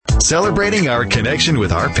celebrating our connection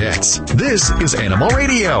with our pets. This is Animal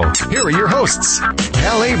Radio. Here are your hosts,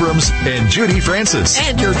 Hal Abrams and Judy Francis.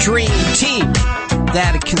 And your dream team.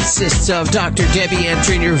 That consists of Dr. Debbie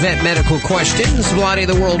answering your vet medical questions, Vladi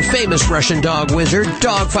the world-famous Russian dog wizard,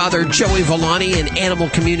 dog father Joey Villani, and animal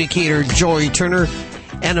communicator Joy Turner,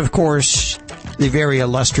 and, of course, the very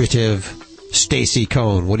illustrative Stacy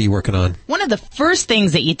Cohn. What are you working on? One of the first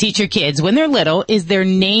things that you teach your kids when they're little is their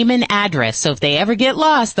name and address. So if they ever get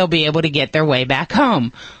lost, they'll be able to get their way back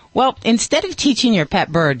home. Well, instead of teaching your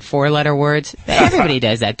pet bird 4-letter words, everybody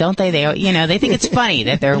does that, don't they? They think it's funny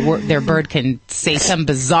that their bird can say some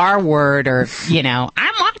bizarre word or,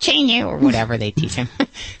 I'm watching you or whatever they teach him.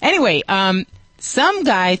 Anyway, some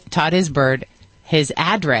guy taught his bird his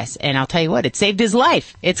address, and I'll tell you what, it saved his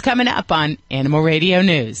life. It's coming up on Animal Radio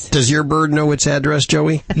News. Does your bird know its address,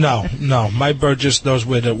 Joey? No. My bird just knows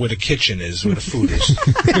where the kitchen is, where the food is.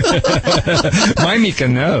 My Mika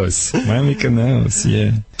knows,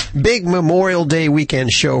 yeah. Big Memorial Day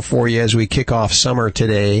weekend show for you as we kick off summer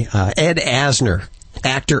today. Ed Asner.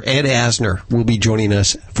 Actor Ed Asner will be joining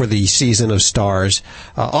us for the Season of Stars.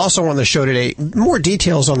 Also on the show today, more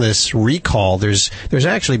details on this recall. There's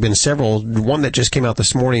actually been several. One that just came out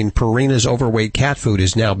this morning, Purina's overweight cat food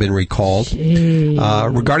has now been recalled.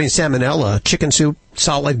 Regarding salmonella, chicken soup,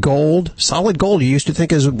 Solid Gold. Solid Gold, you used to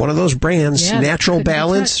think is one of those brands. Yeah, Natural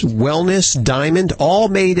Balance, Wellness, Diamond, all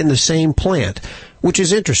made in the same plant. Which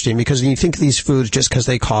is interesting because you think these foods, just because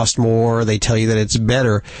they cost more, they tell you that it's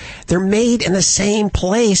better, they're made in the same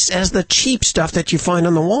place as the cheap stuff that you find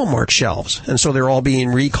on the Walmart shelves. And so they're all being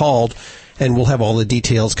recalled, and we'll have all the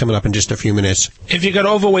details coming up in just a few minutes. If you got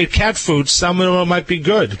overweight cat food, salmonella might be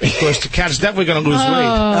good because the cat's definitely going to lose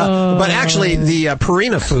weight. But actually, the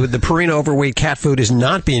Purina food, the Purina overweight cat food, is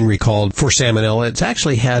not being recalled for salmonella. It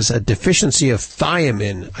actually has a deficiency of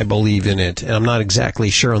thiamine, I believe, in it. And I'm not exactly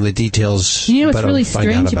sure on the details. You know what's really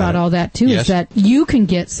strange about all that, too, is that you can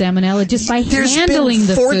get salmonella just by handling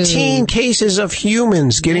the food. There's been 14 cases of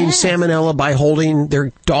humans getting salmonella by holding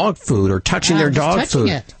their dog food or touching their dog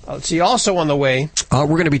food. Let's see, also on the way, we're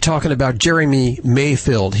going to be talking about Jeremy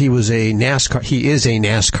Mayfield. He is a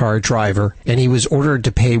NASCAR driver, and he was ordered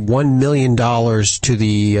to pay $1 million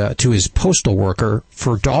to his postal worker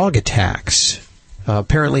for dog attacks.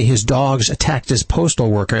 Apparently his dogs attacked his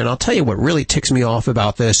postal worker, and I'll tell you what really ticks me off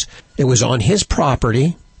about this. It was on his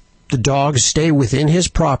property. The dogs stay within his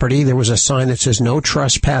property. There was a sign that says no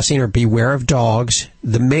trespassing or beware of dogs.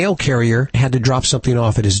 The mail carrier had to drop something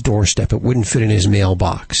off at his doorstep. It wouldn't fit in his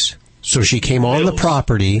mailbox. So she came on the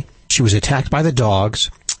property. She was attacked by the dogs.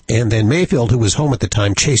 And then Mayfield, who was home at the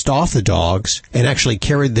time, chased off the dogs and actually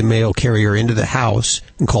carried the mail carrier into the house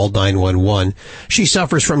and called 911. She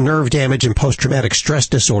suffers from nerve damage and post-traumatic stress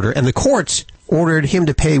disorder. And the courts ordered him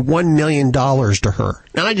to pay $1 million to her.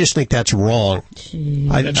 And I just think that's wrong.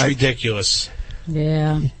 That's ridiculous.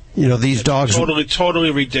 Yeah. These dogs...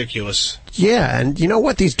 Totally ridiculous. Yeah, and you know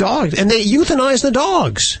what? These dogs... And they euthanize the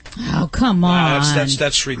dogs. Oh, come on.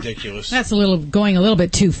 That's ridiculous. That's going a little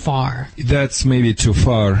bit too far. That's maybe too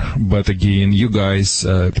far, but again, you guys,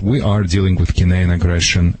 we are dealing with canine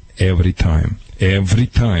aggression every time. Every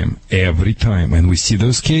time. And we see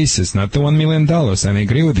those cases, not the $1 million. And I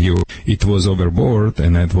agree with you. It was overboard,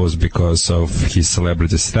 and it was because of his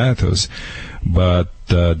celebrity status. But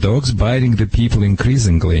dogs biting the people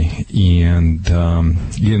increasingly. And,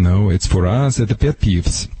 it's for us at the Pet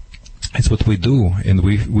Peeves. It's what we do. And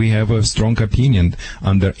we have a strong opinion.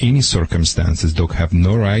 Under any circumstances, dogs have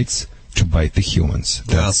no rights to bite the humans.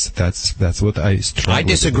 That's what I struggle I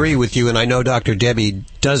disagree with you, and I know Dr. Debbie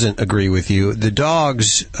doesn't agree with you. The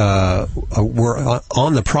dogs were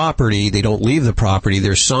on the property. They don't leave the property.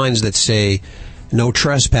 There's signs that say no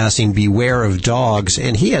trespassing, beware of dogs,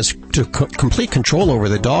 and he has complete control over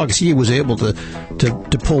the dogs. He was able to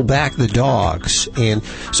pull back the dogs. And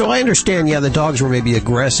so I understand, the dogs were maybe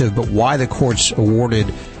aggressive, but why the courts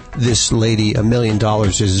awarded this lady $1 million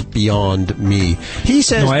is beyond me. He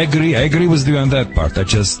says... No, I agree with you on that part. I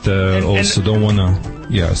just also don't want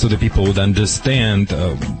to... so the people would understand.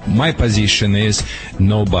 My position is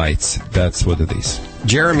no bites. That's what it is.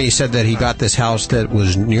 Jeremy said that he got this house that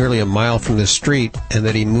was nearly a mile from the street and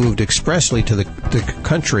that he moved expressly to the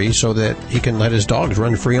country so that he can let his dogs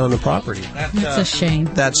run free on the property. That's a shame.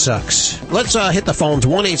 That sucks. Let's hit the phones,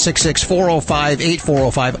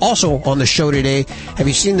 1-866-405-8405. Also on the show today, have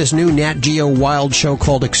you seen this new Nat Geo Wild show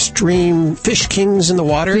called Extreme Fish Kings in the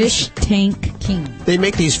Waters? Fish Tank King. They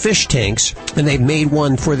make these fish tanks, and they've made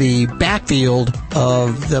one for the backfield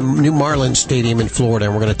of the new Marlins Stadium in Florida,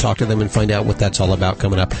 and we're going to talk to them and find out what that's all about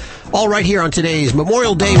coming up. All right here on today's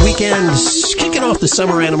Memorial Day weekend, kicking off the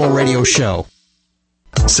Summer Animal Radio Show.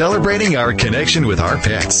 Celebrating our connection with our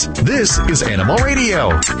pets. This is Animal Radio.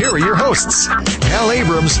 Here are your hosts, Hal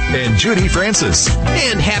Abrams and Judy Francis.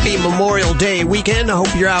 And happy Memorial Day weekend. I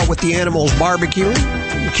hope you're out with the animals barbecuing.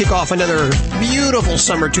 We kick off another beautiful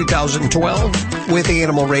summer 2012 with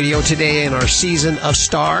Animal Radio today in our Season of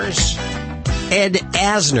Stars. Ed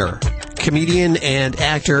Asner, comedian and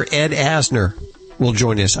actor Ed Asner, will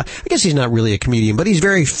join us. I guess he's not really a comedian, but he's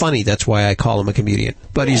very funny. That's why I call him a comedian.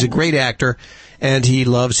 But he's a great actor. And he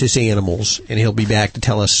loves his animals, and he'll be back to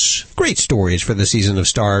tell us great stories for the Season of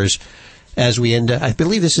Stars as we end. I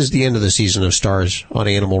believe this is the end of the Season of Stars on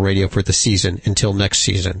Animal Radio for the season until next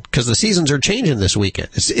season, because the seasons are changing this weekend.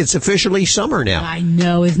 It's officially summer now. I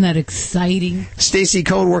know, isn't that exciting? Stacey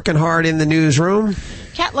Cohn working hard in the newsroom.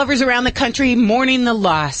 Cat lovers around the country mourning the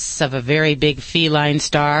loss of a very big feline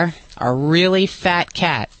star, a really fat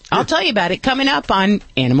cat. I'll tell you about it coming up on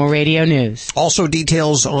Animal Radio News. Also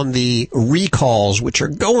details on the recalls, which are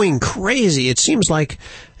going crazy. It seems like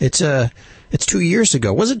it's 2 years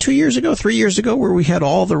ago. Was it 2 years ago, 3 years ago, where we had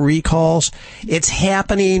all the recalls? It's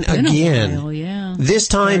happening again. A while, yeah. This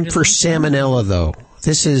time for salmonella, though.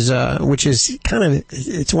 This is, which is kind of,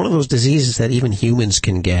 it's one of those diseases that even humans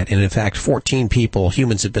can get. And in fact, 14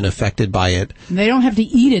 humans have been affected by it. They don't have to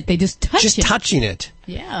eat it. They just touch it. Just touching it.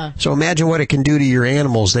 Yeah. So imagine what it can do to your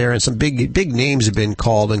animals there. And some big names have been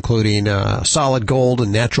called, including Solid Gold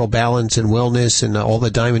and Natural Balance and Wellness and all the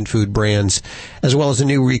Diamond Food brands, as well as a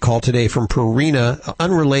new recall today from Purina,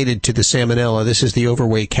 unrelated to the salmonella. This is the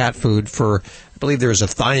overweight cat food for, I believe there's a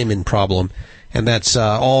thiamine problem. And that's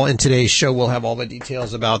all in today's show. We'll have all the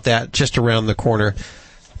details about that just around the corner.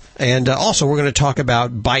 And also, we're going to talk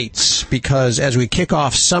about bites, because as we kick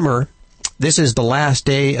off summer, this is the last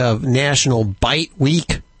day of National Bite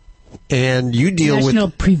Week. And you deal with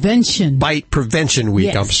National Prevention Bite Prevention Week.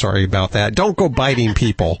 Yes. I'm sorry about that. Don't go biting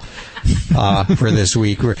people for this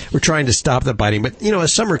week. We're trying to stop the biting. But,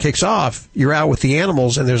 as summer kicks off, you're out with the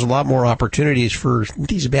animals, and there's a lot more opportunities for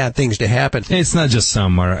these bad things to happen. It's not just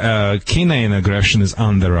summer. Canine aggression is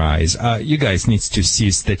on the rise. You guys need to see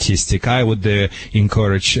statistic. I would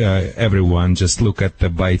encourage everyone, just look at the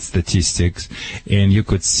bite statistics, and you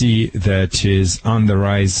could see that is on the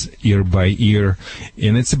rise year by year.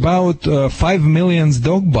 And it's about 5 million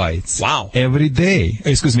dog bites. Wow. Every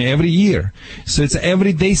year. So it's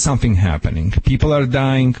every day something happening. People are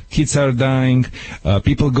dying, kids are dying,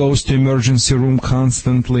 people goes to emergency room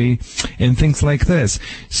constantly, and things like this.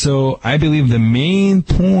 So I believe the main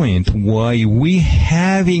point why we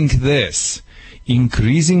having this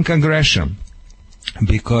increasing aggression,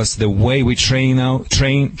 because the way we train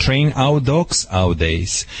our dogs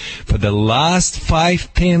nowadays, for the last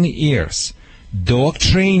 5-10 years, dog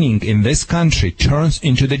training in this country turns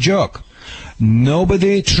into the joke.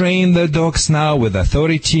 Nobody train the dogs now with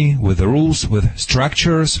authority, with rules, with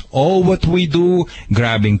structures. All what we do,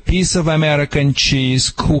 grabbing piece of American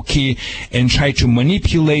cheese, cookie, and try to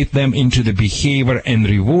manipulate them into the behavior and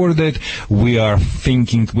reward it. We are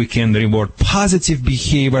thinking we can reward positive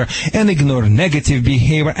behavior and ignore negative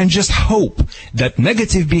behavior and just hope that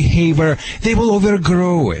negative behavior, they will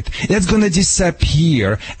overgrow it. That's going to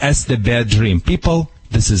disappear as the bad dream. People,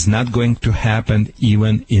 this is not going to happen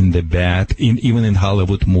even in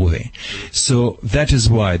Hollywood movie. So that is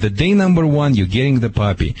why the day number one, you're getting the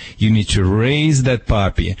puppy. You need to raise that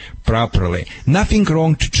puppy properly. Nothing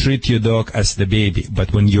wrong to treat your dog as the baby,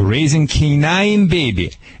 but when you're raising canine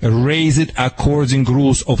baby, raise it according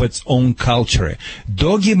rules of its own culture.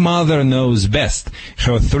 Doggy mother knows best.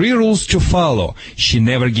 Her 3 rules to follow. She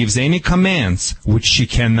never gives any commands which she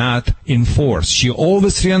cannot enforce. She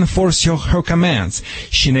always reinforces her commands.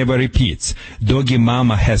 She never repeats. Doggy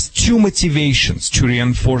mama has 2 motivations to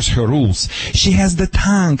reinforce her rules. She has the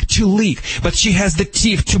tongue to lick, but she has the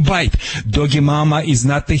teeth to bite. Doggy mama is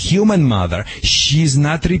not the human mother. She's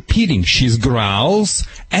not repeating. She growls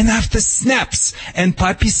and after snaps, and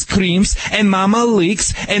puppy screams, and mama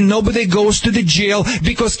licks, and nobody goes to the jail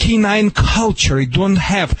because canine culture don't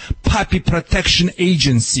have puppy protection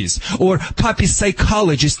agencies or puppy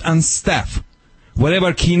psychologists on staff.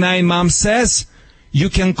 Whatever canine mom says, you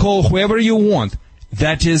can call whoever you want.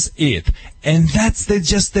 That is it. And that's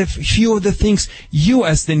just a few of the things you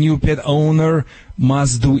as the new pet owner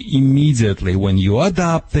must do immediately when you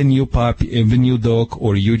adopt the new puppy, the new dog,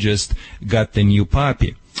 or you just got the new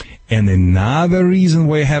puppy. And another reason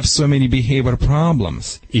why I have so many behavior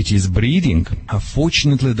problems, it is breeding.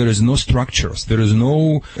 Unfortunately, there is no structures. There is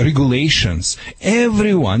no regulations.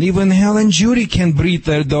 Everyone, even Hal and Judy, can breed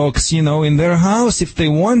their dogs, in their house if they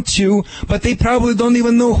want to, but they probably don't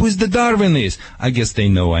even know who the Darwin is. I guess they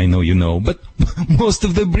know, I know you know, but most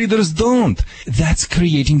of the breeders don't. That's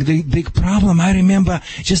creating the big problem. I remember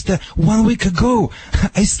just 1 week ago,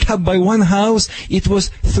 I stopped by one house. It was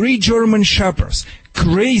 3 German Shepherds.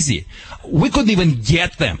 Crazy. We couldn't even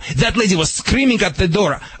get them. That lady was screaming at the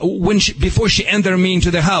door before she entered me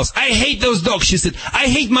into the house. I hate those dogs, she said. I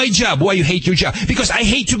hate my job. Why you hate your job? Because I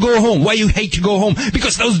hate to go home. Why you hate to go home?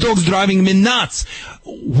 Because those dogs driving me nuts.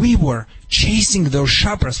 We were chasing those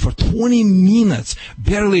shoppers for 20 minutes,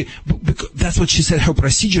 barely, because that's what she said her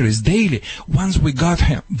procedure is daily. Once we got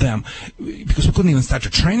them, because we couldn't even start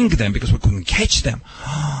training them, because we couldn't catch them,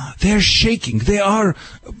 they're shaking. They are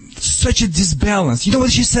such a disbalance. You know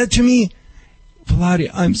what she said to me? Vladi,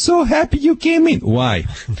 I'm so happy you came in. Why?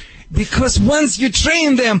 Because once you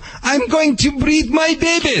train them, I'm going to breed my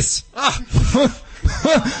babies.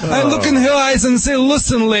 I look in her eyes and say,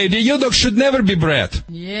 listen, lady, your dog should never be bred.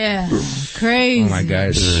 Yeah, crazy. Oh, my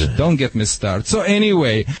gosh. Don't get me started. So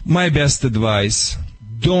anyway, my best advice,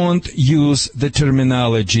 don't use the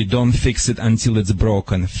terminology, don't fix it until it's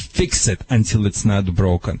broken. Fix it until it's not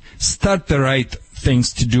broken. Start the right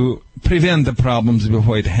things to do. Prevent the problems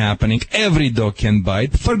before it happening. Every dog can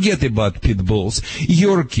bite. Forget about pit bulls,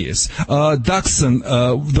 Yorkies, Dachshund,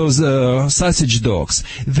 those sausage dogs.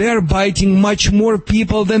 They're biting much more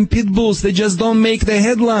people than pit bulls. They just don't make the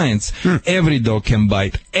headlines. Every dog can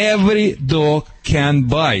bite. Every dog can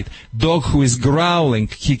bite. Dog who is growling,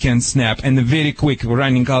 he can snap, and very quick,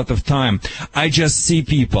 running out of time. I just see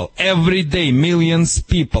people every day, millions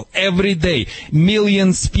people every day,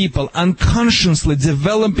 millions people unconsciously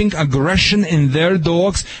developing aggression in their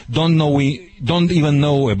dogs, don't even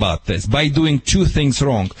know about this, by doing 2 things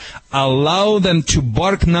wrong. Allow them to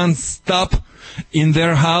bark non-stop in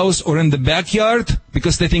their house or in the backyard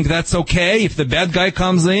because they think that's okay. If the bad guy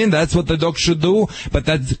comes in, that's what the dog should do. But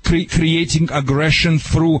that's creating aggression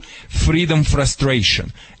through freedom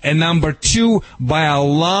frustration. And number 2, by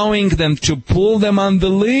allowing them to pull them on the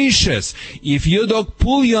leashes. If your dog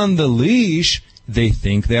pull you on the leash, they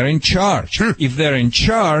think they're in charge. If they're in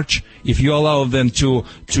charge, if you allow them to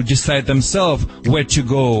decide themselves where to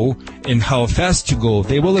go and how fast to go,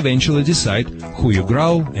 they will eventually decide who you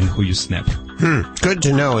growl and who you snap. Good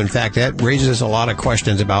to know. In fact, that raises a lot of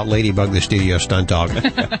questions about Ladybug, the studio stunt dog.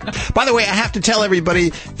 By the way, I have to tell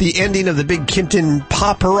everybody the ending of the big Kimpton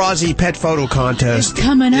Paparazzi Pet Photo Contest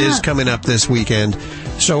is coming up this weekend.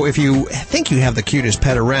 So if you think you have the cutest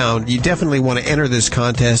pet around, you definitely want to enter this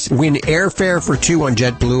contest. Win airfare for 2 on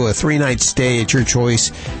JetBlue, a 3-night stay at your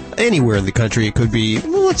choice anywhere in the country. It could be,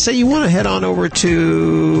 well, let's say you want to head on over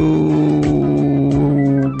to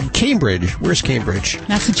Cambridge. Where's Cambridge?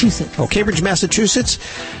 Massachusetts. Oh, Cambridge, Massachusetts.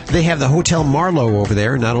 They have the Hotel Marlowe over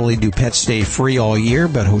there. Not only do pets stay free all year,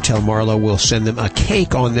 but Hotel Marlowe will send them a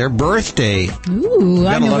cake on their birthday. Ooh,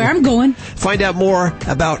 I know where I'm going. Find out more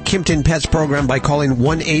about Kimpton Pets program by calling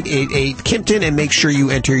 1-888-KIMPTON and make sure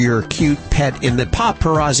you enter your cute pet in the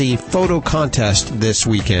Paparazzi Photo Contest this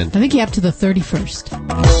weekend. I think you have to the 31st.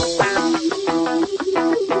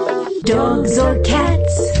 Dogs or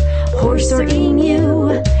cats, horse or emu,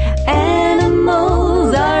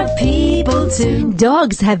 animals are people too.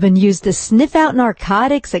 Dogs have been used to sniff out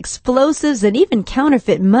narcotics, explosives, and even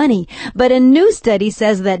counterfeit money. But a new study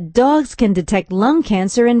says that dogs can detect lung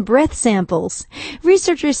cancer in breath samples.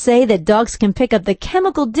 Researchers say that dogs can pick up the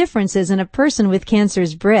chemical differences in a person with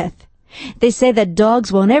cancer's breath. They say that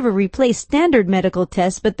dogs won't ever replace standard medical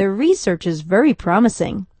tests, but the research is very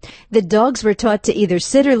promising. The dogs were taught to either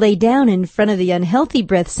sit or lay down in front of the unhealthy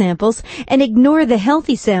breath samples and ignore the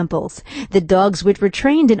healthy samples. The dogs, which were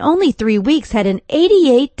trained in only 3 weeks, had an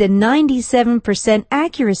 88 to 97%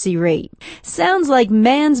 accuracy rate. Sounds like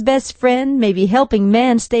man's best friend, maybe helping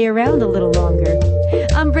man stay around a little longer.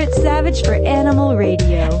 I'm Britt Savage for Animal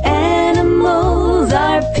Radio. Animals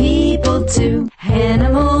are people too.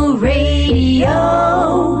 Animal Radio.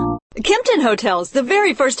 Kimpton Hotels, the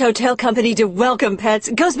very first hotel company to welcome pets,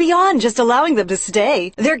 goes beyond just allowing them to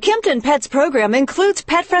stay. Their Kimpton Pets program includes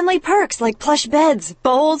pet-friendly perks like plush beds,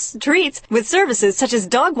 bowls, treats, with services such as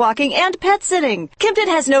dog walking and pet sitting. Kimpton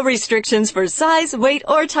has no restrictions for size, weight,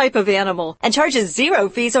 or type of animal, and charges 0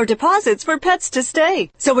 fees or deposits for pets to stay.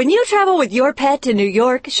 So when you travel with your pet to New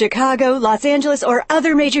York, Chicago, Los Angeles, or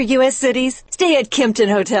other major U.S. cities, stay at Kimpton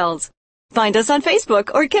Hotels. Find us on Facebook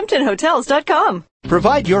or KimptonHotels.com.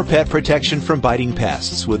 Provide your pet protection from biting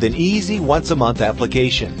pests with an easy once-a-month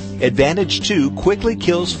application. Advantage 2 quickly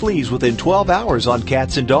kills fleas within 12 hours on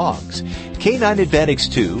cats and dogs. Canine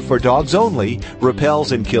Advantage 2 for dogs only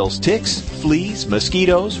repels and kills ticks, fleas,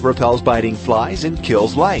 mosquitoes, repels biting flies, and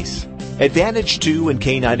kills lice. Advantage 2 and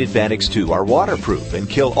Canine Advantage 2 are waterproof and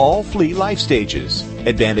kill all flea life stages.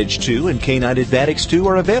 Advantage 2 and Canine Advantage 2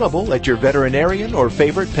 are available at your veterinarian or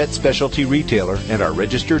favorite pet specialty retailer and are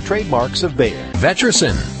registered trademarks of Bayer.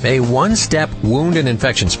 Vetericyn, a one-step wound and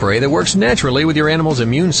infection spray that works naturally with your animal's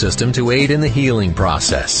immune system to aid in the healing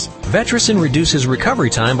process. Vetericyn reduces recovery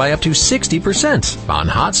time by up to 60% on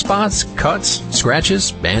hot spots, cuts,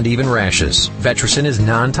 scratches, and even rashes. Vetericyn is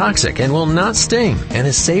non-toxic and will not sting and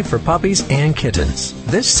is safe for puppies and kittens.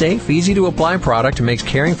 This safe, easy-to-apply product makes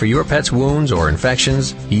caring for your pet's wounds or infections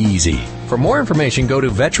easy. For more information, go to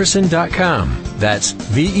Vetericyn.com. That's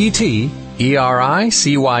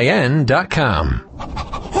VETERICYN.com.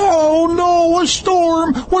 Oh no, a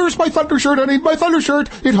storm! Where's my thunder shirt? I need my thunder shirt.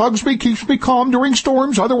 It hugs me, keeps me calm during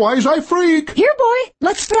storms, otherwise I freak. Here, boy,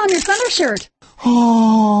 let's put on your thunder shirt.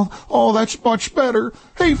 Oh, that's much better.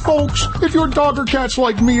 Hey, folks, if your dog or cat's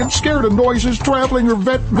like me and scared of noises, traveling, or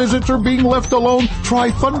vet visits, or being left alone, try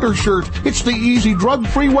Thunder Shirt. It's the easy,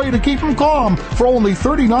 drug-free way to keep them calm. For only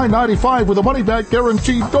 $39.95 with a money-back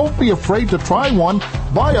guarantee, don't be afraid to try one.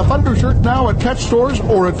 Buy a Thunder Shirt now at pet stores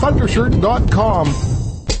or at thundershirt.com.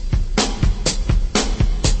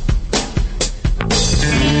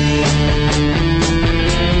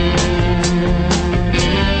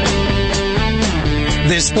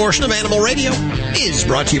 This portion of Animal Radio is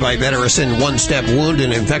brought to you by Vetericyn One-Step Wound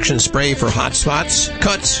and Infection Spray for hot spots,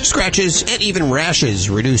 cuts, scratches, and even rashes.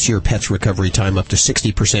 Reduce your pet's recovery time up to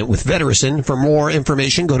 60% with Vetericyn. For more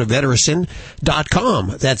information, go to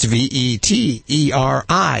Vetericyn.com. That's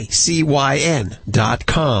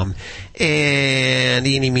VETERICYN.com. And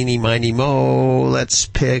eeny, meeny, miny, mo, let's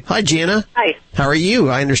pick. Hi, Jana. Hi. How are you?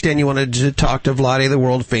 I understand you wanted to talk to Vlade, the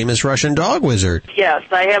world-famous Russian dog wizard. Yes,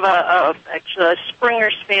 I have actually a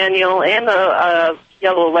Springer Spaniel and a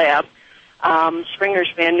Yellow Lab. Springer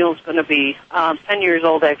Spaniel is going to be 10 years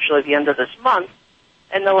old, actually, at the end of this month,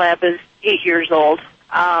 and the Lab is 8 years old.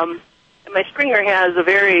 And my Springer has a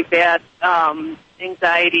very bad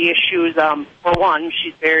anxiety issues. For one,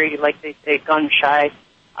 she's very, like they say, gun-shy.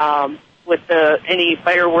 With any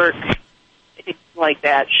fireworks, anything like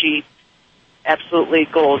that, she absolutely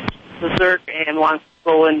goes berserk and wants to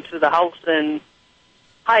go into the house and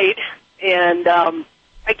hide. And I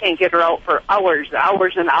can't get her out for hours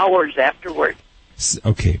and hours afterwards.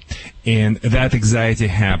 Okay. And that anxiety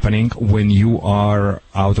happening when you are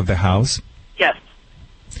out of the house? Yes.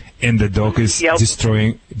 And the dog is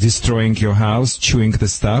destroying your house, chewing the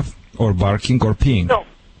stuff, or barking, or peeing?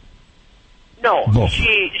 No, both.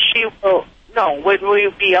 She will. No, when we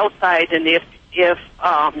be outside, and if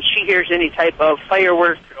she hears any type of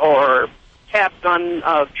firework or tap gun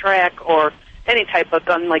track or any type of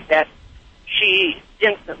gun like that, she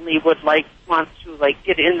instantly wants to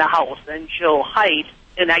get in the house, and she'll hide,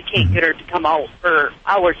 and I can't get her to come out for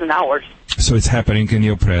hours and hours. So it's happening in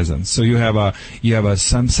your presence. So you have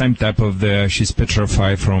some type of she's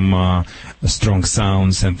petrified from strong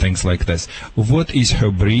sounds and things like this. What is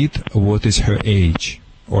her breed? What is her age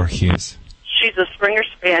or his? She's a Springer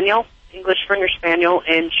Spaniel, English Springer Spaniel,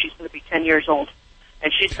 and she's going to be 10 years old.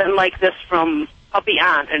 And she's been like this from puppy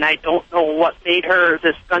on, and I don't know what made her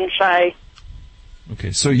this gun-shy.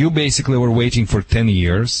 Okay, so you basically were waiting for 10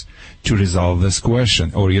 years to resolve this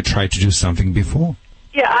question, or you tried to do something before?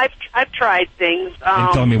 Yeah, I've tried things.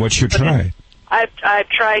 And tell me what you tried. I've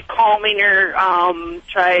tried calming her,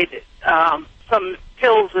 tried some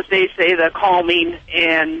pills that they say that calming,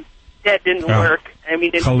 and that didn't work. I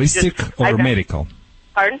mean, holistic or medical?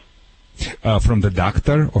 Pardon? From the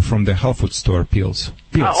doctor or from the health food store pills?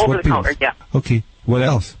 Over the counter, yeah. Okay. What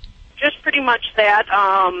else? Just pretty much that,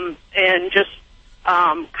 and just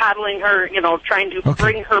coddling her, trying to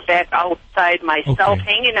bring her back outside myself,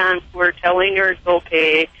 hanging on to her, telling her it's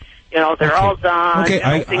okay, they're all done. Okay,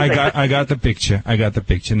 I got the picture.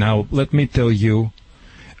 Now, let me tell you,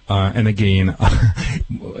 and again,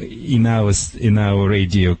 in our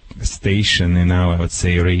radio station, in our, I would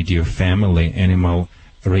say, radio family, Animal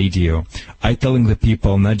Radio, I'm telling the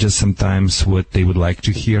people not just sometimes what they would like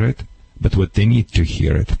to hear it, but what they need to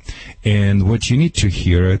hear it. And what you need to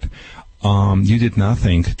hear it, you did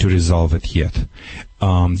nothing to resolve it yet.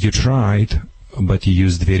 You tried, but you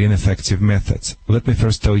used very ineffective methods. Let me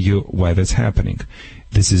first tell you why that's happening.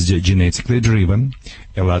 This is genetically driven.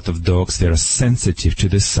 A lot of dogs, they are sensitive to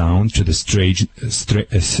the sound, to the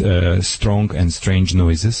strong and strange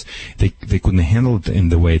noises. They couldn't handle it in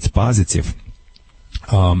the way it's positive.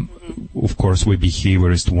 Of course, we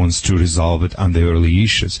behaviorist wants to resolve it on the early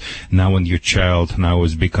issues. Now when your child now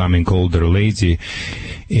is becoming older lady,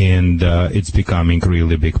 and it's becoming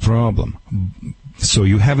really big problem. So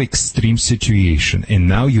you have extreme situation, and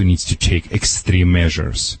now you need to take extreme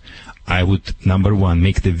measures. I would, number one,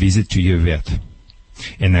 make the visit to your vet.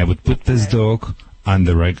 And I would put this dog on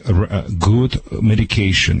the good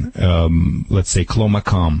medication. Let's say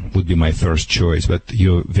Clomacalm would be my first choice, but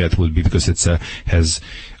your vet would be, because it's has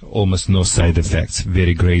almost no side effects.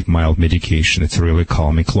 Very great mild medication. It's really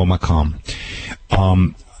calming. Clomacalm.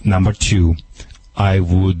 Number two, I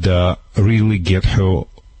would really get her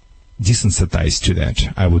desensitized to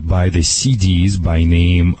that. I would buy the CDs by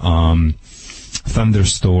name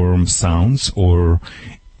Thunderstorm Sounds or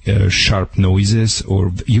Sharp Noises,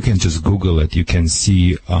 or you can just Google it. You can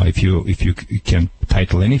see if you can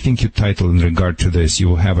title anything you title in regard to this, you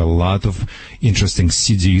will have a lot of interesting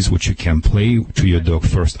CDs which you can play to your dog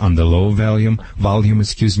first on the low volume.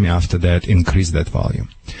 After that, increase that volume.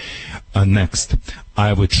 Next,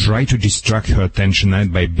 I would try to distract her attention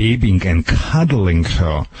not by babying and cuddling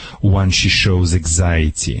her when she shows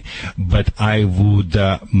anxiety, but I would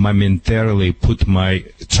momentarily put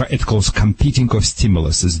it calls competing of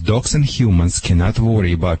stimuluses. Dogs and humans cannot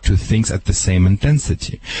worry about two things at the same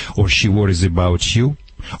intensity. Or she worries about you,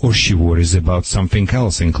 or she worries about something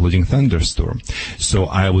else, including thunderstorm. So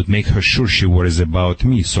I would make her sure she worries about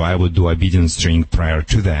me. So I would do obedience training prior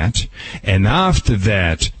to that. And after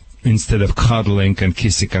that, instead of cuddling and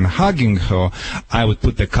kissing and hugging her, I would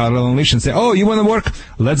put the cuddle on leash and say, oh, you want to work?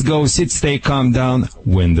 Let's go, sit, stay, calm down.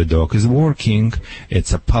 When the dog is working,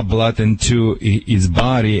 it's a pump blood into his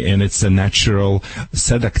body, and it's a natural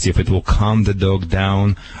sedative. It will calm the dog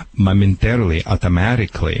down momentarily,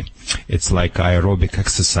 automatically. It's like aerobic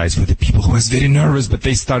exercise for the people who are very nervous, but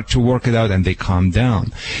they start to work it out and they calm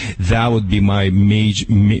down. That would be my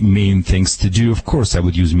main things to do. Of course, I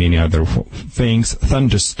would use many other things.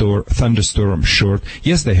 Thunderstorm short.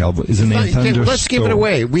 Yes, they help. Is the name Thunderstorm? Let's give it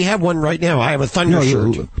away. We have one right now. I have a Thunder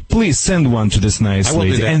shirt. Please send one to this nice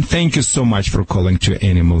lady. And thank you so much for calling to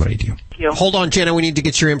Animal Radio. Hold on, Jenna. We need to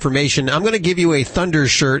get your information. I'm going to give you a Thunder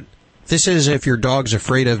shirt. This is if your dog's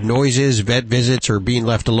afraid of noises, vet visits, or being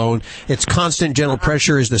left alone. It's constant gentle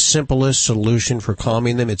pressure is the simplest solution for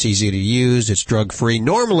calming them. It's easy to use. It's drug-free.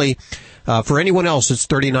 Normally, for anyone else, it's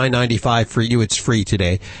 $39.95. For you, it's free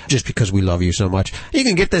today, just because we love you so much. You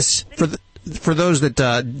can get this for those that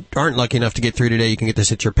aren't lucky enough to get through today. You can get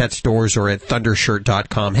this at your pet stores or at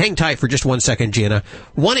thundershirt.com. Hang tight for just 1 second, Gianna.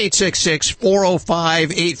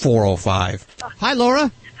 1-866-405-8405. Hi,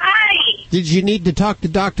 Laura. Hi. Did you need to talk to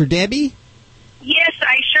Dr. Debbie? Yes,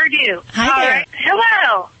 I sure do. Hi there.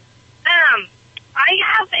 Hello. I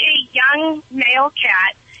have a young male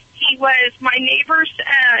cat. He was my neighbor's.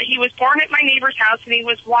 He was born at my neighbor's house, and he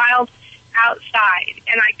was wild outside.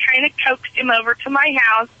 And I kind of coaxed him over to my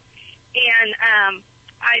house, and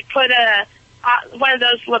I put one of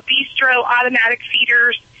those La Bistro automatic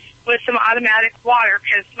feeders with some automatic water,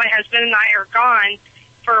 because my husband and I are gone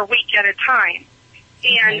for a week at a time.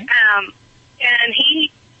 And and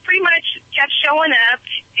he pretty much kept showing up,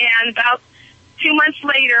 and about 2 months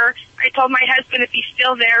later, I told my husband if he's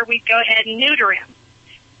still there, we'd go ahead and neuter him.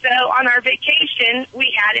 So on our vacation,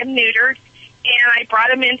 we had him neutered, and I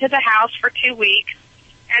brought him into the house for 2 weeks,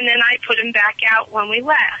 and then I put him back out when we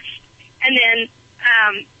left. And then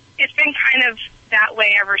it's been kind of that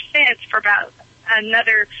way ever since for about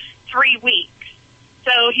another 3 weeks.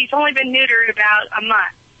 So he's only been neutered about a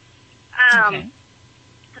month.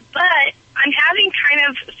 But I'm having kind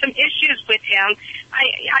of some issues with him.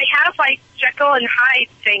 I have like Jekyll and Hyde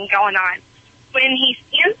thing going on. When he's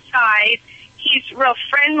inside, he's real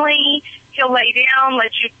friendly. He'll lay down,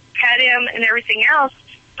 let you pet him and everything else.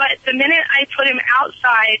 But the minute I put him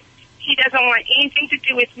outside, he doesn't want anything to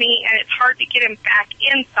do with me, and it's hard to get him back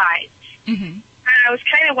inside. Mm-hmm. And I was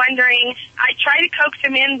kind of wondering, I try to coax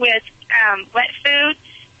him in with wet food,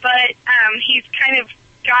 but he's kind of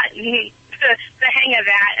gotten the hang of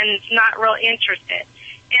that and is not real interested.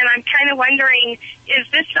 And I'm kind of wondering, is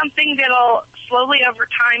this something that'll slowly over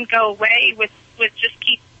time go away with just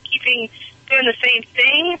keeping doing the same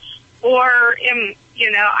thing? Or I'm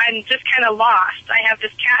just kind of lost. I have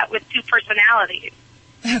this cat with two personalities.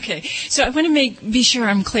 Okay, so I want to be sure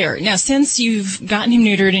I'm clear. Now, since you've gotten him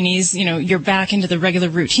neutered and he's, you're back into the regular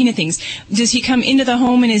routine of things, does he come into the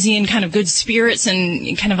home and is he in kind of good spirits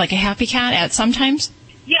and kind of like a happy cat at sometimes?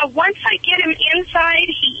 Yeah, once I get him inside,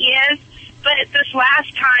 he is. But this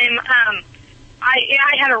last time,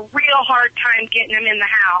 I had a real hard time getting him in the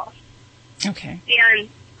house. Okay. And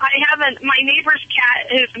my neighbor's cat,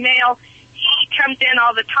 who's male, he comes in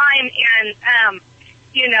all the time, and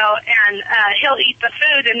and he'll eat the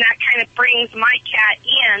food, and that kind of brings my cat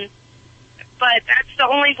in. But that's the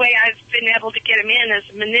only way I've been able to get him in,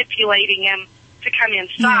 is manipulating him to come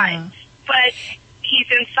inside. Yeah. But he's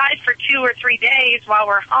inside for 2 or 3 days while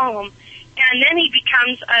we're home, and then he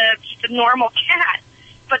becomes just a normal cat.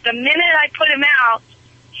 But the minute I put him out,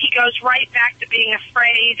 he goes right back to being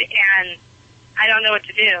afraid, and I don't know what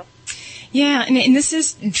to do. Yeah, and this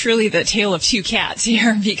is truly the tale of two cats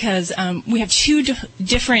here, because we have two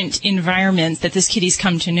different environments that this kitty's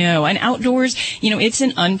come to know. And outdoors, it's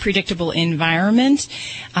an unpredictable environment.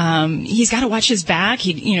 He's got to watch his back.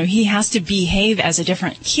 He has to behave as a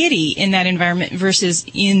different kitty in that environment versus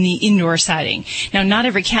in the indoor setting. Now, not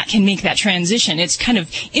every cat can make that transition. It's kind of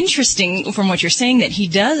interesting from what you're saying that he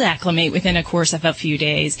does acclimate within a course of a few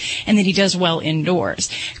days, and that he does well indoors,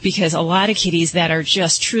 because a lot of kitties that are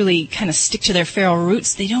just truly kind of stick to their feral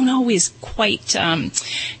roots, they don't always quite kind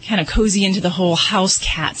of cozy into the whole house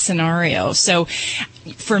cat scenario. So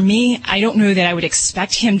for me, I don't know that I would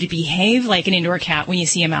expect him to behave like an indoor cat when you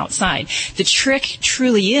see him outside. The trick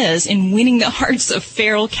truly is in winning the hearts of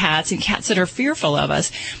feral cats and cats that are fearful of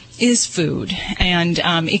us is food. And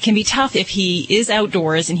it can be tough if he is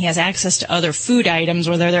outdoors and he has access to other food items,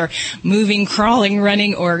 whether they're moving, crawling,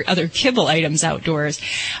 running, or other kibble items outdoors,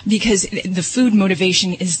 because the food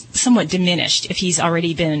motivation is somewhat diminished if he's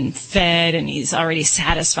already been fed and he's already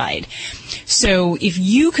satisfied. So if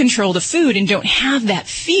you control the food and don't have that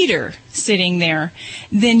feeder sitting there,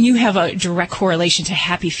 then you have a direct correlation to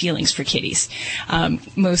happy feelings for kitties.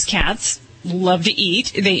 Most cats love to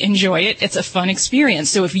eat. They enjoy it. It's a fun experience.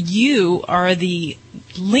 So if you are the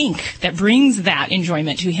link that brings that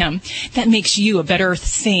enjoyment to him, that makes you a better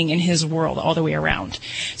thing in his world all the way around.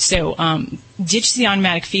 So ditch the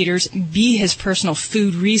automatic feeders, be his personal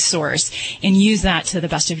food resource, and use that to the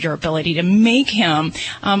best of your ability to make him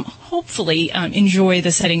hopefully enjoy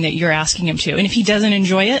the setting that you're asking him to. And if he doesn't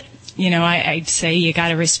enjoy it, I'd say you got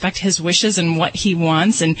to respect his wishes and what he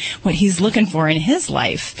wants and what he's looking for in his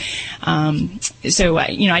life. So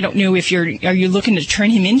I don't know if are you looking to turn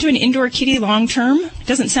him into an indoor kitty long term? It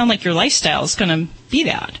doesn't sound like your lifestyle is going to be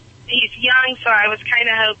that. He's young, so I was kind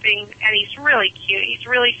of hoping, and he's really cute. He's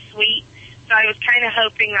really sweet. So I was kind of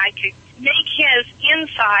hoping I could make his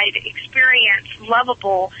inside experience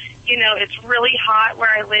lovable. It's really hot where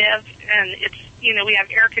I live, and it's, we have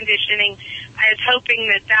air conditioning. I was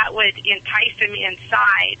hoping that would entice him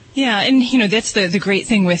inside. Yeah, and, that's the great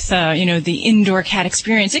thing with, the indoor cat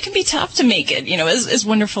experience. It can be tough to make it, as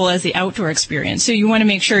wonderful as the outdoor experience. So you want to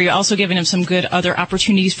make sure you're also giving him some good other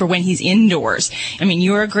opportunities for when he's indoors. I mean,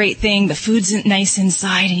 you're a great thing. The food's nice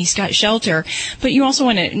inside, and he's got shelter. But you also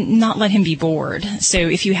want to not let him be bored. So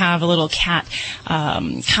if you have a little cat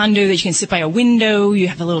condo that you can sit by a window, you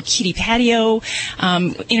have a little kitty patio,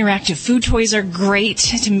 interactive food toys are great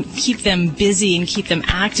to keep them busy and keep them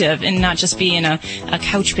active and not just being a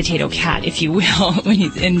couch potato cat, if you will, when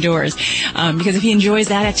he's indoors. Because if he enjoys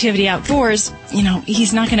that activity outdoors,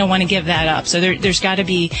 he's not going to want to give that up. So there's got to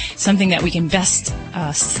be something that we can best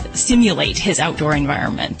simulate his outdoor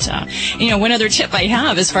environment. One other tip I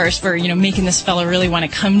have as far as for, making this fella really want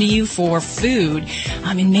to come to you for food,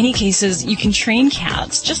 in many cases, you can train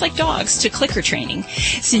cats, just like dogs, to clicker training.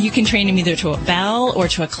 So you can train him either to a bell or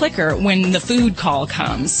to a clicker when the food call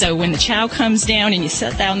comes. So when the chow comes down and you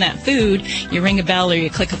set down that food, you ring a bell or you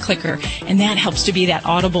click a clicker, and that helps to be that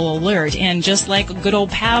audible alert. And just like good old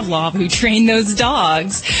Pavlov, who trained those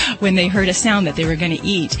dogs when they heard a sound that they were going to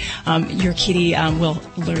eat, your kitty will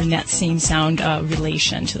learn that same sound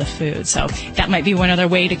relation to the food. So that might be one other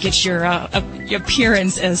way to get your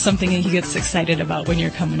appearance as something that he gets excited about when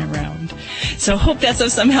you're coming around. So hope that's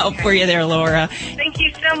of some help for you there, Laura. Thank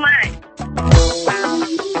you so much.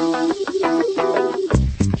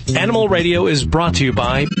 Animal Radio is brought to you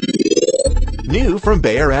by... New from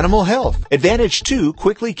Bayer Animal Health. Advantage 2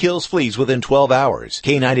 quickly kills fleas within 12 hours.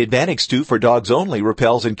 Canine Advantage 2 for dogs only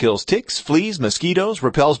repels and kills ticks, fleas, mosquitoes,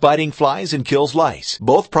 repels biting flies, and kills lice.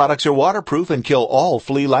 Both products are waterproof and kill all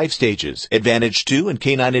flea life stages. Advantage 2 and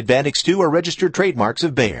Canine Advantage 2 are registered trademarks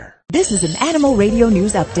of Bayer. This is an Animal Radio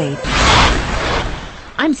News Update.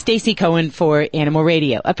 I'm Stacey Cohen for Animal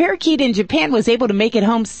Radio. A parakeet in Japan was able to make it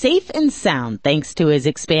home safe and sound thanks to his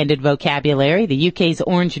expanded vocabulary. The UK's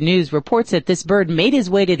Orange News reports that this bird made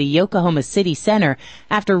his way to the Yokohama city center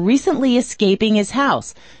after recently escaping his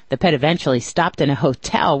house. The pet eventually stopped in a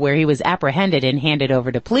hotel where he was apprehended and handed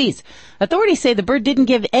over to police. Authorities say the bird didn't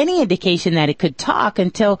give any indication that it could talk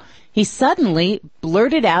until he suddenly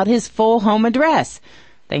blurted out his full home address.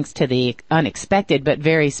 Thanks to the unexpected but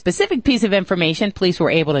very specific piece of information, police were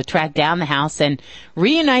able to track down the house and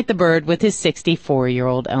reunite the bird with his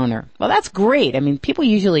 64-year-old owner. Well, that's great. I mean, people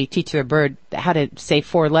usually teach their bird how to say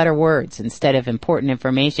 4-letter words instead of important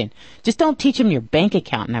information. Just don't teach him your bank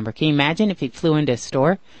account number. Can you imagine if he flew into a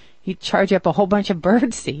store? He'd charge up a whole bunch of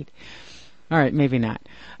bird seed. All right, maybe not.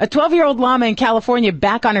 A 12-year-old llama in California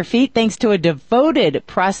back on her feet thanks to a devoted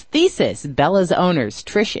prosthesis. Bella's owners,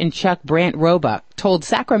 Trish and Chuck Brandt Roebuck, told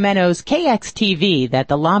Sacramento's KXTV that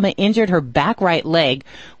the llama injured her back right leg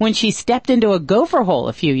when she stepped into a gopher hole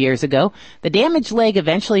a few years ago. The damaged leg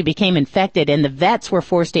eventually became infected and the vets were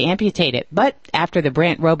forced to amputate it. But after the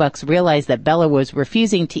Brandt Roebucks realized that Bella was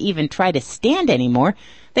refusing to even try to stand anymore,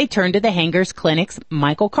 they turned to the Hangers Clinic's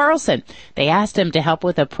Michael Carlson. They asked him to help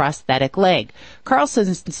with a prosthetic leg.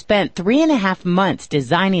 Carlson spent 3.5 months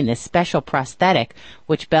designing this special prosthetic,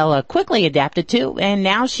 which Bella quickly adapted to, and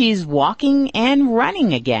now she's walking and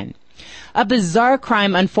running again. A bizarre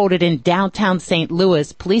crime unfolded in downtown St.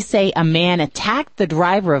 Louis. Police say a man attacked the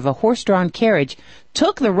driver of a horse-drawn carriage,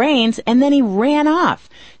 took the reins, and then he ran off.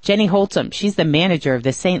 Jenny Holtzum, she's the manager of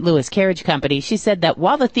the St. Louis Carriage Company. She said that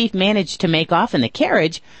while the thief managed to make off in the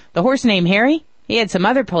carriage, the horse named Harry, he had some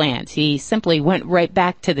other plans. He simply went right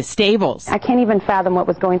back to the stables. I can't even fathom what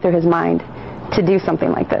was going through his mind to do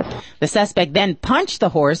something like this. The suspect then punched the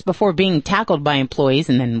horse before being tackled by employees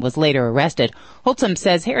and then was later arrested. Holtzum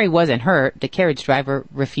says Harry wasn't hurt. The carriage driver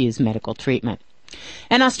refused medical treatment.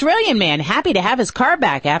 An Australian man happy to have his car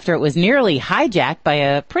back after it was nearly hijacked by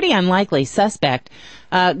a pretty unlikely suspect.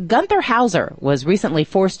 Gunther Hauser was recently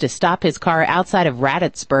forced to stop his car outside of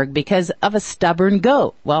Radetzburg because of a stubborn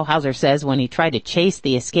goat. Well, Hauser says when he tried to chase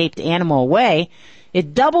the escaped animal away,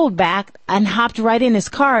 it doubled back and hopped right in his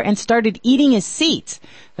car and started eating his seats.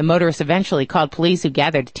 The motorist eventually called police, who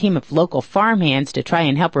gathered a team of local farmhands to try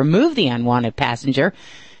and help remove the unwanted passenger.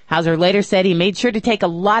 Hauser later said he made sure to take a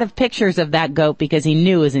lot of pictures of that goat because he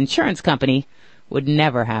knew his insurance company would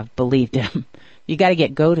never have believed him. You got to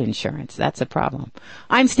get goat insurance. That's a problem.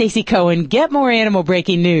 I'm Stacey Cohen. Get more animal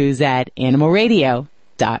breaking news at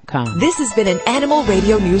animalradio.com. This has been an Animal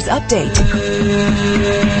Radio News Update.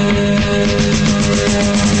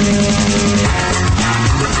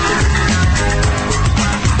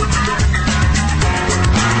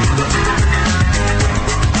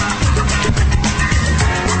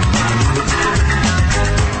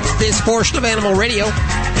 This portion of Animal Radio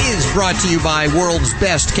is brought to you by World's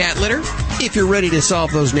Best Cat Litter. If you're ready to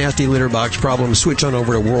solve those nasty litter box problems, switch on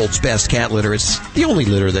over to World's Best Cat Litter. It's the only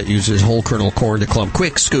litter that uses whole kernel corn to clump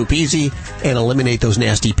quick, scoop easy, and eliminate those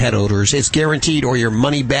nasty pet odors. It's guaranteed or your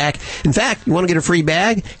money back. In fact, you want to get a free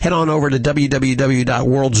bag? Head on over to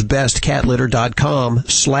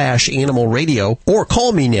www.worldsbestcatliter.com/animalradio or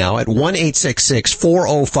call me now at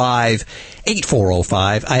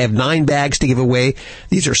 1-866-405-8405. I have 9 bags to give away.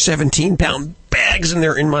 These are 17-pound bags and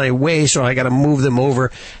they're in my way, so I got to move them over.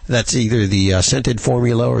 That's either the scented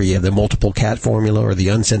formula, or you have the multiple cat formula, or the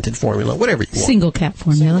unscented formula, whatever you want. Single cat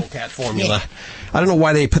formula. Single cat formula. Yeah. I don't know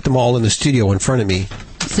why they put them all in the studio in front of me.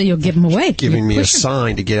 So you'll give them away. Giving me a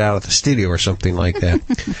sign to get out of the studio or something like that.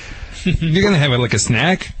 You're going to have it like a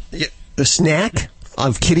snack? Yeah, a snack?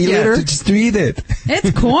 Of kitty litter? Just to eat it.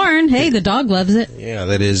 It's corn. Hey, the dog loves it. Yeah,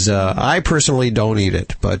 that is. I personally don't eat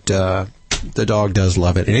it, but the dog does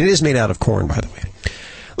love it. And it is made out of corn, by the way.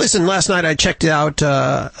 Listen, last night I checked out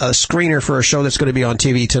a screener for a show that's going to be on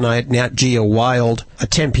TV tonight, Nat Geo Wild, a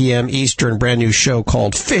 10 p.m. Eastern brand new show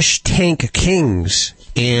called Fish Tank Kings.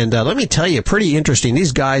 And let me tell you, pretty interesting.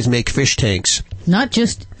 These guys make fish tanks. Not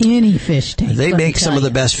just any fish tank. They make some of the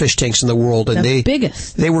best fish tanks in the world. And the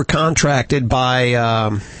biggest. They were contracted by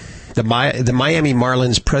the Miami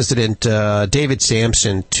Marlins president, David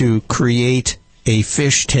Sampson, to create a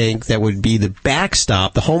fish tank that would be the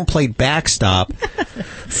backstop, the home plate backstop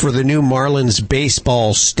for the new Marlins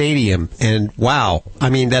baseball stadium. And wow, I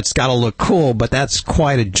mean, that's got to look cool, but that's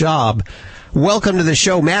quite a job. Welcome to the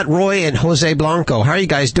show, Matt Roy and Jose Blanco. How are you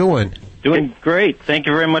guys doing? Doing great. Thank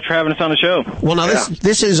you very much for having us on the show. Well, now,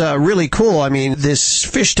 this is really cool. I mean, this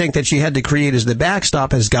fish tank that you had to create as the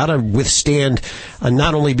backstop has got to withstand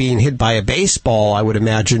not only being hit by a baseball, I would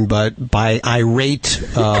imagine, but by irate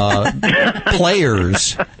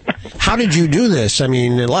players. How did you do this? I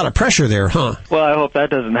mean, a lot of pressure there, huh? Well, I hope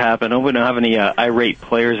that doesn't happen. We don't have any irate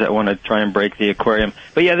players that want to try and break the aquarium.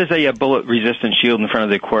 But yeah, there's a bullet-resistant shield in front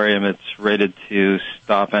of the aquarium. It's rated to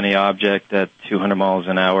stop any object at 200 miles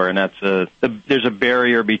an hour, and that's there's a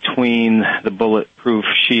barrier between the bulletproof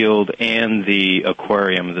shield and the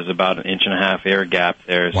aquarium. There's about 1.5 inch air gap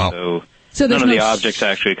there. Wow. So none of the objects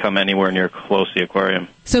actually come anywhere near close to the aquarium.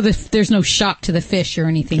 So there's no shock to the fish or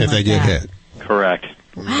anything if like they that. Get hit. Correct.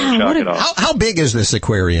 Shock it off. How big is this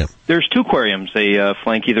aquarium? There's 2 aquariums. They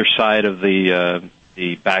flank either side of the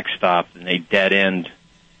backstop, and they dead end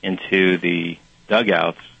into the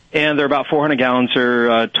dugouts. And they're about 400 gallons. They're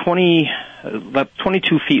about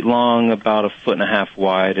 22 feet long, about 1.5 feet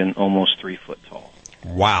wide, and almost 3 foot tall.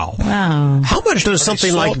 Wow. Wow. How much does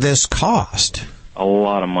something like this cost? A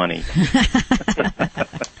lot of money.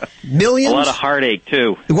 Millions? A lot of heartache,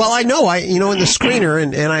 too. Well, I know. In the screener,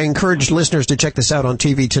 and I encourage listeners to check this out on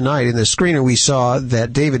TV tonight, in the screener we saw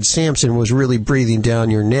that David Sampson was really breathing down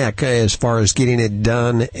your neck as far as getting it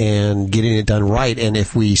done and getting it done right. And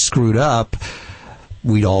if we screwed up,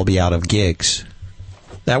 we'd all be out of gigs.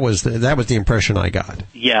 That was the impression I got.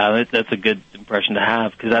 Yeah, that's a good impression to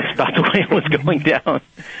have, because that's about the way it was going down.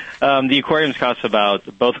 The aquariums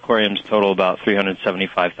both aquariums total about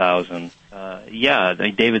 $375,000.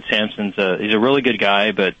 David Sampson's he's a really good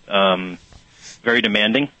guy, but very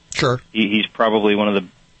demanding. Sure. He's probably one of the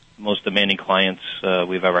most demanding clients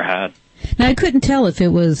we've ever had. Now, I couldn't tell if it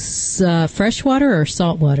was fresh water or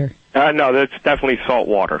salt water. No, that's definitely salt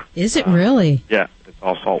water. Is it really? Yeah, it's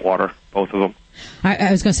all salt water, both of them. I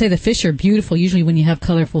was going to say the fish are beautiful. Usually when you have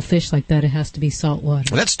colorful fish like that, it has to be salt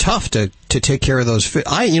water. That's tough to take care of those fish.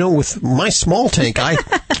 With my small tank, I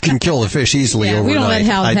can kill the fish easily overnight. We don't let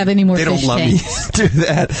Hal have any more fish tanks. They don't let tanks. me do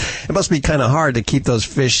that. It must be kind of hard to keep those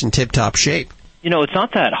fish in tip-top shape. It's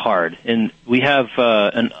not that hard. And we have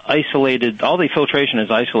an isolated, all the filtration is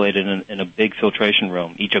isolated in a big filtration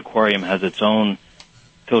room. Each aquarium has its own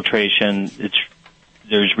filtration.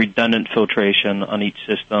 There's redundant filtration on each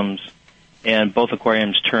systems. And both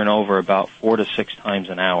aquariums turn over about 4 to 6 times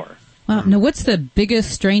an hour. Wow. Now, what's the biggest,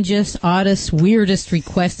 strangest, oddest, weirdest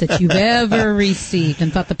request that you've ever received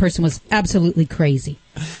and thought the person was absolutely crazy?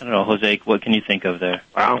 I don't know, Jose, what can you think of there?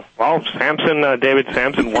 Well, David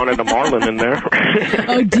Sampson wanted a marlin in there.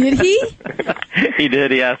 Oh, did he? He did.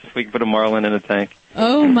 He asked if we could put a marlin in a tank.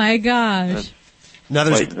 Oh, my gosh. Now,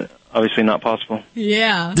 obviously not possible.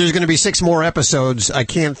 Yeah. There's going to be 6 more episodes. I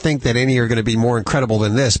can't think that any are going to be more incredible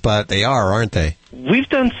than this, but they are, aren't they? We've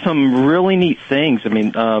done some really neat things. I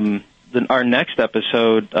mean, our next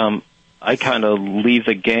episode, I kind of leave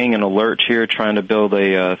the gang in a lurch here trying to build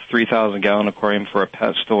a 3,000-gallon aquarium for a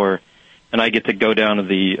pet store, and I get to go down to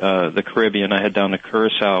the Caribbean. I head down to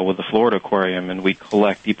Curacao with the Florida Aquarium, and we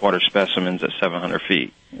collect deepwater specimens at 700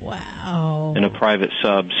 feet. Wow. In a private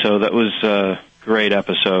sub. So that was great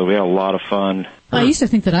episode. We had a lot of fun. I used to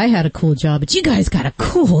think that I had a cool job, but you guys got a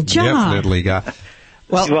cool job. Definitely got.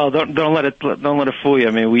 Well, don't let it fool you.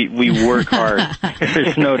 I mean, we work hard.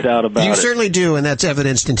 There's no doubt about it. You certainly do, and that's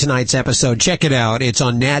evidenced in tonight's episode. Check it out. It's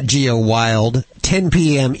on Nat Geo Wild, 10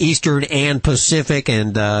 p.m. Eastern and Pacific,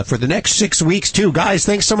 and for the next 6 weeks, too. Guys,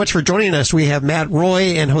 thanks so much for joining us. We have Matt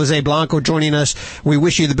Roy and Jose Blanco joining us. We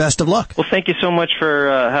wish you the best of luck. Well, thank you so much for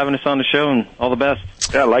having us on the show, and all the best.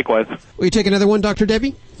 Yeah, likewise. Will you take another one, Dr.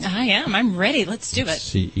 Debbie? I am. I'm ready. Let's do it.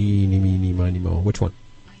 Which one?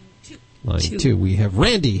 Line 2. We have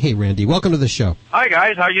Randy. Hey, Randy. Welcome to the show. Hi,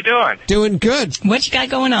 guys. How you doing? Doing good. What you got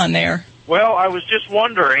going on there? Well, I was just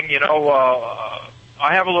wondering, I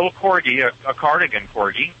have a little corgi, a cardigan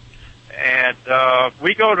corgi, and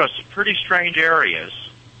we go to some pretty strange areas.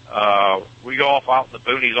 We go off out in the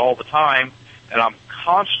boonies all the time, and I'm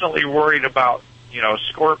constantly worried about,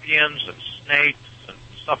 scorpions and snakes and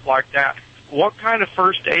stuff like that. What kind of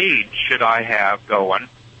first aid should I have going?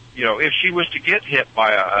 If she was to get hit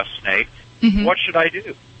by a snake, what should I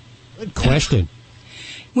do? Good question.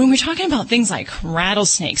 When we're talking about things like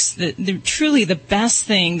rattlesnakes, truly the best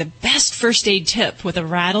thing, the best first aid tip with a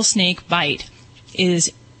rattlesnake bite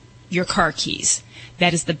is your car keys.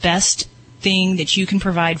 That is the best thing that you can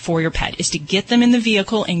provide for your pet, is to get them in the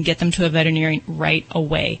vehicle and get them to a veterinarian right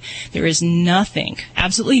away. There is nothing,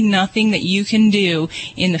 absolutely nothing that you can do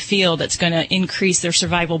in the field that's going to increase their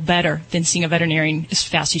survival better than seeing a veterinarian as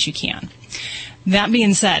fast as you can. That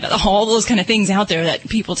being said, all those kind of things out there that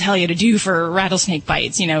people tell you to do for rattlesnake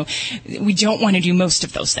bites, we don't want to do most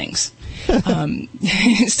of those things.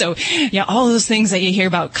 So, all those things that you hear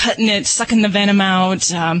about, cutting it, sucking the venom out,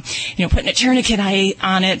 putting a tourniquet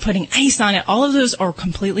on it, putting ice on it, all of those are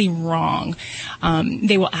completely wrong.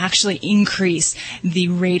 They will actually increase the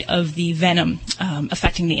rate of the venom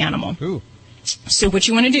affecting the animal. Ooh. So what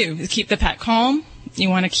you want to do is keep the pet calm. You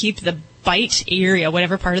want to keep the bite area,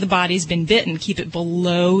 whatever part of the body's been bitten, keep it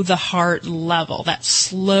below the heart level. That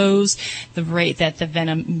slows the rate that the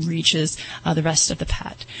venom reaches the rest of the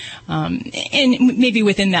pet. And maybe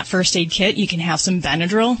within that first aid kit, you can have some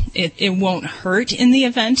Benadryl. It won't hurt in the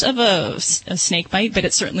event of a snake bite, but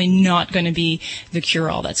it's certainly not going to be the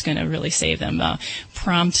cure-all that's going to really save them.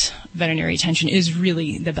 Prompt veterinary attention is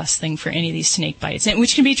really the best thing for any of these snake bites,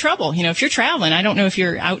 which can be trouble. If you're traveling, I don't know if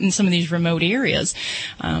you're out in some of these remote areas,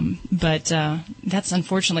 but that's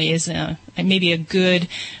unfortunately is maybe a good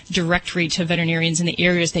directory to veterinarians in the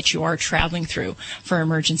areas that you are traveling through. For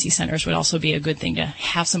emergency centers would also be a good thing to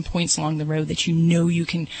have some points along the road that you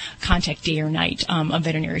can contact day or night a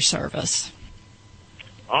veterinary service.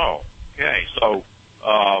 Oh, okay. So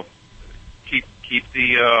keep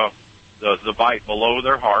the bite below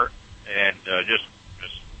their heart, and just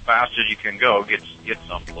as fast as you can go, get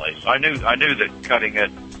someplace. I knew that cutting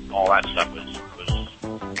it, all that stuff was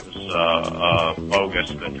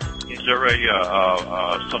bogus. But is there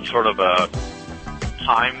some sort of a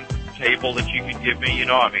timetable that you can give me?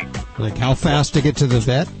 Like how fast to get to the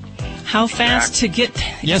vet? How fast to get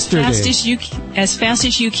yesterday? As fast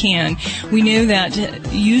as you can. We know that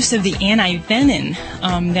use of the antivenin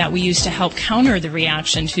that we use to help counter the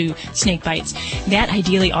reaction to snake bites, that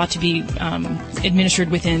ideally ought to be administered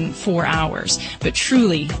within 4 hours. But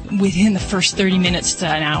truly, within the first 30 minutes to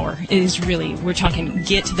an hour is really, we're talking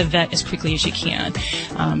get to the vet as quickly as you can.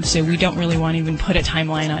 So we don't really want to even put a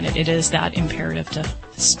timeline on it. It is that imperative to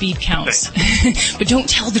speed counts. But don't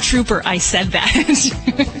tell the trooper I said that.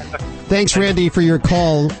 Thanks, Randy, for your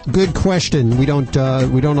call. Good question. We don't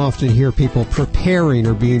often hear people preparing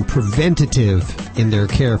or being preventative in their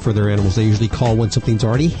care for their animals. They usually call when something's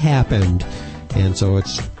already happened, and so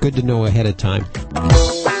it's good to know ahead of time.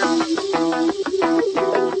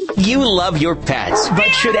 You love your pets, but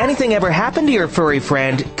should anything ever happen to your furry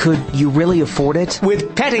friend, could you really afford it?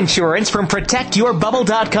 With pet insurance from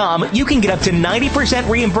ProtectYourBubble.com, you can get up to 90%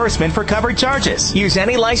 reimbursement for covered charges. Use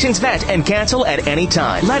any licensed vet and cancel at any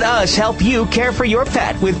time. Let us help you care for your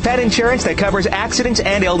pet with pet insurance that covers accidents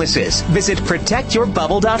and illnesses. Visit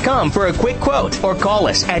ProtectYourBubble.com for a quick quote or call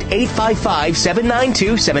us at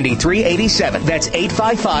 855-792-7387. That's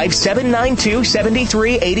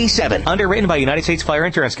 855-792-7387. Underwritten by United States Fire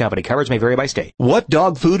Insurance Company. Coverage may vary by state. What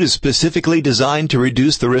dog food is specifically designed to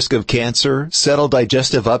reduce the risk of cancer, settle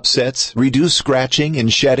digestive upsets, reduce scratching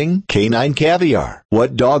and shedding? Canine Caviar.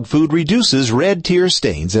 What dog food reduces red tear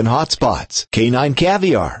stains and hot spots? Canine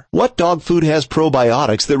Caviar. What dog food has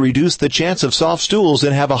probiotics that reduce the chance of soft stools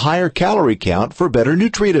and have a higher calorie count for better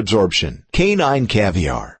nutrient absorption? Canine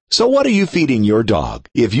Caviar. So what are you feeding your dog?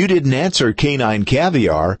 If you didn't answer Canine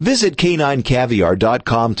Caviar, visit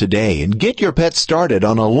caninecaviar.com today and get your pet started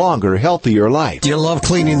on a longer, healthier life. Do you love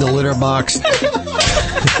cleaning the litter box?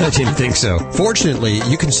 I didn't think so. Fortunately,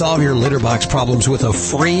 you can solve your litter box problems with a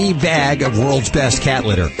free bag of World's Best Cat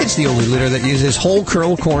Litter. It's the only litter that uses whole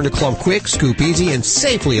kernel corn to clump quick, scoop easy, and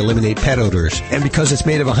safely eliminate pet odors. And because it's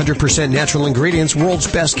made of 100% natural ingredients,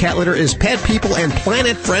 World's Best Cat Litter is pet, people, and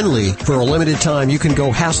planet friendly. For a limited time, you can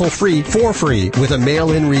go hassle-free for free with a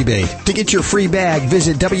mail-in rebate. To get your free bag,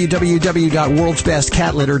 visit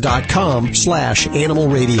www.worldsbestcatlitter.com/Animal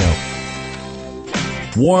Radio.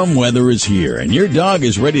 Warm weather is here, and your dog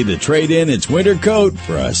is ready to trade in its winter coat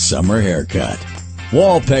for a summer haircut.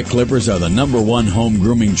 Wahl Pet Clippers are the #1 home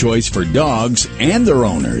grooming choice for dogs and their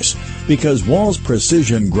owners because Wahl's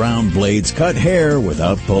precision ground blades cut hair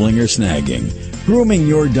without pulling or snagging. Grooming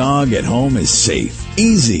your dog at home is safe,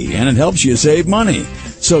 easy, and it helps you save money.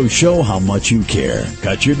 So show how much you care.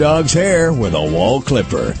 Cut your dog's hair with a Wahl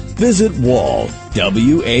Clipper. Visit Wahl,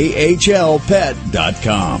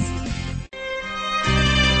 WAHLpet.com.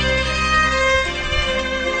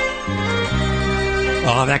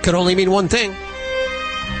 That could only mean one thing.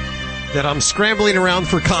 That I'm scrambling around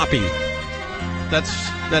for copy. That's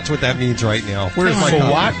what that means right now. Where's my copy?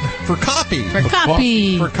 What? For copy. For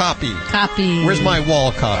copy. For copy. Copy. Where's my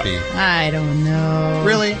wall copy? I don't know.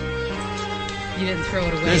 Really? You didn't throw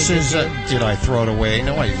it away. This is did I throw it away?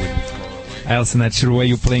 No, I wouldn't. I also not sure why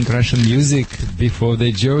you're playing Russian music before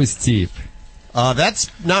the joystick. That's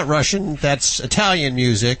not Russian. That's Italian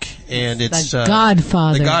music, and it's the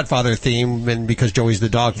Godfather. The Godfather theme, and because Joey's the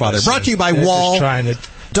dog father. Brought to you by Wahl.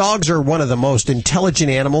 Dogs are one of the most intelligent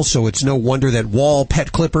animals, so it's no wonder that Wahl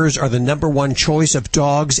Pet Clippers are the #1 choice of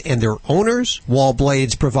dogs and their owners. Wahl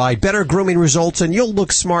blades provide better grooming results, and you'll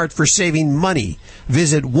look smart for saving money.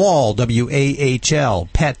 Visit Wahl, WAHL,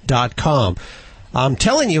 pet.com. I'm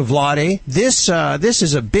telling you, Vlade, this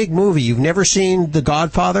is a big movie. You've never seen The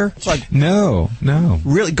Godfather? It's like No.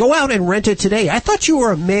 Really, go out and rent it today. I thought you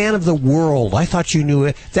were a man of the world. I thought you knew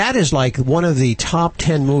it. That is like one of the top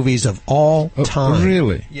 10 movies of all time.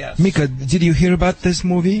 Really? Yes. Mika, did you hear about this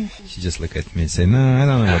movie? She just looked at me and said, "No, I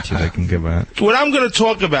don't know what you're talking about." What I'm going to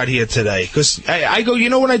talk about here today, because I go,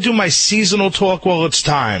 when I do my seasonal talk, well, it's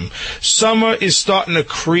time. Summer is starting to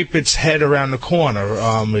creep its head around the corner.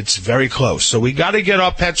 It's very close. So we got to get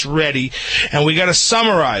our pets ready, and we got to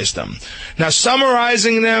summarize them. Now,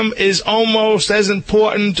 summarizing them is almost as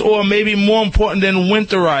important, or maybe more important than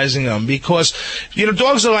winterizing them, because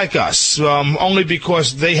dogs are like us, only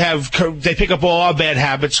because they pick up all our bad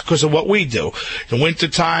habits because of what we do. In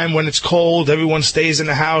wintertime, when it's cold, everyone stays in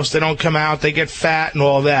the house. They don't come out. They get fat and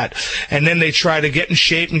all that, and then they try to get in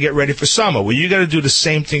shape and get ready for summer. Well, you got to do the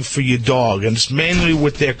same thing for your dog, and it's mainly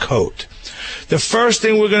with their coat. The first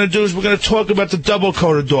thing we're going to do is we're going to talk about the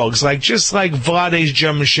double-coated dogs, just like Vlade's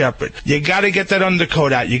German Shepherd. You got to get that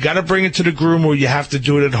undercoat out. You got to bring it to the groomer. You have to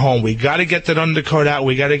do it at home. We got to get that undercoat out.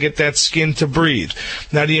 We got to get that skin to breathe.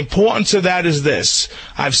 Now, the importance of that is this.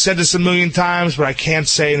 I've said this a million times, but I can't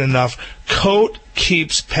say it enough. Coat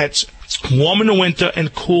keeps pets warm in the winter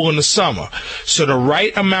and cool in the summer. So the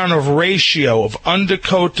right amount of ratio of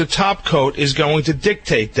undercoat to top coat is going to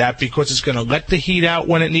dictate that, because it's going to let the heat out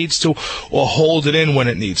when it needs to or hold it in when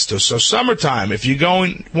it needs to. So summertime, if you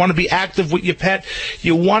want to be active with your pet,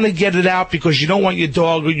 you want to get it out because you don't want your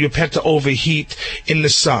dog or your pet to overheat in the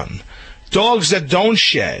sun. Dogs that don't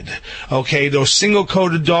shed, okay, those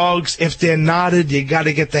single-coated dogs, if they're knotted, you got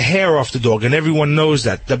to get the hair off the dog, and everyone knows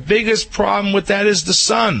that. The biggest problem with that is the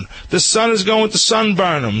sun. The sun is going to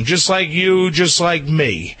sunburn them, just like you, just like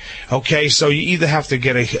me, okay? So you either have to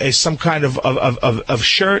get some kind of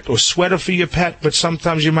shirt or sweater for your pet, but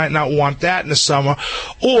sometimes you might not want that in the summer,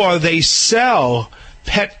 or they sell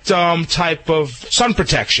pet type of sun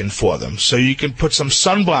protection for them, so you can put some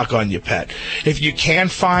sunblock on your pet. If you can't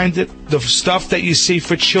find it, the stuff that you see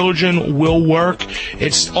for children will work.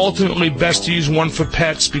 It's ultimately best to use one for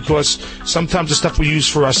pets, because sometimes the stuff we use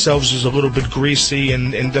for ourselves is a little bit greasy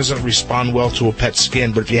and doesn't respond well to a pet's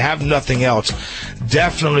skin. But if you have nothing else,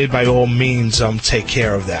 definitely by all means take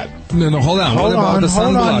care of that. No, hold on. What about the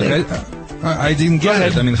sunblock? I didn't get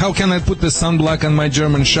it. I mean, how can I put the sunblock on my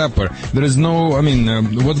German Shepherd? There is no,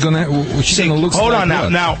 what's gonna look hold like on now.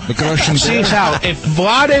 what? Now, see how, if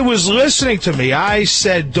Vlade was listening to me, I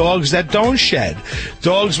said dogs that don't shed.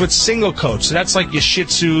 Dogs with single coats. So that's like your Shih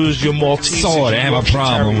Tzus, your Maltese. Sorry, I have a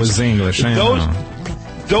problem with English.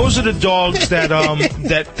 Those are the dogs that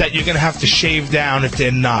that you're going to have to shave down if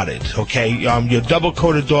they're knotted, okay? Your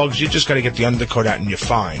double-coated dogs, you just got to get the undercoat out and you're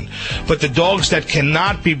fine. But the dogs that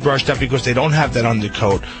cannot be brushed up because they don't have that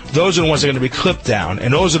undercoat, those are the ones that are going to be clipped down,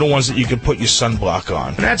 and those are the ones that you can put your sunblock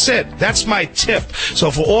on. And that's it. That's my tip. So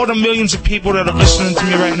for all the millions of people that are listening to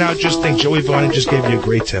me right now, just think Joey Vaughn just gave you a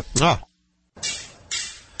great tip. Ah.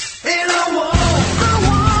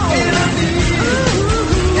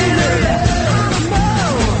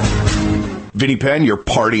 Vinny Penn, your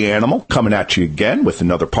party animal, coming at you again with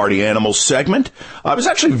another party animal segment. I was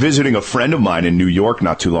actually visiting a friend of mine in New York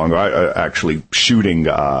not too long ago, actually shooting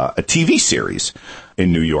a TV series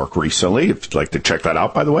in New York recently. If you'd like to check that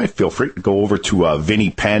out, by the way, feel free to go over to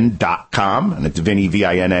VinnyPenn.com, and it's Vinny,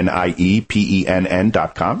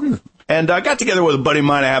 VinniePenn.com. And I got together with a buddy of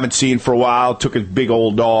mine I haven't seen for a while, took his big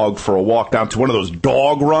old dog for a walk down to one of those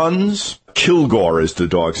dog runs. Kilgore is the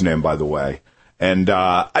dog's name, by the way. And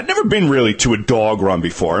I'd never been really to a dog run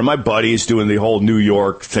before. And my buddy's doing the whole New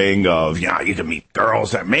York thing of, you can meet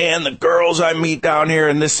girls. The girls I meet down here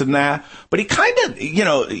and this and that. But he kind of,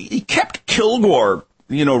 he kept Kilgore,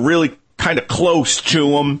 really kind of close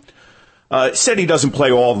to him. Said he doesn't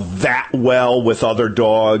play all that well with other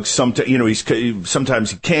dogs. Sometimes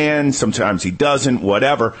he can, sometimes he doesn't,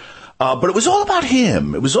 whatever. But it was all about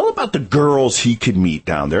him. It was all about the girls he could meet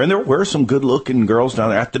down there. And there were some good-looking girls down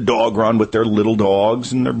there at the dog run with their little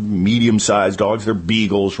dogs and their medium-sized dogs, their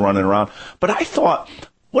beagles running around. But I thought,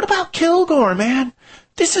 what about Kilgore, man?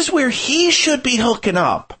 This is where he should be hooking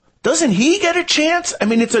up. Doesn't he get a chance? I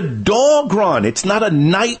mean, it's a dog run. It's not a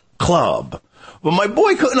nightclub. But my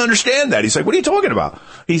boy couldn't understand that. He's like, what are you talking about?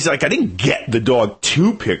 He's like, I didn't get the dog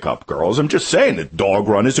to pick up girls. I'm just saying that dog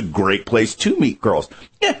run is a great place to meet girls.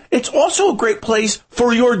 Yeah, it's also a great place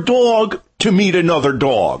for your dog to meet another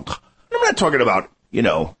dog. I'm not talking about,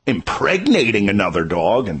 impregnating another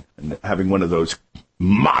dog and having one of those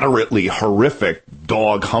moderately horrific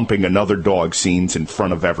dog humping another dog scenes in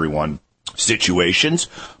front of everyone. situations.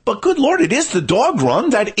 But good Lord, it is the dog run.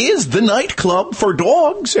 That is the nightclub for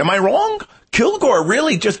dogs. Am I wrong? Kilgore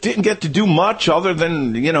really just didn't get to do much other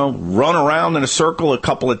than, run around in a circle a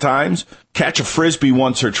couple of times, catch a Frisbee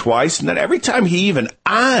once or twice, and then every time he even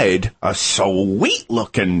eyed a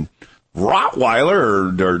sweet-looking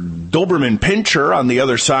Rottweiler or Doberman Pinscher on the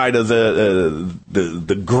other side of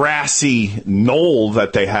the grassy knoll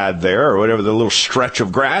that they had there, or whatever, the little stretch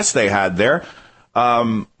of grass they had there,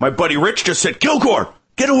 my buddy Rich just said, Kilgore,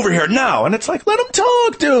 get over here now. And it's like, let him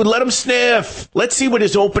talk, dude. Let him sniff. Let's see what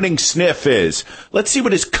his opening sniff is. Let's see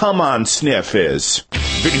what his come-on sniff is.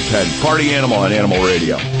 Vinny Penn, party animal on Animal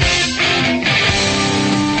Radio.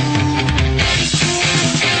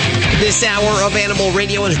 This hour of Animal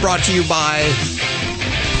Radio is brought to you by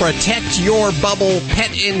Protect Your Bubble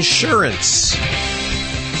Pet Insurance.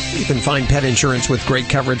 You can find pet insurance with great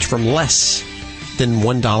coverage from less than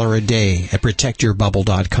 $1 a day at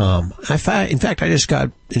protectourbubble.com. In fact, I just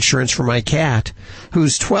got insurance for my cat,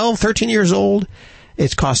 who's 13 years old.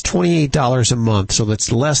 It's cost $28 a month, so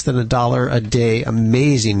that's less than $1 a day.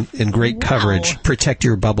 Amazing and great coverage.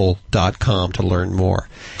 Protectourbubble.com to learn more.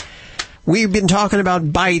 We've been talking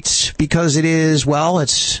about bites because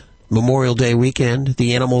it's Memorial Day weekend.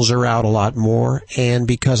 The animals are out a lot more. And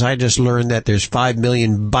because I just learned that there's 5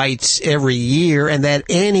 million bites every year and that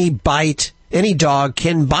any dog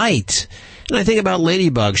can bite. And I think about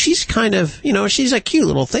Ladybug. She's kind of, she's a cute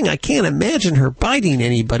little thing. I can't imagine her biting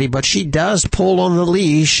anybody, but she does pull on the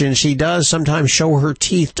leash, and she does sometimes show her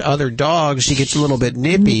teeth to other dogs. She gets a little bit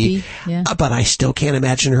nippy, yeah. But I still can't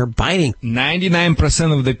imagine her biting.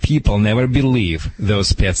 99% of the people never believe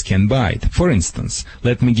those pets can bite. For instance,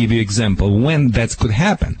 let me give you an example when that could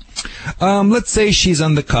happen. Let's say she's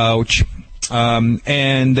on the couch.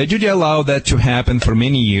 And Judy allowed that to happen for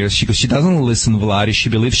many years because she doesn't listen, Vladi. She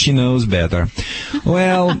believes she knows better.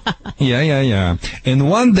 Well, yeah. And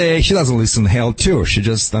one day, she doesn't listen, hell too. She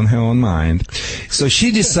just on her own mind. So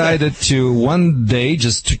she decided to one day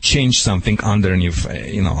just to change something underneath,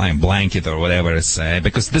 a blanket or whatever it's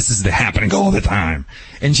because this is happening all the time.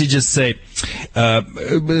 And she just say,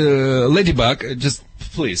 Ladybug,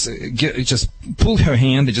 please, just pull her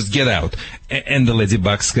hand and just get out. And the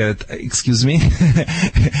ladybug said, excuse me?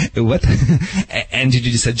 What? And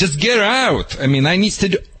Judy said, just get out. I need to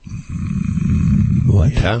do...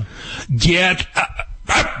 What? Yeah. Get up.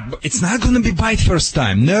 It's not going to be bite first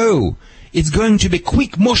time. No. It's going to be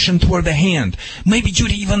quick motion toward the hand. Maybe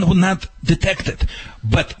Judy even will not detect it.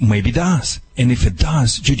 But maybe does. And if it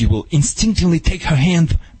does, Judy will instinctively take her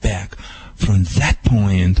hand back. From that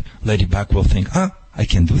point, Ladybug will think, I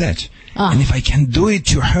can do that. And if I can do it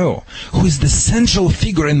to her, who is the central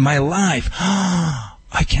figure in my life,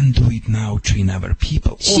 I can do it now to other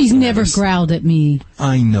people. She's never growled at me.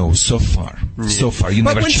 I know, so far. So far. You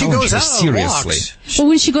never challenge her seriously. Well,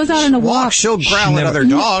 when she goes out on a walk, she'll growl at other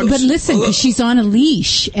dogs. But listen, because she's on a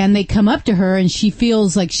leash, and they come up to her, and she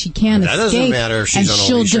feels like she can't escape. That doesn't matter if she's on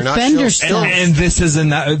a leash or not. And she'll defend herself. And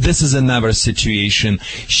this is another situation.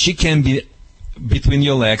 She can be between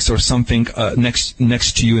your legs or something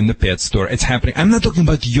next to you in the pet store. It's happening. I'm not talking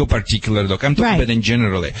about your particular dog. I'm talking about in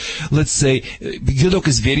generally. Let's say your dog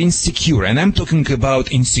is very insecure, and I'm talking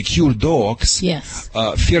about insecure dogs. Yes.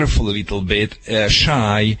 Fearful a little bit,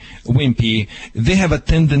 shy, wimpy. They have a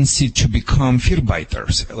tendency to become fear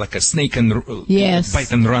biters, like a snake and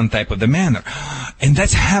bite and run type of the manner. And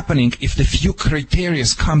that's happening if the few criteria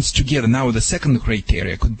comes together. Now the second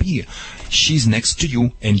criteria could be she's next to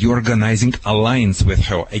you and you're organizing alliance with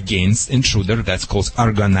her against intruder. That's called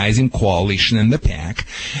organizing coalition in the pack.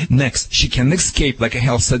 Next, she can escape, like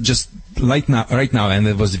Hal said just right now, and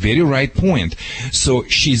it was a very right point. So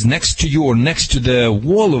she's next to you or next to the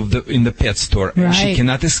wall in the pet store. Right. She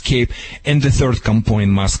cannot escape. And the third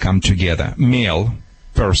component must come together. Male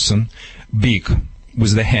person, big,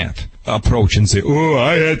 with the head. Approach and say, oh,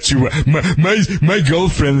 I had to, my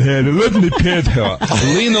girlfriend had it, let me pet her.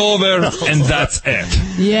 Lean over, and that's it.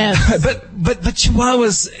 Yes. But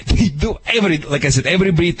Chihuahuas, they do like I said, every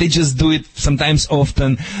breed, they just do it sometimes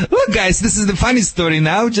often. Look, guys, this is the funny story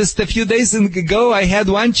now. Just a few days ago, I had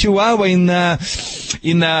one Chihuahua in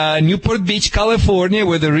Newport Beach, California,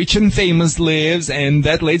 where the rich and famous lives, and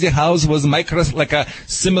that lady house was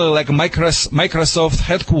similar like Microsoft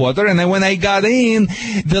headquarters. And then when I got in,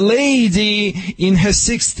 the lady in her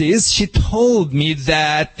 60s, she told me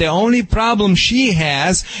that the only problem she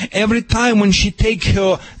has, every time when she takes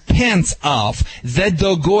her pants off, that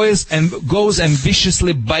dog goes and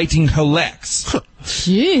viciously biting her legs.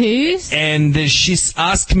 Jeez. And she's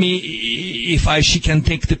asked me if she can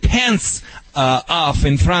take the pants off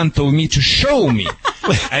in front of me to show me.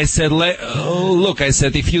 I said, look, I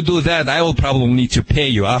said, if you do that, I will probably need to pay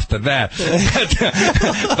you after that.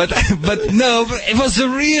 but no, it was a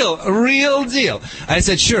real deal. I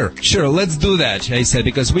said, sure, let's do that. I said,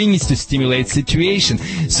 because we need to stimulate situation.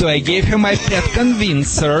 So I gave her my pet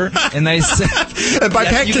convincer, and I said, and by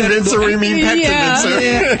pet convincer, we mean pet convincer.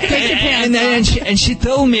 Yeah. And she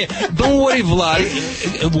told me, don't worry,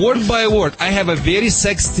 Vlad, word by word, I have a very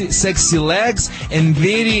sexy legs and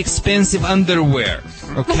very expensive underwear.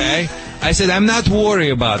 Okay? I said, I'm not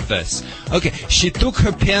worried about this. Okay, she took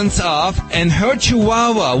her pants off, and her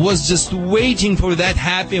chihuahua was just waiting for that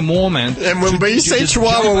happy moment. And when we say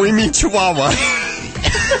chihuahua, we mean chihuahua.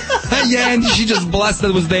 Yeah, and she just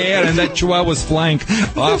blasted with the air, and that chihuahua was flying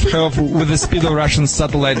off her with the speed of Russian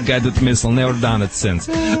satellite-guided missile. Never done it since.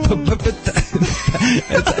 But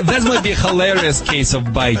that might be a hilarious case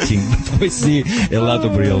of biting. We see a lot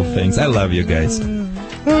of real things. I love you guys.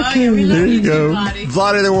 Okay, there you go.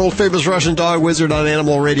 Vladi, the world-famous Russian dog wizard on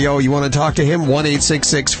Animal Radio. You want to talk to him?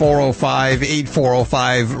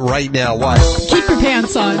 1-866-405-8405 right now. Why? Keep your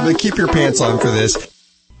pants on. Keep your pants on for this.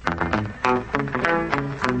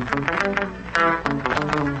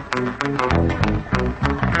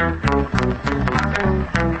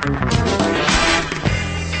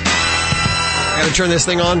 Gotta turn this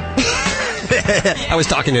thing on. I was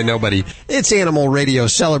talking to nobody. It's Animal Radio,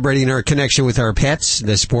 celebrating our connection with our pets.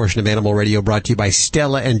 This portion of Animal Radio brought to you by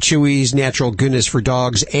Stella and Chewy's natural goodness for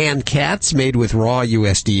dogs and cats, made with raw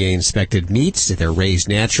USDA-inspected meats. They're raised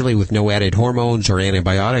naturally with no added hormones or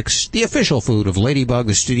antibiotics. The official food of Ladybug,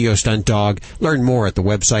 the studio stunt dog. Learn more at the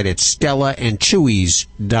website at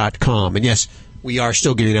StellaandChewy's.com. And yes, we are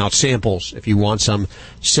still giving out samples. If you want some,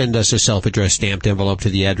 send us a self-addressed stamped envelope to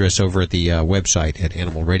the address over at the website at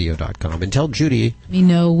animalradio.com. And tell Judy. You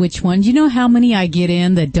know which one. Do you know how many I get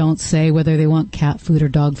in that don't say whether they want cat food or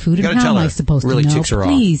dog food? And how am I supposed to know? Ticks her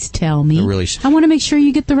Please off. tell me. I want to make sure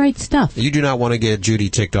you get the right stuff. You do not want to get Judy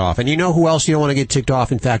ticked off. And you know who else you don't want to get ticked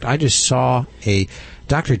off? In fact, I just saw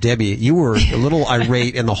Dr. Debbie, you were a little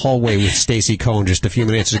irate in the hallway with Stacy Cohn just a few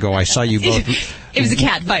minutes ago. I saw you both. It was a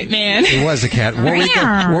cat fight, man. It was a cat. What were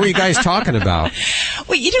you guys talking about?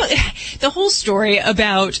 Well, the whole story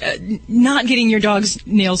about not getting your dog's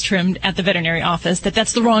nails trimmed at the veterinary office,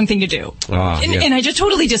 that's the wrong thing to do. And I just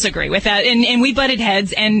totally disagree with that. And we butted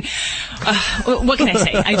heads, and what can I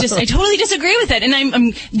say? I totally disagree with that. And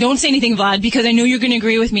I'm don't say anything, Vlad, because I know you're going to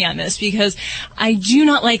agree with me on this, because I do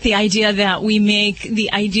not like the idea that we make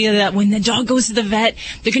the idea that when the dog goes to the vet,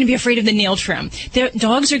 they're going to be afraid of the nail trim.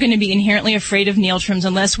 Dogs are going to be inherently afraid of nail trims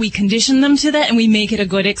unless we condition them to that and we make it a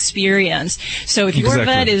good experience. So if your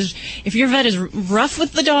vet is rough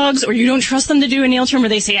with the dogs, or you don't trust them to do a nail trim, or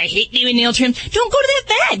they say, I hate doing nail trim, don't go to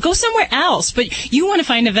that vet. Go somewhere else. But you want to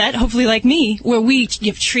find a vet, hopefully like me, where we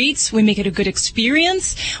give treats, we make it a good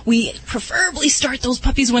experience. We preferably start those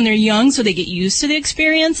puppies when they're young so they get used to the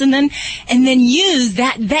experience, and then use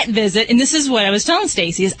that vet visit. And this is what I was telling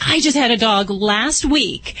Stacy, is I just had a dog last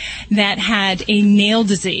week that had a nail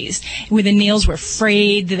disease where the nails were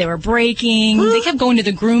frayed, they were breaking. They kept going to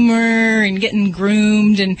the groomer and getting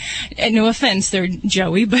groomed, and no offense, they're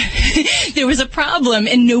Joey, but there was a problem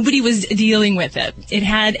and nobody was dealing with it. It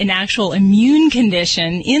had an actual immune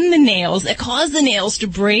condition in the nails that caused the nails to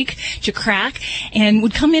break, to crack, and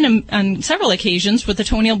would come in on several occasions with the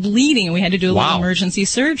toenail bleeding, and we had to do a little emergency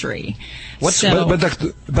surgery. But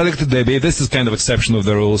Dr. Debbie, this is kind of exception of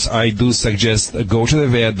the rules. I do suggest go to the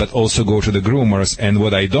vet, but also go to the groomers. And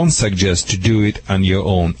what I don't suggest, to do it on your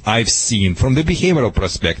own. I've seen from the behavioral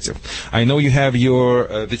perspective. I know you have your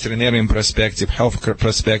veterinarian perspective, health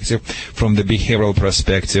perspective. From the behavioral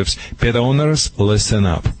perspectives, pet owners, listen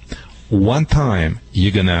up. One time,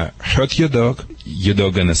 you're gonna hurt your dog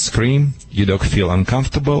gonna scream, your dog feel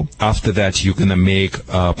uncomfortable. After that, you're gonna make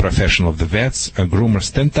a professional of the vets,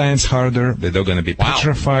 groomers 10 times harder. The dog gonna be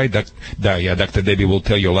petrified. Dr. Debbie will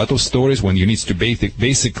tell you a lot of stories when you need to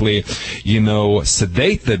basically,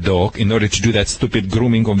 sedate the dog in order to do that stupid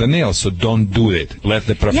grooming of the nails. So don't do it. Let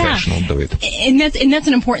the professional do it. And that's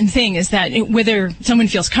an important thing, is that whether someone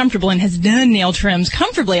feels comfortable and has done nail trims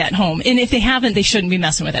comfortably at home, and if they haven't, they shouldn't be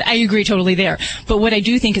messing with it. I agree totally there. But what I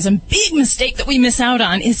do think is a big mistake that we miss out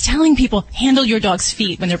on is telling people, handle your dog's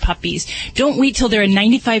feet when they're puppies. Don't wait till they're a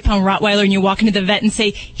 95-pound Rottweiler and you walk into the vet and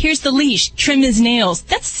say, here's the leash, trim his nails.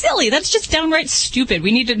 That's silly. That's just downright stupid.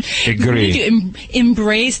 We need to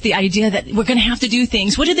embrace the idea that we're going to have to do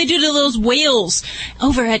things. What did they do to those whales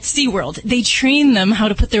over at SeaWorld? They train them how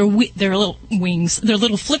to put their little wings, their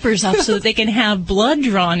little flippers up so that they can have blood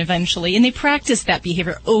drawn eventually. And they practice that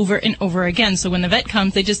behavior over and over again. So when the vet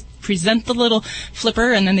comes, they just present the little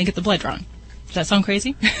flipper and then they get the blood drawn. Does that sound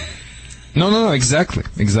crazy? No, exactly.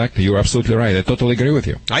 You're absolutely right. I totally agree with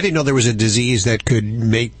you. I didn't know there was a disease that could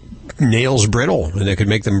make nails brittle and that could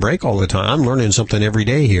make them break all the time. I'm learning something every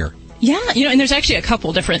day here. Yeah, and there's actually a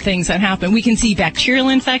couple different things that happen. We can see bacterial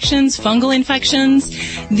infections, fungal infections.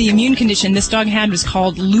 The immune condition this dog had was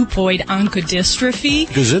called leukoid oncodystrophy,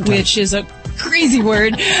 which is a crazy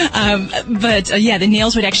word. But the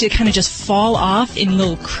nails would actually kind of just fall off in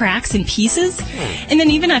little cracks and pieces. And then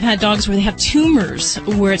even I've had dogs where they have tumors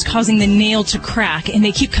where it's causing the nail to crack, and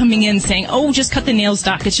they keep coming in saying, "Oh, just cut the nails,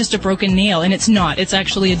 doc. It's just a broken nail." And it's not. It's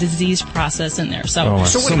actually a disease process in there. So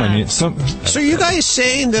you guys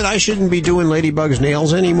saying that I shouldn't be doing Ladybug's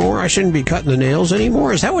nails anymore? I shouldn't be cutting the nails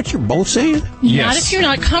anymore? Is that what you're both saying? Yes. Not if you're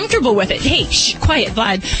not comfortable with it. Hey, quiet,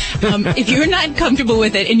 Vlad. If you're not comfortable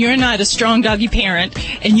with it and you're not a strong doggy parent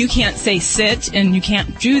and you can't say sit and you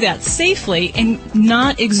can't do that safely and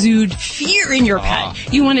not exude fear in your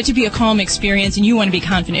pet, you want it to be a calm experience and you want to be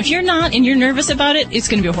confident. If you're not and you're nervous about it, it's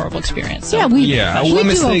going to be a horrible experience. So. We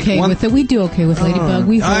do okay with Ladybug.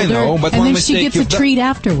 We hold her, but and then she gets a treat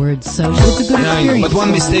afterwards, so it's a good experience. But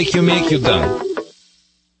one mistake you make, you're done.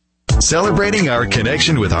 Celebrating our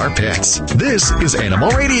connection with our pets. This is Animal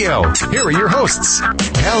Radio. Here are your hosts,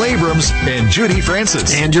 Hal Abrams and Judy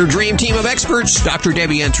Francis. And your dream team of experts, Dr.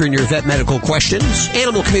 Debbie answering your vet medical questions,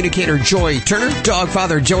 animal communicator Joy Turner, dog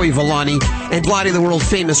father Joey Villani, and Vladi, the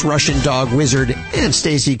world-famous Russian dog wizard, and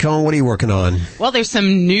Stacy Cohn. What are you working on? Well, there's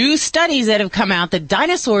some new studies that have come out that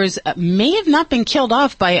dinosaurs may have not been killed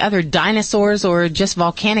off by other dinosaurs or just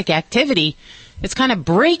volcanic activity. It's kind of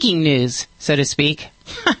breaking news, so to speak.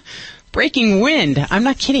 Breaking wind. I'm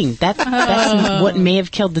not kidding. That's what may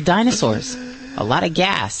have killed the dinosaurs. A lot of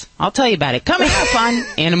gas. I'll tell you about it coming up on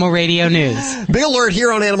Animal Radio News. Big alert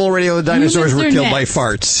here on Animal Radio. The dinosaurs were killed by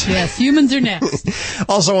farts. Yes, humans are next.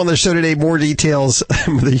 Also on the show today, more details.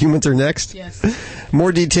 The humans are next? Yes.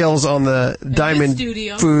 More details on the Diamond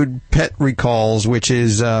Food pet recalls, which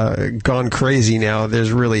is gone crazy now.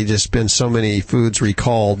 There's really just been so many foods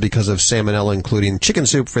recalled because of salmonella, including chicken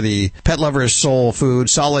soup for the pet lover's soul food,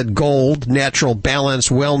 Solid Gold, Natural Balance,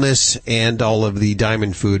 Wellness, and all of the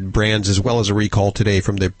Diamond Food brands, as well as a recall today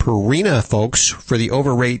from the Purina folks for the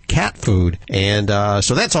Overrate cat food. And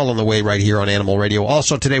so that's all on the way right here on Animal Radio.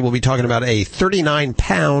 Also today we'll be talking about a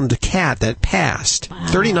 39-pound cat that passed. Wow.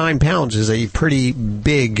 39 pounds is a pretty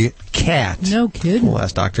big cat. No kidding. We'll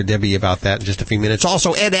ask Dr. Debbie about that in just a few minutes.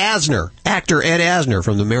 Also, Ed Asner, actor Ed Asner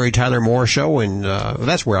from the Mary Tyler Moore Show, and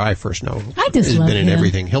that's where I first know. I just He's love been in him.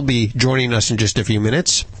 everything. He'll be joining us in just a few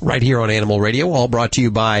minutes right here on Animal Radio, all brought to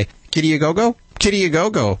you by Kitty A Go-Go. Kitty A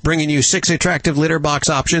Go-Go, bringing you 6 attractive litter box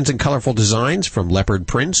options and colorful designs from leopard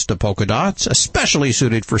prints to polka dots, especially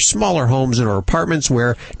suited for smaller homes and or apartments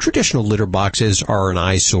where traditional litter boxes are an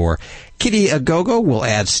eyesore. Kitty A Go-Go will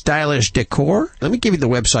add stylish decor. Let me give you the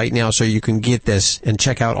website now so you can get this and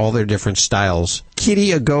check out all their different styles.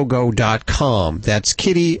 kittyagogo.com. That's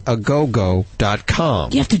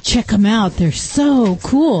kittyagogo.com. You have to check them out. They're so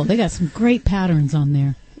cool. They got some great patterns on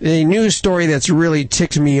there. A news story that's really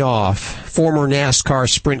ticked me off. Former NASCAR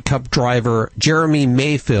Sprint Cup driver Jeremy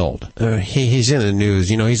Mayfield. He's in the news.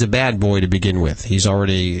 You know, he's a bad boy to begin with. He's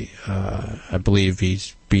already, I believe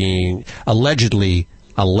he's being allegedly,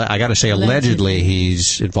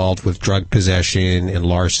 he's involved with drug possession and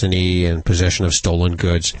larceny and possession of stolen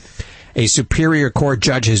goods. A Superior Court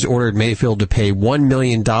judge has ordered Mayfield to pay $1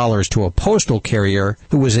 million to a postal carrier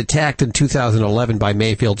who was attacked in 2011 by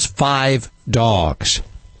Mayfield's 5 dogs.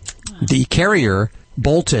 The carrier,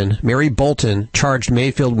 Mary Bolton, charged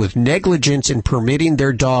Mayfield with negligence in permitting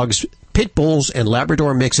their dogs, pit bulls and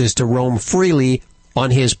Labrador mixes, to roam freely on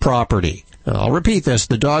his property. I'll repeat this.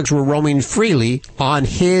 The dogs were roaming freely on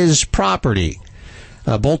his property.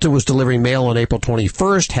 Bolton was delivering mail on April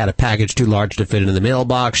 21st, had a package too large to fit in the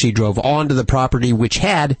mailbox. She drove onto the property, which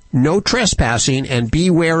had no trespassing and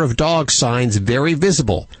beware of dogs signs very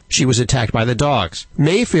visible. She was attacked by the dogs.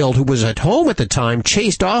 Mayfield, who was at home at the time,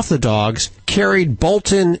 chased off the dogs, carried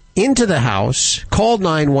Bolton into the house, called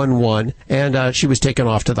 911, and she was taken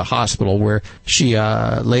off to the hospital, where she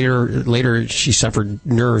later she suffered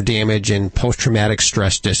nerve damage and post-traumatic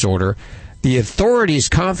stress disorder. The authorities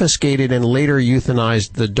confiscated and later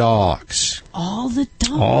euthanized the dogs. All the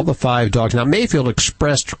dogs? All the 5 dogs. Now, Mayfield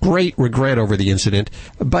expressed great regret over the incident,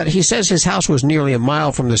 but he says his house was nearly a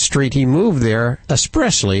mile from the street. He moved there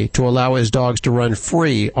expressly to allow his dogs to run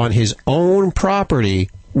free on his own property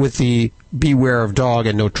with the beware of dog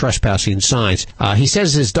and no trespassing signs. He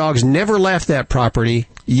says his dogs never left that property,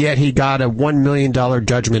 yet he got a $1 million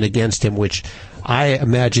judgment against him, which I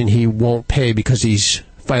imagine he won't pay because he's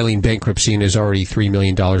filing bankruptcy and is already $3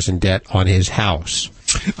 million in debt on his house.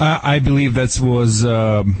 I believe that was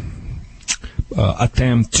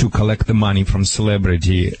attempt to collect the money from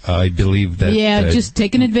celebrity. I believe that just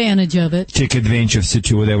taking advantage of it. Take advantage of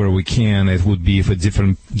situation whatever we can. It would be if a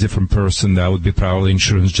different person, that would be probably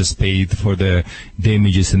insurance just paid for the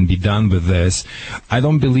damages and be done with this. I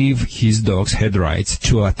don't believe his dogs had rights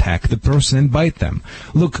to attack the person and bite them.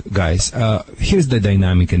 Look, guys, here's the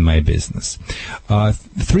dynamic in my business.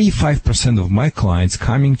 3-5% of my clients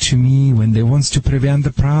coming to me when they want to prevent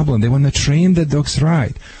the problem. They want to train the dogs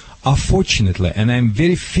right. Unfortunately, and I'm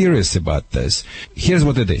very furious about this, here's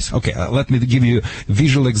what it is. Okay, let me give you a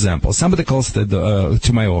visual example. Somebody calls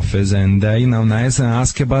to my office and, nice and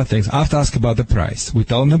ask about things. I have to ask about the price. We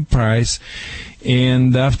tell them the price.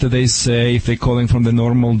 And after they say, if they're calling from the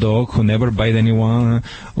normal dog who never bite anyone,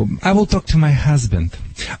 I will talk to my husband.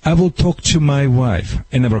 I will talk to my wife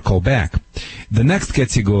and never call back. The next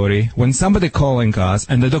category, when somebody calling us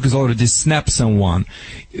and the dog is already snapped someone,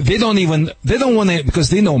 they don't want to, because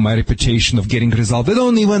they know my reputation of getting results. They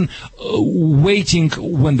don't even waiting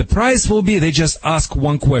when the price will be. They just ask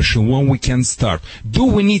one question: when we can start. Do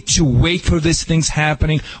we need to wait for these things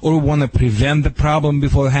happening, or we want to prevent the problem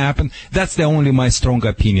before it happens? That's the only my strong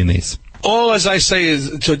opinion is. All, as I say,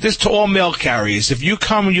 is to all mail carriers. If you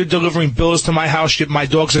come and you're delivering bills to my house, my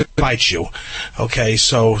dogs will bite you. Okay,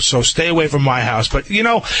 so stay away from my house. But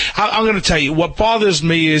I'm going to tell you what bothers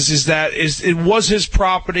me is that it was his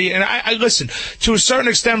property, and I listen to a certain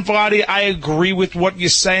extent, Vladi. I agree with what you're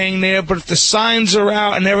saying there. But if the signs are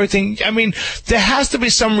out and everything, I mean, there has to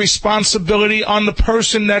be some responsibility on the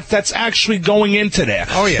person that's actually going into there.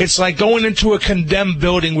 Oh yeah, it's like going into a condemned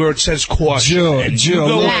building where it says caution.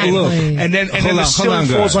 Joe, look. And then the ceiling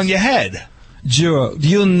falls on your head. Joe,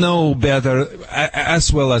 you know better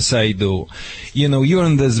as well as I do. You're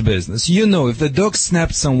in this business. If the dog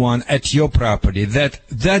snaps someone at your property,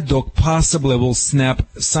 that dog possibly will snap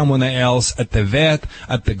someone else at the vet,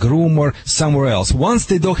 at the groomer, somewhere else. Once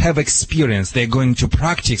the dog have experience, they're going to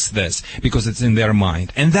practice this because it's in their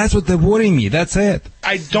mind. And that's what they worry me. That's it.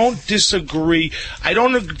 I don't disagree. I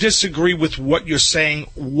don't disagree with what you're saying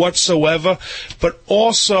whatsoever, but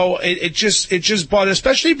also it just bothers,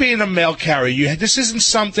 especially being a mail carrier. This isn't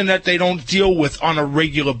something that they don't deal with on a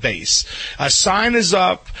regular base. A sign is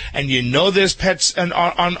up, and there's pets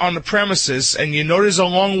on the premises, and there's a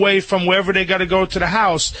long way from wherever they got to go to the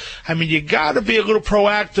house. I mean, you got to be a little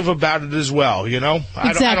proactive about it as well.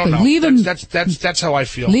 Exactly. I don't know. Leave him. That's how I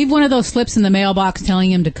feel. Leave one of those slips in the mailbox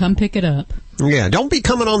telling him to come pick it up. Yeah, don't be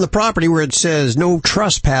coming on the property where it says no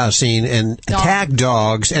trespassing and attack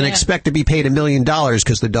dogs and expect to be paid $1 million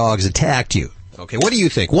because the dogs attacked you. Okay, what do you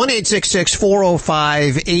think?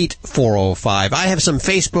 1-866-405-8405. I have some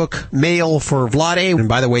Facebook mail for Vlade. And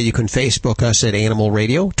by the way, you can Facebook us at Animal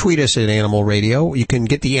Radio, tweet us at Animal Radio. You can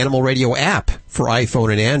get the Animal Radio app for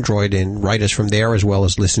iPhone and Android and write us from there, as well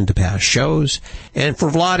as listen to past shows. And for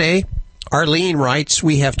Vlade, Arlene writes,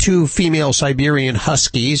 we have 2 female Siberian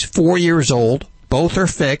Huskies, 4 years old. Both are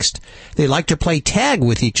fixed. They like to play tag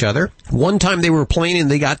with each other. One time they were playing and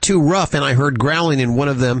they got too rough, and I heard growling, and one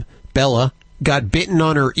of them, Bella, got bitten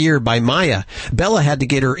on her ear by Maya. Bella had to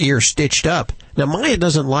get her ear stitched up. Now, Maya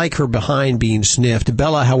doesn't like her behind being sniffed.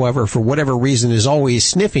 Bella, however, for whatever reason, is always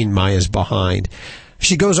sniffing Maya's behind.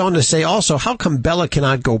 She goes on to say also, how come Bella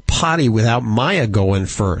cannot go potty without Maya going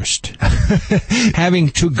first? Having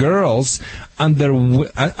 2 girls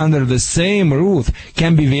under the same roof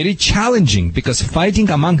can be very challenging because fighting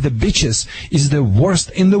among the bitches is the worst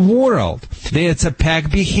in the world. It's a pack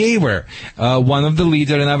behavior. One of the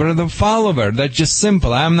leader and another of the follower. That's just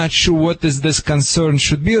simple. I'm not sure what this concern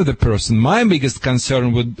should be of the person. My biggest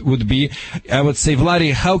concern would be, I would say,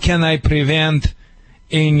 Vladi, how can I prevent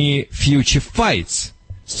any future fights?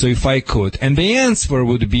 So if I could. And the answer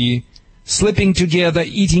would be sleeping together,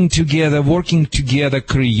 eating together, working together,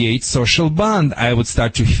 create social bond. I would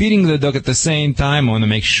start to feeding the dog at the same time. I want to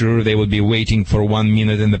make sure they would be waiting for 1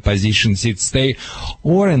 minute in the position sit stay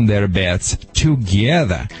or in their beds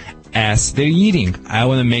together as they're eating. I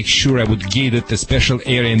want to make sure I would give it a special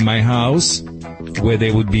area in my house where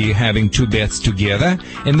they would be having 2 beds together.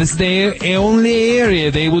 And this is the only area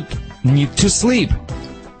they would need to sleep.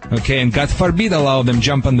 Okay, and God forbid allow them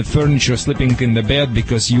jump on the furniture, sleeping in the bed,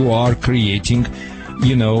 because you are creating,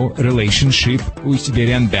 relationship which is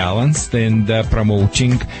very unbalanced and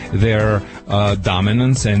promoting their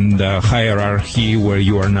dominance and hierarchy where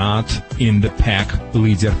you are not in the pack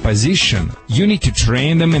leader position. You need to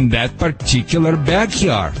train them in that particular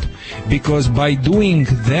backyard, because by doing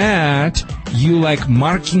that, you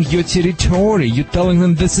marking your territory. You're telling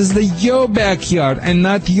them this is your backyard and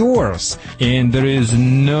not yours. And there is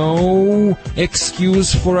no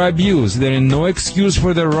excuse for abuse. There is no excuse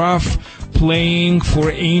for the rough playing for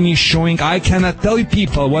any showing. I cannot tell you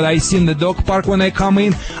people what I see in the dog park when I come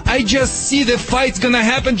in. I just see the fight's gonna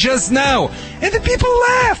happen just now. And the people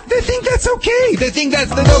laugh. They think that's okay. They think that's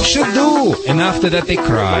the dog should do. And after that, they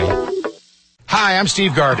cry. Hi, I'm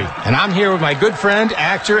Steve Garvey, and I'm here with my good friend,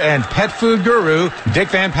 actor, and pet food guru, Dick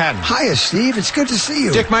Van Patten. Hiya, Steve. It's good to see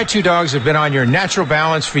you. Dick, my 2 dogs have been on your Natural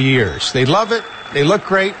Balance for years. They love it. They look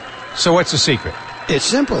great. So what's the secret? It's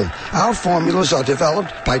simple. Our formulas are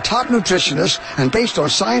developed by top nutritionists and based on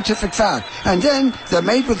scientific fact. And then they're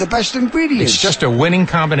made with the best ingredients. It's just a winning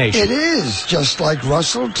combination. It is, just like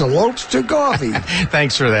Russell to Lopes to Garvey.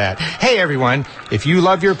 Thanks for that. Hey, everyone, if you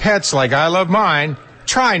love your pets like I love mine,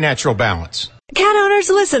 try Natural Balance. Cat owners,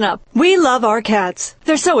 listen up. We love our cats.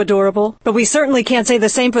 They're so adorable, but we certainly can't say the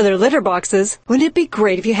same for their litter boxes. Wouldn't it be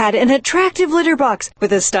great if you had an attractive litter box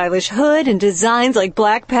with a stylish hood and designs like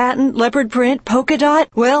black patent, leopard print, polka dot?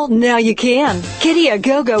 Well, now you can. Kitty A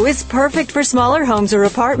Go-Go is perfect for smaller homes or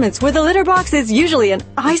apartments where the litter box is usually an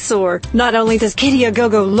eyesore. Not only does Kitty A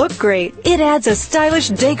Go-Go look great, it adds a stylish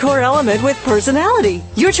decor element with personality.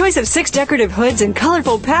 Your choice of 6 decorative hoods and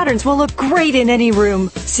colorful patterns will look great in any room.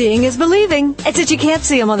 Seeing is believing. And since you can't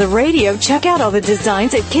see them on the radio, check out all the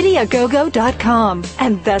designs at kittyagogo.com.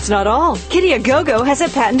 And that's not all. Kitty A Go-Go has a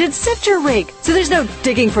patented sifter rake, so there's no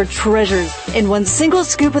digging for treasures. In one single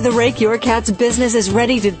scoop of the rake, your cat's business is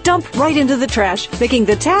ready to dump right into the trash, making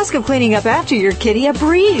the task of cleaning up after your kitty a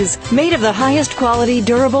breeze. Made of the highest quality,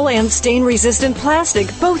 durable, and stain-resistant plastic,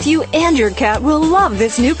 both you and your cat will love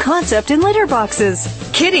this new concept in litter boxes.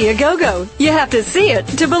 Kitty A Go-Go. You have to see it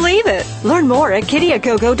to believe it. Learn more at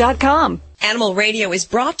kittyagogo.com. Animal Radio is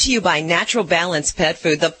brought to you by Natural Balance Pet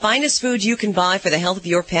Food, the finest food you can buy for the health of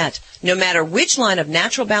your pet. No matter which line of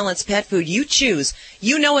Natural Balance Pet Food you choose,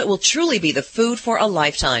 you know it will truly be the food for a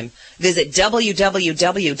lifetime. Visit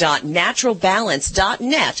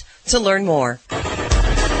www.naturalbalance.net to learn more.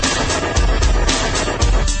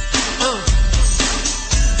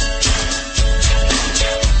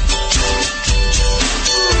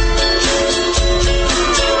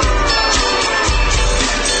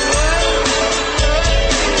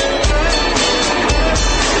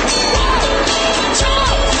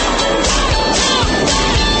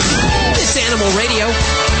 Radio,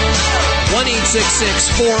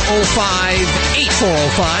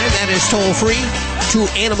 1-866-405-8405. That is toll free to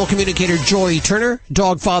animal communicator Joy Turner,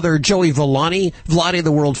 dog father Joey Villani, Vladi,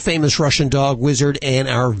 the world famous Russian dog wizard, and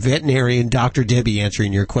our veterinarian Dr. Debbie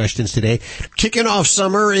answering your questions today. Kicking off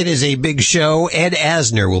summer, it is a big show. Ed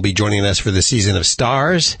Asner will be joining us for the season of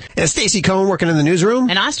Stars. And Stacey Cohen working in the newsroom.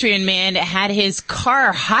 An Austrian man had his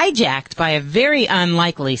car hijacked by a very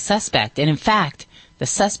unlikely suspect, and in fact, the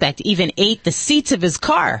suspect even ate the seats of his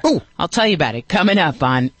car. Ooh. I'll tell you about it coming up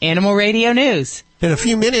on Animal Radio News. In a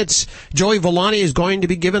few minutes, Joey Villani is going to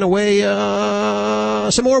be giving away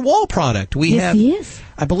some more wall product. Yes, he is.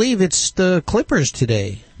 I believe it's the clippers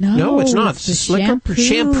today. No, it's not. It's the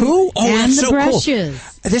shampoo? Oh, and that's the so brushes.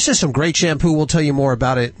 Cool. This is some great shampoo. We'll tell you more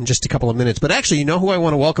about it in just a couple of minutes. But actually, you know who I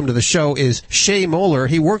want to welcome to the show is Shay Moeller.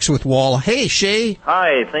 He works with Wall. Hey, Shay.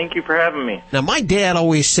 Hi, thank you for having me. Now, my dad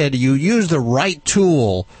always said you use the right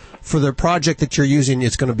tool for the project that you're using,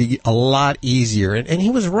 it's going to be a lot easier. And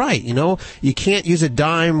he was right. You know, you can't use a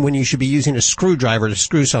dime when you should be using a screwdriver to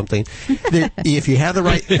screw something. If you have the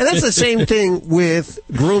right, and that's the same thing with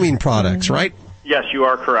grooming products, right? Yes, you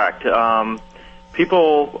are correct.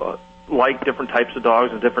 People like different types of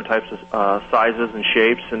dogs and different types of sizes and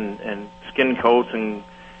shapes and skin coats and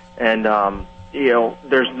you know,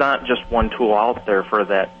 there's not just one tool out there for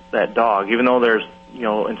that dog. Even though there's, you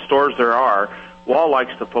know, in stores there are. Wall likes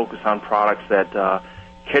to focus on products that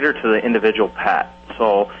cater to the individual pet.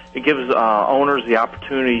 So it gives owners the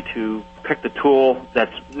opportunity to pick the tool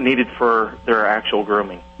that's needed for their actual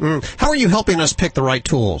grooming. How are you helping us pick the right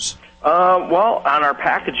tools? Well, on our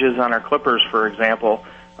packages, on our clippers, for example,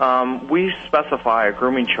 we specify a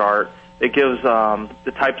grooming chart that gives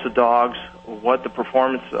the types of dogs, what the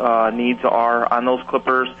performance needs are on those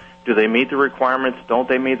clippers. Do they meet the requirements? Don't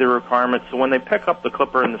they meet the requirements? So when they pick up the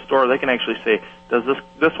clipper in the store, they can actually say, does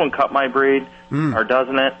this one cut my breed or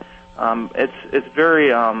doesn't it? It's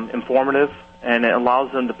very informative, and it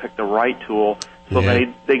allows them to pick the right tool so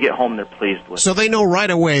they get home they're pleased with it. So they know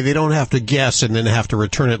right away. They don't have to guess and then have to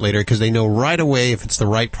return it later because they know right away if it's the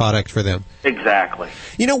right product for them. Exactly.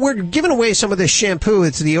 You know, we're giving away some of this shampoo.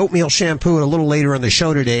 It's the oatmeal shampoo a little later on the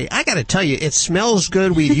show today. I got to tell you, it smells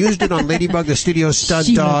good. We used it on Ladybug, the studio stud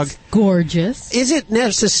dog. Looks gorgeous. Is it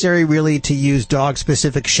necessary really to use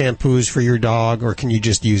dog-specific shampoos for your dog, or can you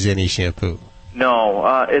just use any shampoo?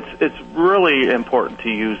 No, it's really important to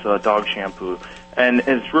use dog shampoo And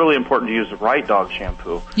it's really important to use the right dog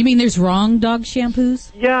shampoo. You mean there's wrong dog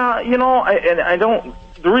shampoos? Yeah, I don't.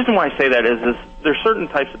 The reason why I say that is there's certain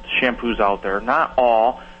types of shampoos out there, not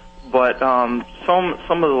all, but some of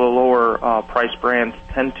the lower price brands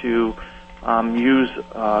tend to use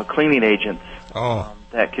cleaning agents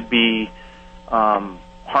that could be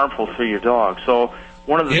harmful for your dog. So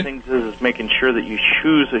one of the things is making sure that you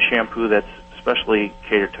choose a shampoo that's especially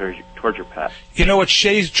catered towards your pet. You know what?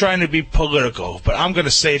 Shay's trying to be political, but I'm going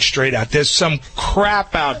to say it straight out. There's some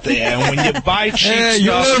crap out there, and when you buy cheap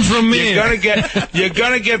stuff, you're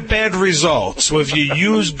gonna get bad results. So if you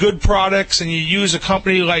use good products and you use a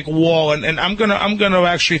company like Wall, and I'm gonna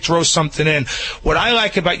actually throw something in. What I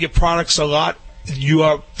like about your products a lot,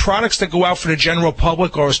 your products that go out for the general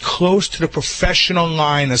public are as close to the professional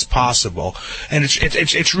line as possible, and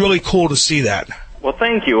it's really cool to see that. Well,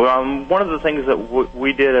 thank you. One of the things that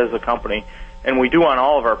we did as a company, and we do on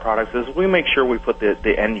all of our products, is we make sure we put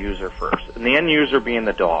the end user first, and the end user being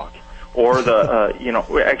the dog, or the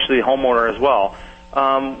actually the homeowner as well.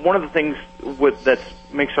 One of the things that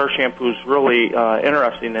makes our shampoos really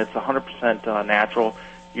interesting is it's 100% natural,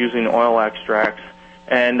 using oil extracts,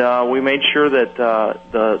 and we made sure that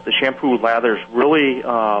the shampoo lather is really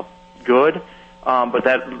good. But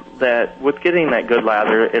that with getting that good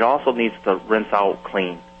lather, it also needs to rinse out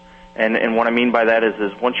clean. And what I mean by that is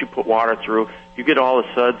once you put water through, you get all the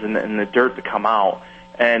suds and the dirt to come out,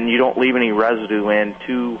 and you don't leave any residue in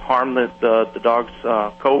to harm the dog's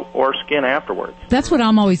coat or skin afterwards. That's what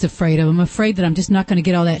I'm always afraid of. I'm afraid that I'm just not going to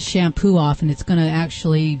get all that shampoo off, and it's going to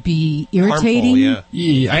actually be irritating. Harmful,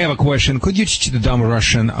 yeah. I have a question. Could you teach the dumb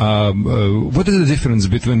Russian what is the difference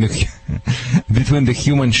between the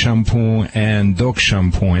human shampoo and dog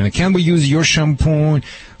shampoo? And can we use your shampoo,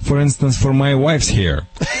 for instance, for my wife's hair?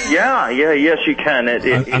 Yes, you can.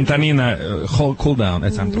 Antonina, cool down.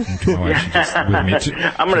 As I'm talking to my wife, she's just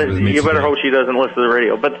with me. You better hope she doesn't listen to the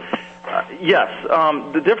radio. But yes,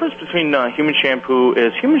 the difference between human shampoo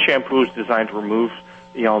is designed to remove,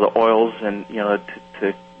 the oils and to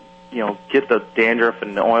get the dandruff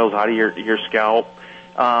and the oils out of your scalp.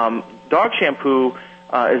 Dog shampoo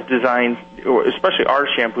is designed, or especially our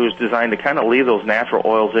shampoo is designed to kind of leave those natural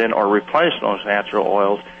oils in or replenish those natural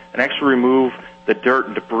oils and actually remove the dirt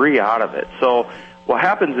and debris out of it. So what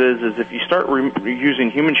happens is if you start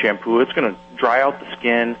using human shampoo, it's going to dry out the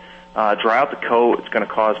skin, dry out the coat. It's going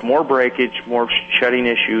to cause more breakage, more shedding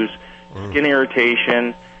issues, skin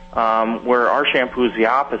irritation, where our shampoo is the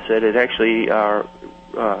opposite. It actually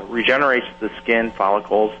regenerates the skin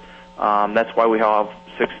follicles. That's why we have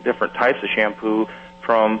 6 different types of shampoo,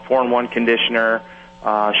 from 4-in-1 conditioner,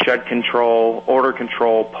 shed control, odor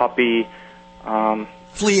control, puppy.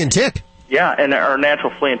 Flea and tick. Yeah, and our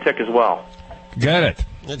natural flea and tick as well. Got it.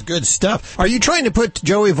 That's good stuff. Are you trying to put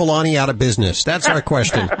Joey Villani out of business? That's our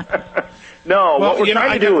question. No, what we're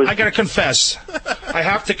trying to do is... I got to confess. I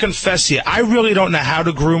have to confess here. I really don't know how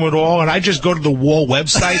to groom at all, and I just go to the Wall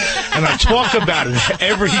website, and I talk about it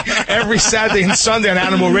every Saturday and Sunday on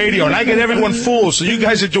Animal Radio, and I get everyone fooled, so you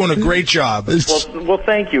guys are doing a great job. Well,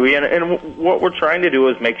 thank you, Ian. And what we're trying to do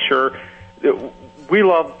is make sure that we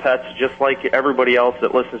love pets just like everybody else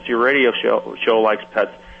that listens to your radio show likes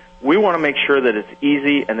pets. We want to make sure that it's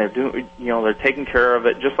easy, and they're taking care of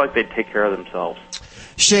it just like they take care of themselves.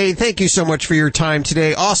 Shay, thank you so much for your time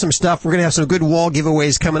today. Awesome stuff. We're going to have some good Wall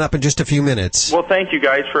giveaways coming up in just a few minutes. Well, thank you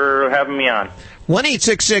guys for having me on.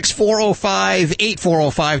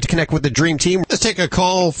 1-866-405-8405 to connect with the Dream Team. Let's take a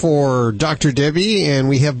call for Dr. Debbie, and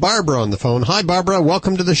we have Barbara on the phone. Hi, Barbara.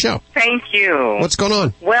 Welcome to the show. Thank you. What's going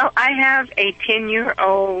on? Well, I have a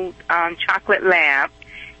 10-year-old chocolate lab,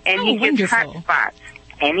 and he gets hot spots.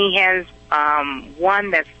 And he has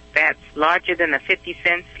one that's larger than a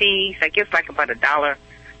 50-cent piece. I guess like about $1,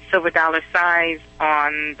 silver dollar size,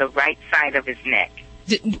 on the right side of his neck.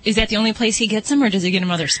 Is that the only place he gets them, or does he get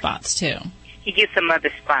them other spots too? He gets some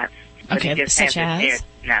other spots. Okay, he just such has as? It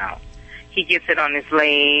now. He gets it on his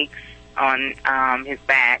legs, on his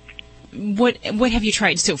back. What have you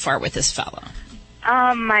tried so far with this fellow?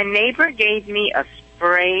 My neighbor gave me a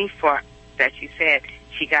spray that she said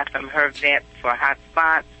she got from her vet for hot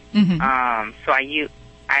spots. Mm-hmm. So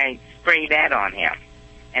I sprayed that on him,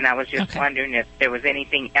 and I was just wondering if there was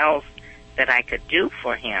anything else that I could do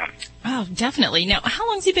for him. Oh, definitely. Now, how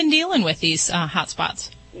long has he been dealing with these hot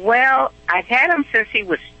spots? Well, I've had him since he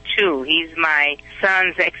was 2. He's my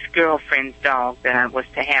son's ex-girlfriend's dog that I was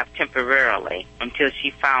to have temporarily until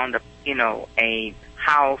she found a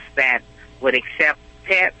house that would accept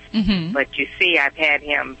pets. Mm-hmm. But you see, I've had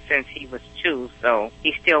him since he was 2, so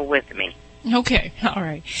he's still with me. Okay, all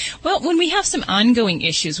right. Well, when we have some ongoing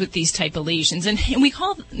issues with these type of lesions, and we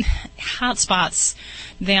call hot spots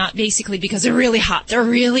that basically because they're really hot, they're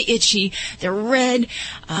really itchy, they're red,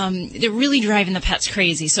 they're really driving the pets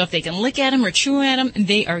crazy. So if they can lick at them or chew at them,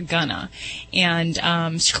 they are gonna.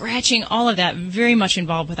 And scratching, all of that, very much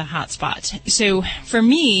involved with a hot spot. So for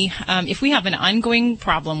me, if we have an ongoing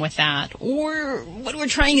problem with that, or what we're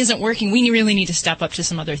trying isn't working, we really need to step up to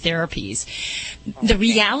some other therapies. The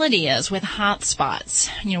reality is with hot spots,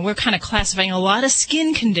 we're kind of classifying a lot of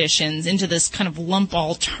skin conditions into this kind of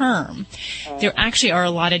lump-all term. There actually are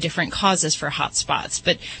a lot of different causes for hot spots,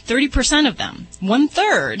 but 30% of them,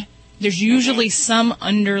 1/3, there's usually some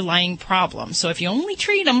underlying problem. So if you only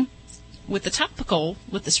treat them with the topical,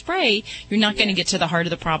 with the spray, you're not going to get to the heart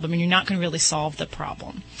of the problem, and you're not going to really solve the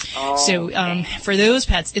problem. So for those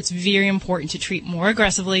pets, it's very important to treat more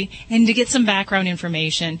aggressively and to get some background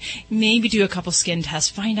information, maybe do a couple skin tests,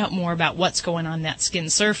 find out more about what's going on that skin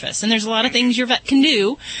surface. And there's a lot of things your vet can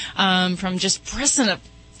do, from just pressing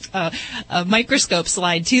a microscope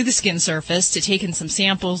slide to the skin surface to taking some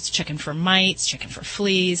samples, checking for mites, checking for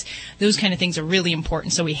fleas. Those kind of things are really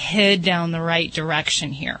important, so we head down the right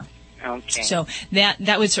direction here. Okay. So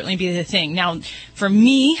that would certainly be the thing. Now, for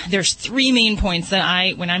me, there's 3 main points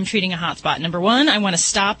that when I'm treating a hot spot. Number 1, I want to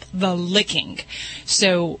stop the licking.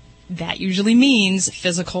 So that usually means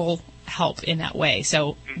physical help in that way.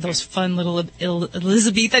 So those fun little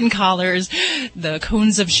Elizabethan collars, the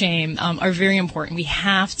cones of shame, are very important. We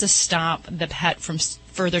have to stop the pet from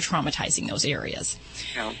further traumatizing those areas.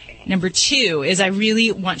 Okay. Number 2 is I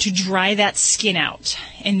really want to dry that skin out,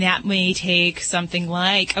 and that may take something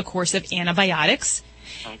like a course of antibiotics,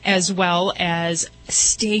 as well as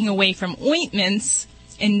staying away from ointments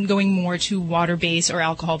and going more to water-based or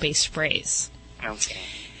alcohol-based sprays. Okay.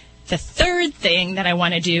 The third thing that I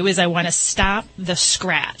want to do is I want to stop the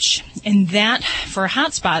scratch. And that, for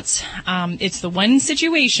hot spots, it's the one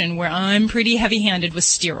situation where I'm pretty heavy-handed with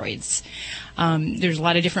steroids. There's a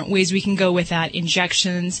lot of different ways we can go with that.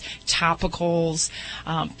 Injections, topicals,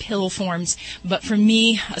 pill forms. But for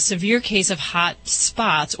me, a severe case of hot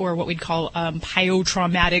spots, or what we'd call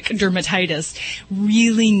pyotraumatic dermatitis,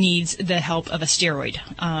 really needs the help of a steroid.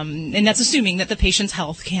 And that's assuming that the patient's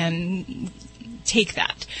health can take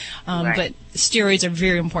that. Right. But steroids are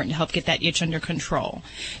very important to help get that itch under control.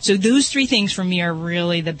 So those 3 things for me are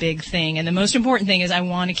really the big thing. And the most important thing is I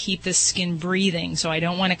want to keep the skin breathing. So I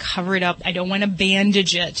don't want to cover it up. I don't want to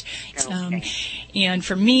bandage it. Okay. And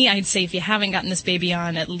for me, I'd say if you haven't gotten this baby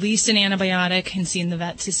on at least an antibiotic and seen the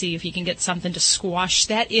vet to see if you can get something to squash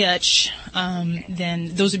that itch,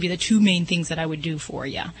 then those would be the 2 main things that I would do for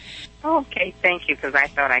you. Okay, thank you, because I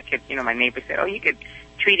thought I could, my neighbor said, you could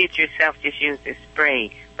treat it yourself, just use this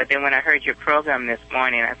spray. But then when I heard your program this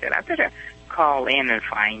morning, I said, I better call in and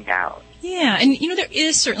find out. Yeah, and there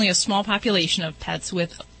is certainly a small population of pets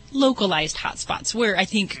with localized hot spots where I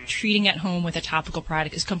think treating at home with a topical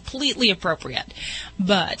product is completely appropriate.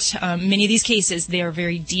 But many of these cases, they are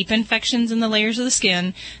very deep infections in the layers of the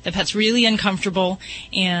skin. The pet's really uncomfortable,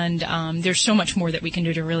 and there's so much more that we can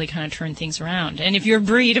do to really kind of turn things around. And if your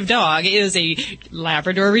breed of dog is a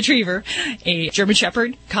Labrador Retriever, a German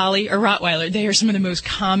Shepherd, Collie, or Rottweiler, they are some of the most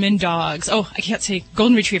common dogs. Oh, I can't say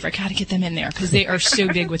Golden Retriever. I got to get them in there because they are so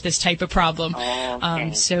big with this type of problem.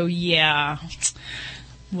 Okay. So, yeah.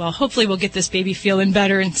 Well, hopefully we'll get this baby feeling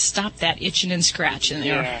better and stop that itching and scratching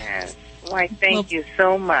there. Yes. Why, thank you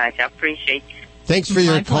so much. I appreciate you. Thanks for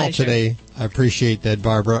your call today. I appreciate that,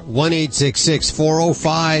 Barbara.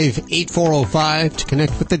 1-866-405-8405 to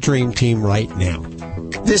connect with the Dream Team right now.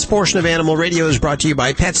 This portion of Animal Radio is brought to you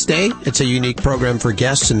by Pets Day. It's a unique program for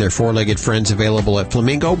guests and their 4-legged friends available at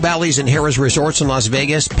Flamingo, Bally's, and Harrah's Resorts in Las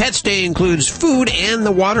Vegas. Pets Day includes food and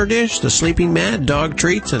the water dish, the sleeping mat, dog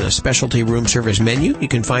treats, and a specialty room service menu. You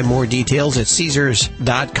can find more details at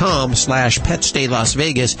Caesars.com/Pets Day Las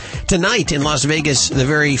Vegas. Tonight in Las Vegas, the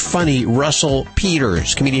very funny Russell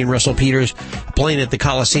Peters, comedian Russell Peters, playing at the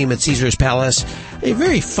Coliseum at Caesars Palace. A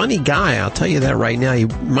very funny guy, I'll tell you that right now. You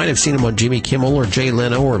might have seen him on Jimmy Kimmel or Jay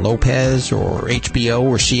Leno or Lopez or HBO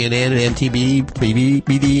or CNN, MTV,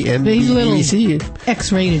 BD, NBC. He's a little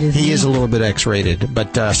X-rated, isn't he? He is a little bit X-rated,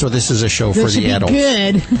 but so this is a show for the adults.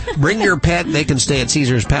 Good. Bring your pet. They can stay at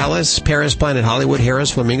Caesars Palace, Paris, Planet Hollywood,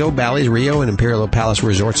 Harrah's, Flamingo, Bally's, Rio, and Imperial Palace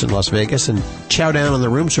Resorts in Las Vegas, and chow down on the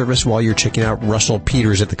room service while you're checking out Russell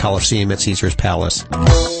Peters at the Coliseum at Caesars Palace.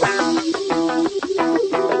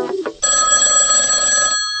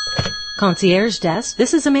 Concierge Desk,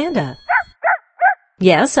 this is Amanda.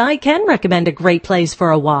 Yes, I can recommend a great place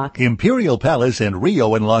for a walk. Imperial Palace and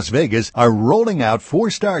Rio in Las Vegas are rolling out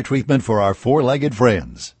 4-star treatment for our 4-legged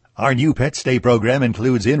friends. Our new Pet Stay program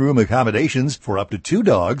includes in-room accommodations for up to 2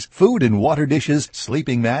 dogs, food and water dishes,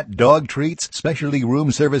 sleeping mat, dog treats, specialty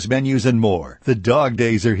room service menus, and more. The dog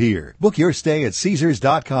days are here. Book your stay at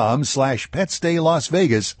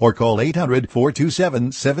Caesars.com/PetStayLasVegas or call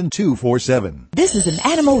 800-427-7247. This is an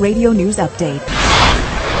Animal Radio News Update.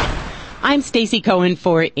 I'm Stacy Cohen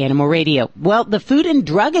for Animal Radio. Well, the Food and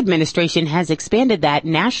Drug Administration has expanded that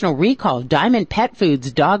national recall of Diamond Pet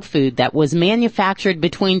Foods dog food that was manufactured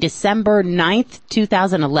between December 9th,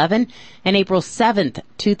 2011 and April 7th,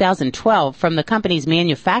 2012 from the company's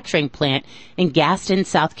manufacturing plant in Gaston,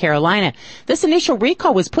 South Carolina. This initial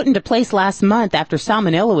recall was put into place last month after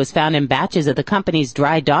salmonella was found in batches of the company's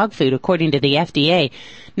dry dog food, according to the FDA.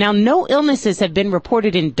 Now, no illnesses have been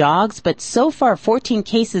reported in dogs, but so far 14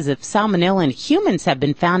 cases of salmonella in humans have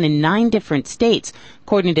been found in 9 different states,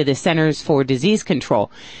 according to the Centers for Disease Control.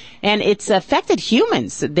 And it's affected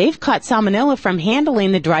humans. They've caught salmonella from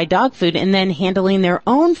handling the dry dog food and then handling their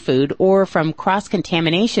own food or from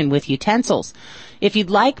cross-contamination with utensils. If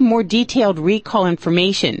you'd like more detailed recall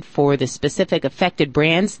information for the specific affected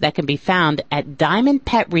brands, that can be found at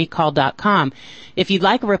DiamondPetRecall.com. If you'd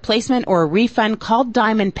like a replacement or a refund, call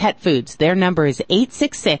Diamond Pet Foods. Their number is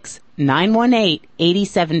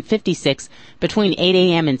 866-918-8756 between 8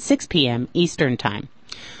 a.m. and 6 p.m. Eastern Time.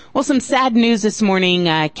 Well, some sad news this morning.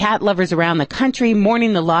 Cat lovers around the country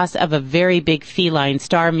mourning the loss of a very big feline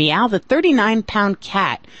star. Meow, the 39-pound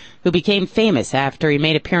cat who became famous after he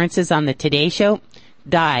made appearances on the Today Show,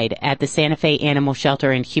 died at the Santa Fe Animal Shelter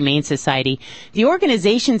and Humane Society. The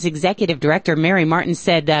organization's executive director, Mary Martin,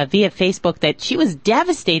 said via Facebook that she was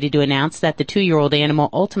devastated to announce that the 2-year-old animal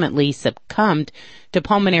ultimately succumbed to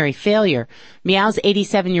pulmonary failure. Meow's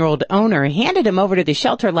 87-year-old owner handed him over to the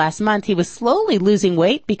shelter last month. He was slowly losing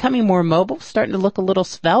weight, becoming more mobile, starting to look a little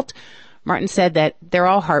svelte. Martin said that they're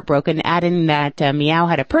all heartbroken, adding that Meow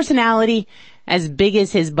had a personality as big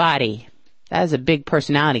as his body. That was a big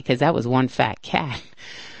personality because that was one fat cat.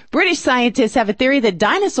 British scientists have a theory that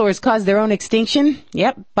dinosaurs caused their own extinction.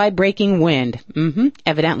 Yep, by breaking wind.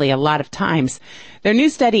 Evidently a lot of times. Their new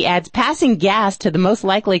study adds passing gas to the most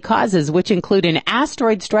likely causes, which include an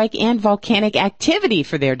asteroid strike and volcanic activity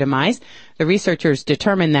for their demise. The researchers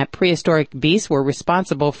determined that prehistoric beasts were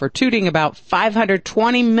responsible for tooting about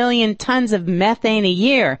 520 million tons of methane a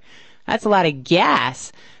year. That's a lot of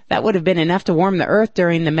gas. That would have been enough to warm the Earth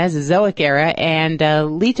during the Mesozoic era and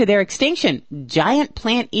lead to their extinction. Giant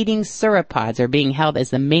plant-eating sauropods are being held as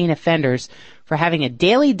the main offenders for having a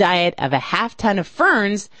daily diet of a half-ton of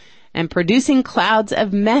ferns and producing clouds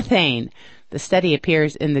of methane. The study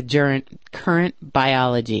appears in the Current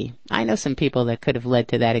Biology. I know some people that could have led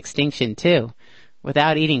to that extinction, too,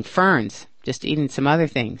 without eating ferns, just eating some other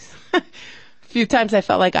things. A few times I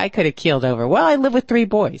felt like I could have keeled over. Well, I live with 3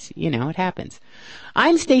 boys. You know, it happens.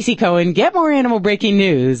 I'm Stacy Cohen. Get more animal breaking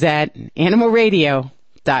news at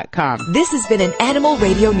animalradio.com. This has been an Animal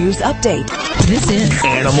Radio News Update. This is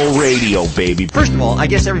Animal Radio, baby. First of all, I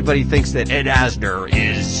guess everybody thinks that Ed Asner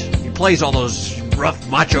he plays all those rough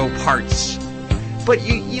macho parts. But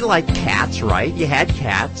you like cats, right? You had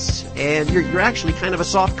cats, and you're actually kind of a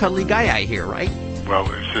soft, cuddly guy, I hear, right? Well,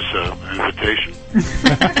 is this an invitation?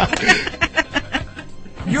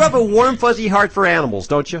 You have a warm, fuzzy heart for animals,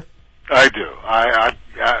 don't you? I do. I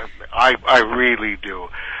really do.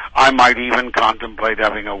 I might even contemplate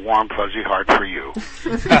having a warm, fuzzy heart for you.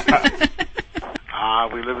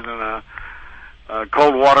 We lived in a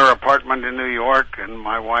cold water apartment in New York, and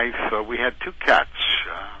my wife, we had 2 cats.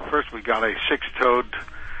 First, we got a 6-toed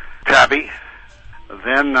tabby.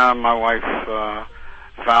 Then my wife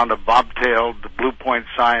found a bobtailed Blue Point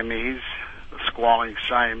Siamese, a squalling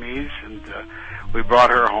Siamese, and we brought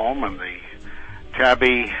her home, and the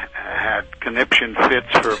tabby had conniption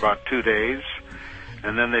fits for about 2 days,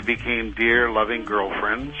 and then they became dear, loving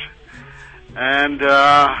girlfriends, and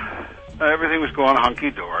everything was going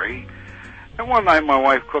hunky-dory. And one night my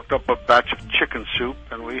wife cooked up a batch of chicken soup,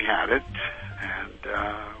 and we had it, and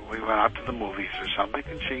we went out to the movies or something,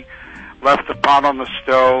 and she left the pot on the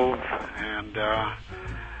stove and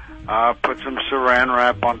put some saran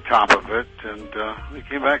wrap on top of it, and we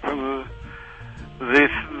came back from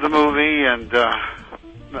the movie, and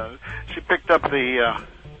she picked up the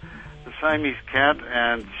Siamese cat,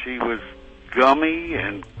 and she was gummy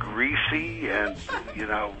and greasy and, you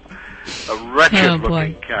know, a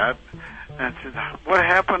wretched-looking cat. And said, "What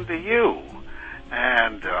happened to you?"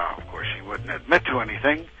 And, of course, she wouldn't admit to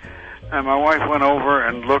anything. And my wife went over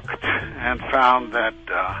and looked and found that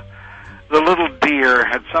the little deer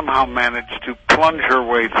had somehow managed to plunge her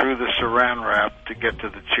way through the saran wrap to get to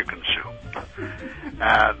the chicken soup.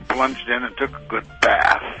 And plunged in and took a good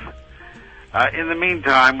bath. In the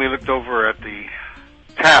meantime, we looked over at the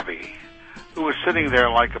tabby, who was sitting there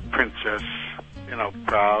like a princess,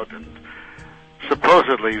 proud and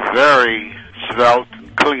supposedly very svelte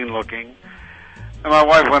and clean-looking. And my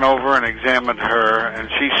wife went over and examined her, and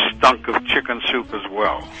she stunk of chicken soup as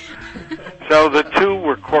well. So the two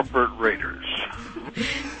were corporate raiders.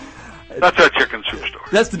 That's our chicken soup story.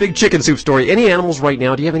 That's the big chicken soup story. Any animals right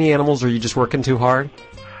now? Do you have any animals, or are you just working too hard?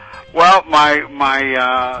 Well, my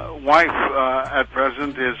wife at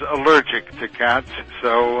present is allergic to cats,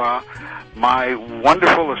 so my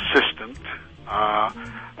wonderful assistant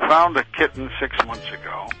found a kitten 6 months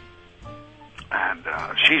ago, and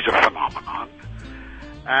she's a phenomenon.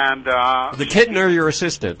 And the kitten or your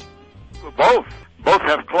assistant? Both. Both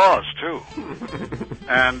have claws, too.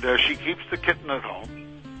 And she keeps the kitten at home,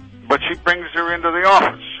 but she brings her into the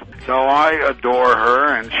office. So I adore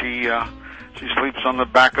her, and she sleeps on the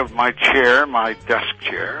back of my chair, my desk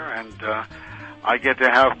chair, and I get to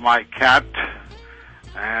have my cat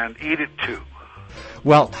and eat it, too.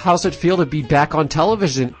 Well, how's it feel to be back on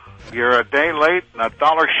television? You're a day late and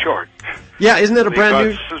 $1 short. Yeah, isn't that a brand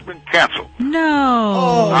new... Because this has been canceled.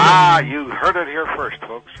 No. You heard it here first,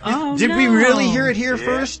 folks. Did we really hear it here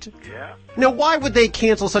first? Yeah. Now, why would they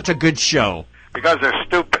cancel such a good show? Because they're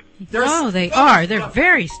stupid. They are. They're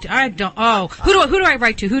very I don't... Who do I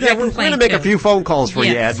write to? Who do I complain to? We're going to make a few phone calls for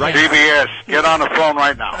you, Ed, right? CBS, get on the phone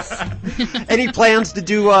right now. Any plans to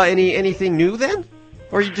do anything new, then?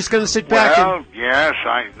 Or are you just going to sit back? Well, yes,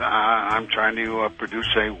 I'm trying to produce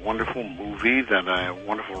a wonderful movie that a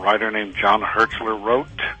wonderful writer named John Hertzler wrote.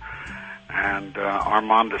 And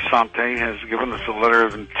Armand Desante has given us a letter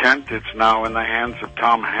of intent. It's now in the hands of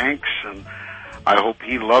Tom Hanks, and I hope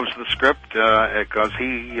he loves the script, because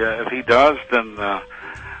if he does, then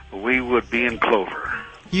we would be in clover.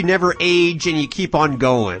 You never age and you keep on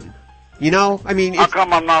going. I mean... How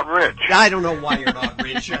come I'm not rich? I don't know why you're not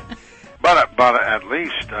rich. But at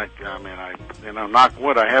least, knock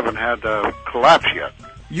wood, I haven't had a collapse yet.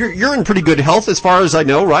 You're in pretty good health as far as I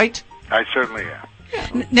know, right? I certainly am.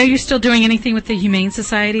 Now, you're still doing anything with the Humane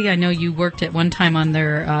Society? I know you worked at one time on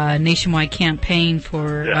their nationwide campaign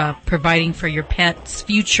for providing for your pet's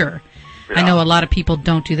future. Yeah. I know a lot of people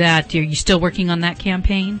don't do that. Are you still working on that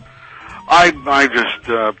campaign? I just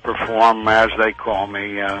perform, as they call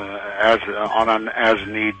me, on an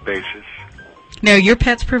as-need basis. Now, are your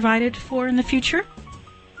pets provided for in the future?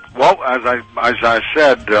 Well, as I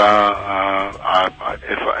said,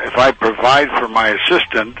 if I provide for my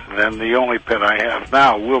assistant, then the only pet I have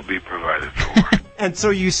now will be provided for. And so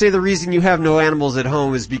you say the reason you have no animals at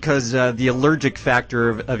home is because the allergic factor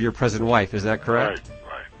of your present wife. Is that correct?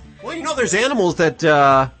 Right. Well, there's animals that,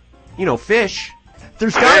 fish.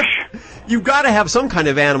 You've got to have some kind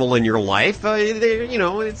of animal in your life.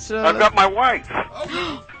 It's. I've got my wife.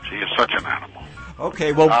 She is such an animal.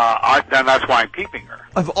 Okay, well... and that's why I'm keeping her.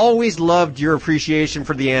 I've always loved your appreciation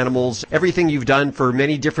for the animals, everything you've done for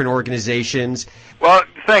many different organizations. Well,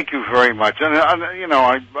 thank you very much. And,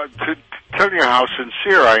 to tell you how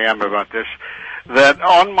sincere I am about this, that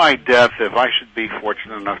on my death, if I should be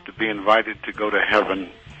fortunate enough to be invited to go to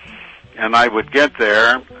heaven, and I would get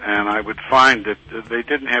there, and I would find that they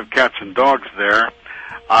didn't have cats and dogs there,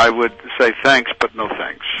 I would say thanks, but no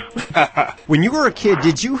thanks. When you were a kid,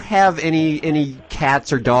 did you have any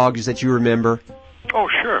cats or dogs that you remember? Oh,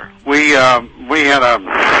 sure. We had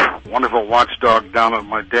a wonderful watchdog down at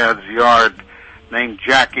my dad's yard named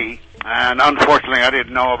Jackie, and unfortunately I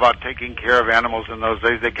didn't know about taking care of animals in those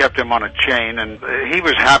days. They kept him on a chain, and he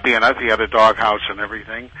was happy enough. He had a doghouse and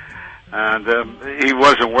everything, and he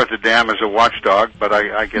wasn't worth a damn as a watchdog, but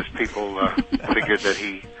I guess people figured that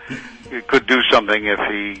he could do something if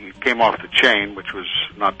he came off the chain, which was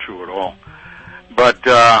not true at all. But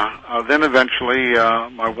then eventually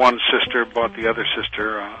my one sister bought the other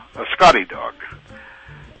sister a Scotty dog,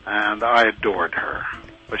 and I adored her.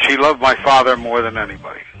 But she loved my father more than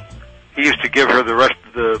anybody. He used to give her the rest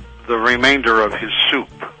of the remainder of his soup.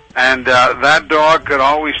 And that dog could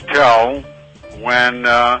always tell when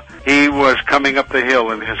he was coming up the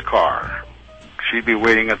hill in his car. She'd be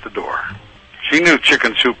waiting at the door. She knew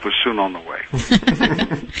chicken soup was soon on the way.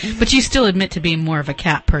 But you still admit to being more of a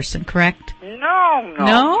cat person, correct? No.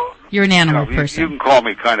 No? You're an animal person. You can call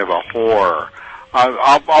me kind of a whore.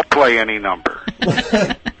 I'll play any number.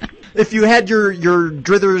 If you had your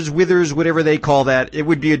drithers, withers, whatever they call that, it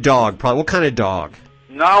would be a dog, probably. What kind of dog?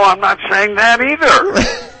 No, I'm not saying that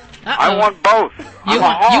either. I want both. You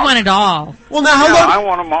want it all. Well, now, how long? I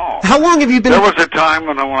want them all. How long have you been? There was a time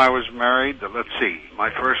when I was married. Let's see.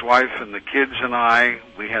 My first wife and the kids and I,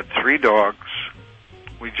 we had 3 dogs.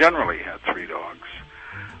 We generally had 3 dogs.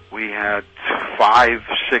 We had 5,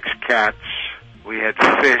 6 cats. We had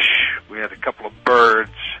fish. We had a couple of birds.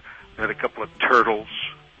 We had a couple of turtles.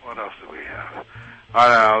 What else did we have? I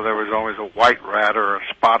don't know. There was always a white rat or a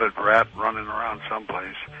spotted rat running around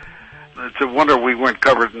someplace. It's a wonder we weren't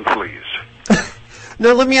covered in fleas.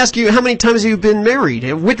 Now, let me ask you, how many times have you been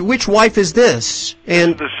married? Which wife is this?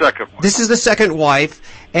 And this is the second one. This is the second wife,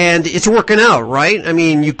 and it's working out, right? I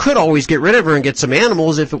mean, you could always get rid of her and get some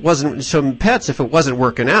animals if it wasn't, some pets if it wasn't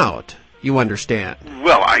working out. You understand?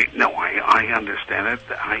 Well, I understand it.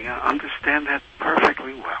 I understand that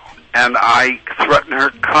perfectly well. And I threaten her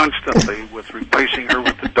constantly with replacing her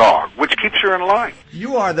with the dog, which keeps her in line.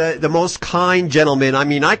 You are the most kind gentleman. I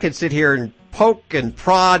mean, I could sit here and poke and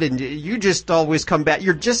prod, and you just always come back.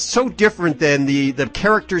 You're just so different than the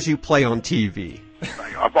characters you play on TV.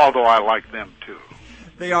 Although I like them, too.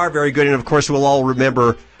 They are very good, and of course we'll all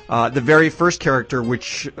remember the very first character,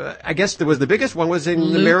 which I guess was the biggest one, was in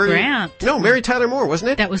Lou Grant. No, Mary Tyler Moore,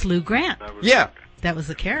 wasn't it? That was Lou Grant. That was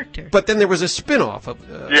the character. But then there was a spin-off of...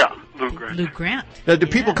 Lou Grant. Lou Grant. Now, do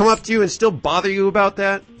people come up to you and still bother you about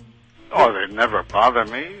that? Oh, they never bother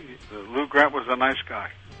me. Lou Grant was a nice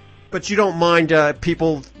guy. But you don't mind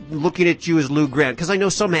people looking at you as Lou Grant? Because I know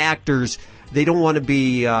some actors, they don't want to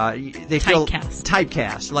be... they feel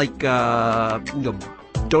typecast. Like,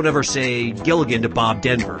 don't ever say Gilligan to Bob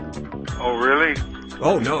Denver. Oh, really?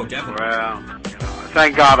 Oh, no, definitely. Well,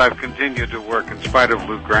 thank God I've continued to work in spite of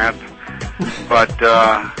Lou Grant. But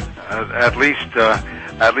at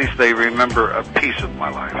least they remember a piece of my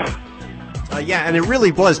life. Yeah, and it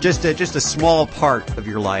really was just a small part of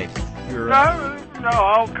your life. No,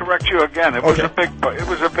 I'll correct you again. It was a big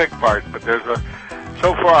part, but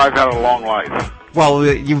so far I've had a long life. Well,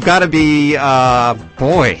 you've got to be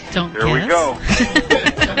boy. Here we go.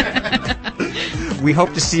 We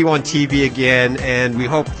hope to see you on TV again, and we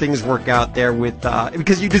hope things work out there with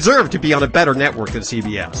because you deserve to be on a better network than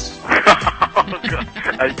CBS.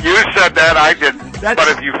 You said that, I didn't. But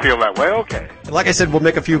if you feel that way, okay. Like I said, we'll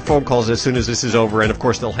make a few phone calls as soon as this is over, and of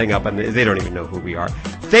course they'll hang up, and they don't even know who we are.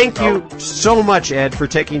 Thank you so much, Ed, for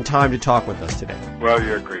taking time to talk with us today. Well,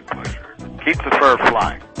 you're a great pleasure. Keep the fur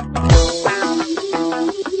flying.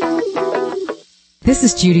 This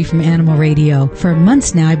is Judy from Animal Radio. For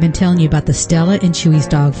months now, I've been telling you about the Stella and Chewy's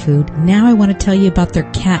dog food. Now I want to tell you about their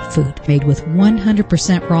cat food, made with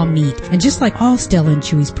 100% raw meat. And just like all Stella and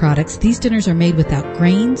Chewy's products, these dinners are made without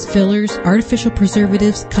grains, fillers, artificial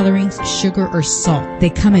preservatives, colorings, sugar, or salt.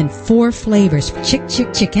 They come in 4 flavors: Chick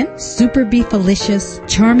Chicken, Super Beefalicious,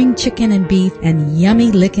 Charming Chicken and Beef, and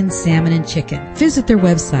Yummy Lickin' Salmon and Chicken. Visit their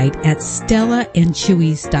website at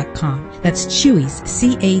StellaandChewy's.com. That's Chewy's,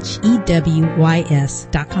 CHEWYS.com.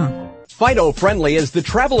 Fido Friendly is the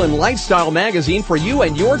travel and lifestyle magazine for you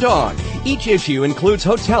and your dog. Each issue includes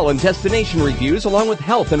hotel and destination reviews along with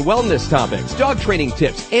health and wellness topics, dog training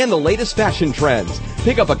tips, and the latest fashion trends.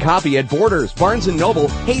 Pick up a copy at Borders, Barnes & Noble,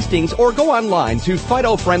 Hastings, or go online to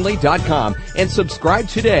FidoFriendly.com and subscribe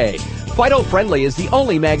today. Fido Friendly is the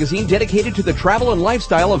only magazine dedicated to the travel and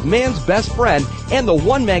lifestyle of man's best friend, and the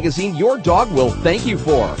one magazine your dog will thank you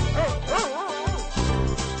for.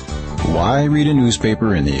 Why read a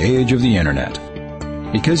newspaper in the age of the internet?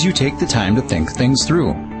 Because you take the time to think things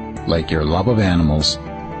through, like your love of animals.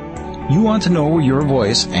 You want to know where your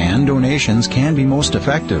voice and donations can be most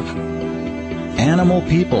effective. Animal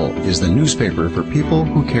People is the newspaper for people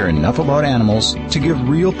who care enough about animals to give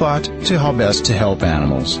real thought to how best to help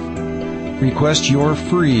animals. Request your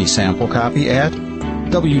free sample copy at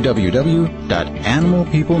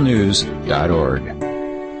www.animalpeoplenews.org.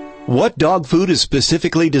 What dog food is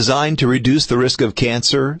specifically designed to reduce the risk of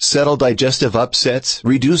cancer, settle digestive upsets,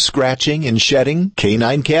 reduce scratching and shedding?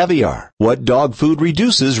 Canine Caviar. What dog food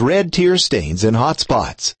reduces red tear stains and hot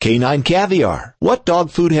spots? Canine Caviar. What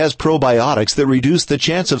dog food has probiotics that reduce the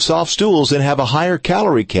chance of soft stools and have a higher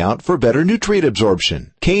calorie count for better nutrient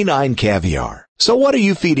absorption? Canine Caviar. So what are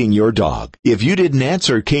you feeding your dog? If you didn't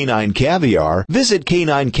answer Canine Caviar, visit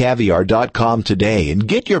caninecaviar.com today and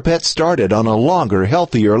get your pet started on a longer,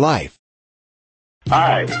 healthier life.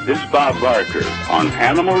 Hi, this is Bob Barker on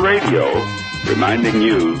Animal Radio, reminding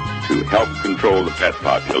you to help control the pet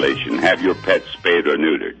population. Have your pet spayed or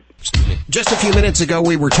neutered. Just a few minutes ago,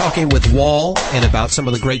 we were talking with Wall and about some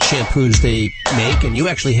of the great shampoos they make, and you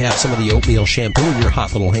actually have some of the oatmeal shampoo in your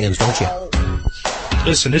hot little hands, don't you?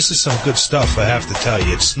 Listen, this is some good stuff, I have to tell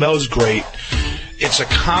you. It smells great. It's a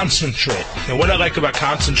concentrate. And what I like about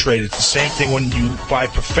concentrate, it's the same thing when you buy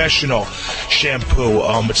professional shampoo.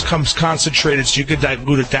 It comes concentrated, so you can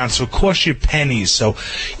dilute it down. So it costs you pennies. So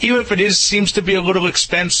even if it seems to be a little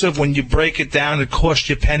expensive, when you break it down, it costs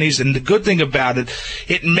you pennies. And the good thing about it,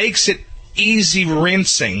 it makes it easy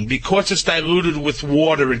rinsing. Because it's diluted with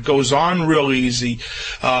water, it goes on real easy.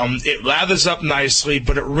 It lathers up nicely,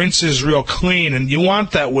 but it rinses real clean. And you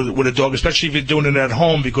want that with a dog, especially if you're doing it at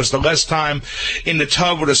home, because the less time in the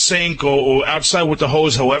tub with a sink or outside with the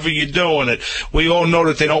hose, however you're doing it, we all know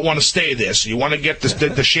that they don't want to stay there. So you want to get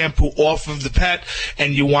the shampoo off of the pet,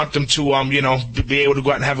 and you want them to, be able to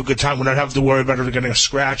go out and have a good time without having to worry about it getting a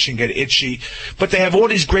scratch and get itchy. But they have all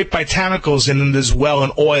these great botanicals in them as well,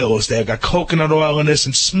 and oils. They've got coconut oil in this,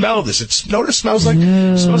 and smell this. It smells like a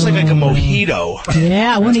mojito.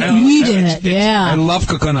 Yeah, I want to eat it. Yeah, I love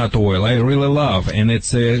coconut oil. I really love, and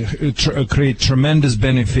it's create tremendous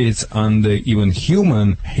benefits on the even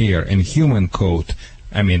human hair and human coat.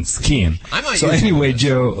 I mean, skin. So anyway,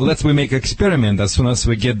 Joe, we make experiment. As soon as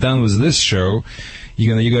we get done with this show,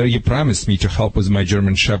 you promised me to help with my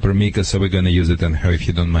German Shepherd Mika, so we're gonna use it on her if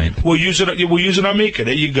you don't mind. We'll use it on Mika.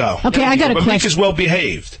 There you go. Okay, I got a question. Mika's well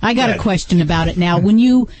behaved. I got a question about it now. When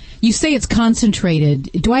you say it's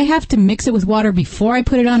concentrated, do I have to mix it with water before I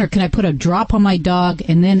put it on, or can I put a drop on my dog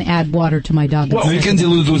and then add water to my dog? Well, you can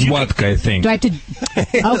dilute it with vodka, I think. Do I have to?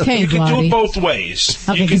 Okay, you can do it both ways.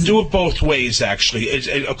 Okay, you can do it both ways, actually.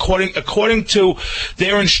 According to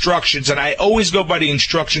their instructions, and I always go by the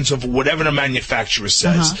instructions of whatever the manufacturer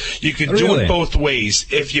says. You can do it both ways.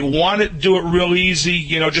 If you want to do it real easy,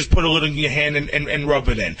 just put a little in your hand and rub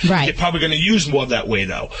it in. Right. You're probably going to use more that way,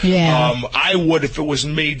 though. Yeah. I would, if it was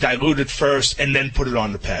me, dilute it first and then put it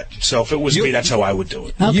on the pet. So if it was me, that's how I would do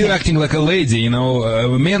it. Okay. You're acting like a lady,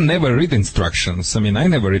 men never read instructions. I mean, I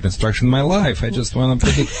never read instructions in my life. I just want to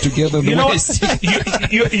put it together the way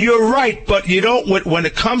you're right, but you don't. When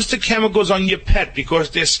it comes to chemicals on your pet, because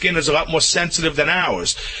their skin is a lot more sensitive than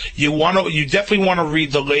ours, you definitely want to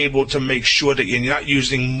read the label to make sure that you're not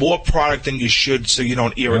using more product than you should, so you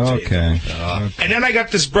don't irritate them. And then I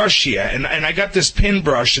got this brush here, and I got this pin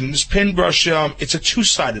brush, and this pin brush, it's a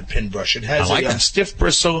two-sided pin brush. It has a stiff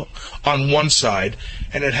bristle on one side,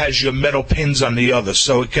 and it has your metal pins on the other,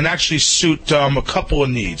 so it can actually suit a couple of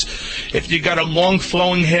needs. If you got a long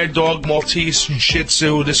flowing hair dog, Maltese and Shih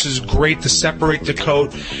Tzu, this is great to separate the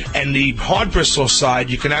coat. And the hard bristle side,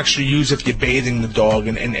 you can actually use if you're bathing the dog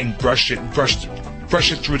and brush it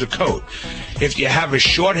through the coat. If you have a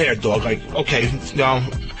short-haired dog,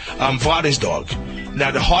 Vlada's dog. Now,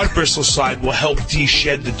 the hard bristle side will help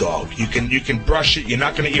de-shed the dog. You can brush it. You're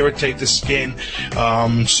not going to irritate the skin.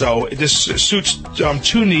 So this suits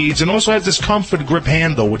two needs, and also has this comfort grip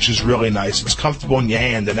handle, which is really nice. It's comfortable in your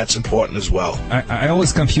hand, and that's important as well. I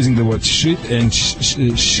always confusing the word shit and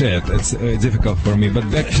shit. It's difficult for me. But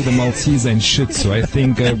back to the Maltese and Shih Tzu. I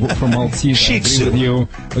think for Maltese, I agree with you.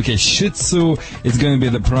 Okay, Shih Tzu is going to be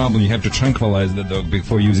the problem. You have to tranquilize the dog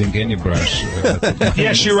before using any brush.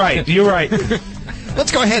 Yes, you're right. You're right. Let's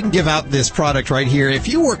go ahead and give out this product right here. If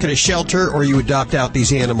you work at a shelter or you adopt out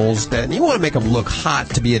these animals, then you want to make them look hot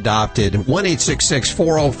to be adopted.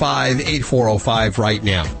 1-866-405-8405 right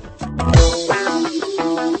now.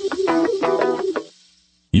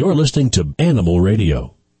 You're listening to Animal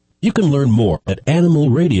Radio. You can learn more at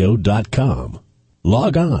animalradio.com.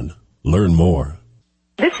 Log on. Learn more.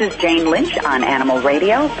 This is Jane Lynch on Animal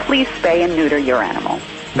Radio. Please spay and neuter your animal.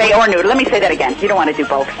 Spay or neuter. Let me say that again. You don't want to do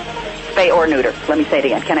both. Spay or neuter. Let me say it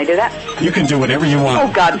again. Can I do that? You can do whatever you want.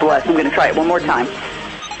 Oh, God bless. I'm going to try it one more time.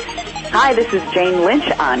 Hi, this is Jane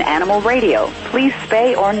Lynch on Animal Radio. Please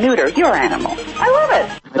spay or neuter your animal.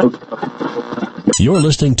 I love it. You're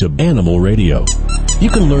listening to Animal Radio. You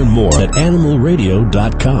can learn more at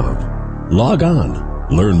animalradio.com. Log on.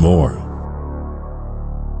 Learn more.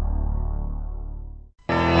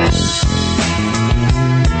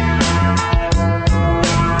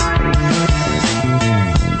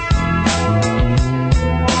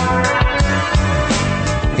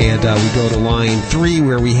 And we go to line 3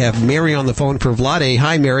 where we have Mary on the phone for Vlade.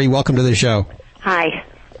 Hi, Mary. Welcome to the show. Hi.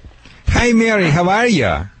 Hi, Mary. How are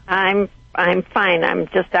you? I'm fine. I'm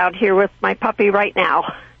just out here with my puppy right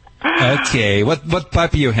now. Okay. What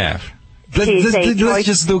puppy you have? Let's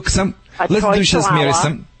just do some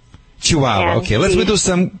Chihuahua. Okay. Let's do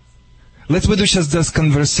just this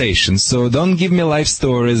conversation. So don't give me life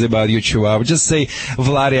stories about your Chihuahua. Just say,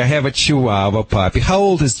 Vlade, I have a Chihuahua puppy. How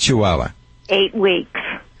old is Chihuahua? 8 weeks.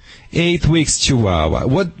 8 weeks Chihuahua.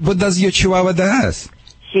 What does your Chihuahua does?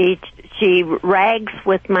 She rags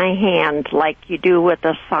with my hand like you do with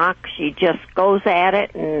a sock. She just goes at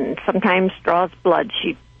it and sometimes draws blood.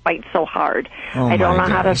 She bites so hard. I don't know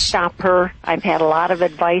how to stop her. I've had a lot of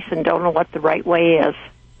advice and don't know what the right way is.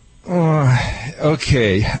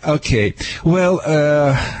 Okay. Well,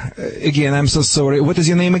 again, I'm so sorry. What is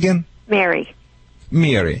your name again? Mary.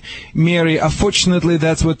 Mary, unfortunately,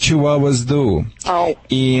 that's what Chihuahuas do. Oh.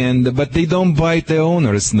 But they don't bite the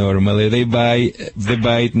owners normally. They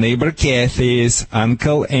bite neighbor Kathy's,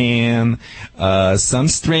 Uncle Ann, some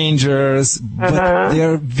strangers, but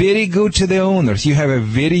they're very good to the owners. You have a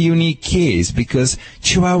very unique case because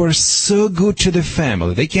Chihuahuas are so good to the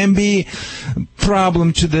family. They can be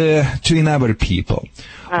problem to another people.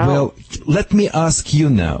 Oh. Well, let me ask you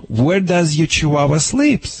now, where does your Chihuahua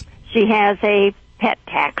sleeps? She has a pet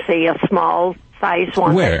taxi, a small size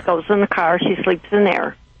one. Where? That goes in the car. She sleeps in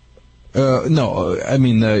there. No, I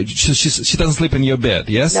mean, she doesn't sleep in your bed,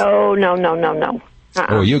 yes? No.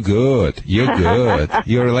 Oh, you're good.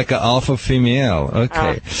 You're like an alpha female.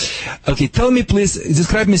 Okay. Okay, tell me, please,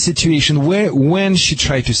 describe me a situation when she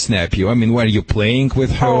tried to snap you. I mean, were you playing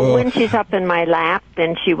with her? Oh, when she's up in my lap,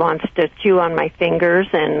 then she wants to chew on my fingers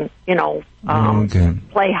and,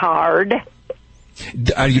 play hard.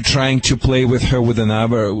 Are you trying to play with her with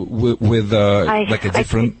another, with like a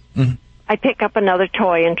different? I pick up another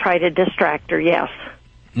toy and try to distract her, yes.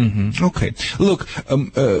 Mm-hmm. Okay. Look,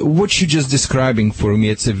 what you're just describing for me,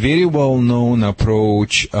 it's a very well-known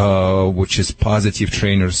approach, which is positive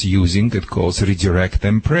trainers using. It calls redirect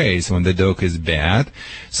and praise. When the dog is bad,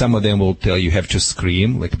 some of them will tell you have to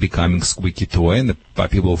scream, like becoming squeaky toy, and the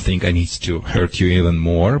puppy will think I need to hurt you even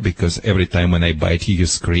more because every time when I bite you, you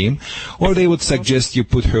scream. Or they would suggest you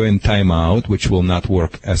put her in timeout, which will not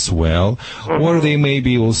work as well. Or they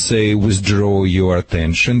maybe will say withdraw your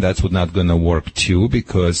attention. That's not going to work too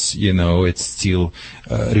because it's still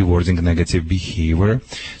rewarding negative behavior.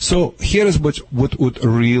 So here's what would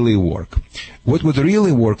really work. What would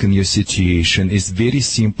really work in your situation is very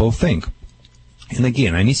simple thing. And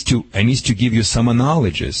again, I need to give you some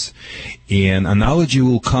analogies. And analogy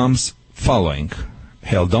will come following.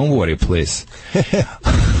 Hell, don't worry, please.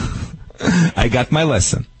 I got my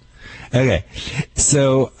lesson. Okay,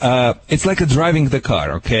 so it's like driving the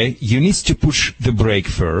car, okay? You need to push the brake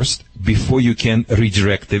first before you can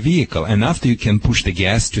redirect the vehicle, and after you can push the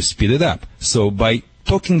gas to speed it up. So by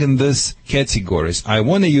talking in these categories, I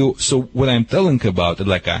want you, so what I'm telling about,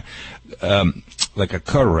 like a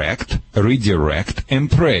correct, redirect,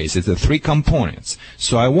 and praise. It's the three components.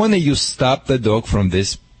 So I want you stop the dog from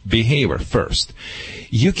this behavior first.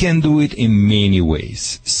 You can do it in many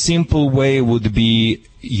ways. Simple way would be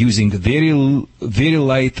using very, very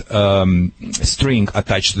light string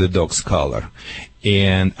attached to the dog's collar.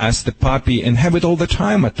 And ask the puppy, and have it all the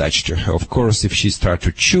time attached to her. Of course, if she starts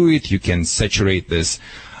to chew it, you can saturate this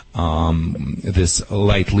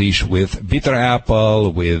light leash with bitter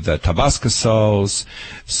apple, with Tabasco sauce,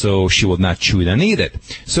 so she will not chew it and eat it.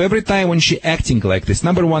 So every time when she acting like this,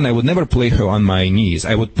 number one, I would never play her on my knees.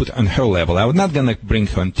 I would put on her level. I would not gonna bring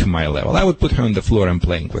her to my level. I would put her on the floor and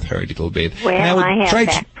playing with her a little bit. Well, I have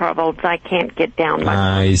back troubles. I can't get down much.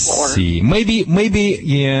 I see. Maybe,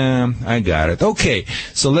 yeah, I got it. Okay,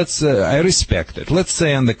 so let's, I respect it. Let's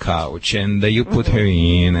say on the couch, and you put her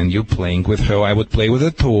in, and you're playing with her. I would play with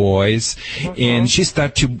a toys, and she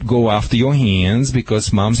start to go after your hands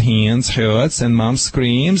because mom's hands hurts and mom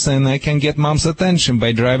screams, and I can get mom's attention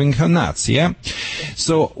by driving her nuts, yeah?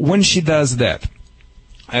 So when she does that,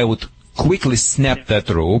 I would quickly snap that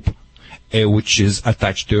rope, which is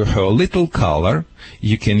attached to her little collar.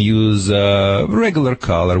 You can use regular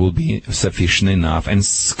collar will be sufficient enough, and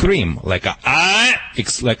scream like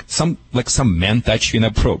it's like some man touch you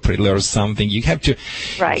inappropriately or something. You have to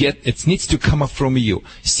it needs to come up from you.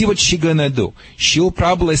 See what she gonna do. She'll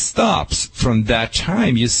probably stops from that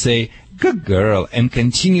time. You say, good girl, and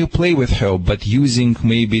continue play with her, but using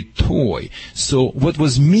maybe toy. So what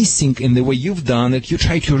was missing in the way you've done it, you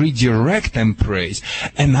try to redirect and praise.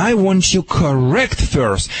 And I want you correct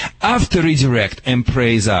first, after redirect and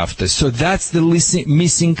praise after. So that's the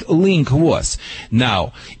missing link was.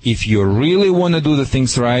 Now, if you really want to do the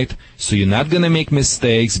things right, so you're not going to make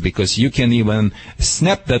mistakes, because you can even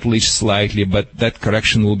snap that leash slightly, but that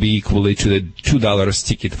correction will be equally to the $2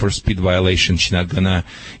 ticket for speed violation. She's not going to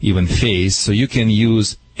even face. So you can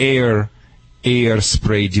use air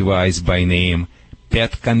spray device by name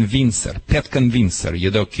Pet Convincer. Pet Convincer.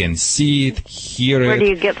 You dog can see it, hear it. Where do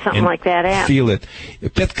you get something like that at? Feel it.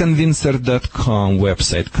 PetConvincer.com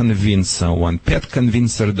website. Convincer one.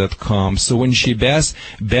 PetConvincer.com. So when she bats,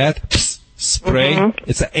 spray,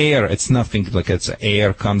 it's air, it's nothing like it's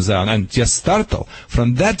air comes out, and just startle.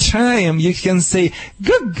 From that time, you can say,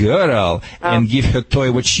 good girl, and give her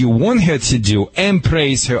toy what you want her to do, and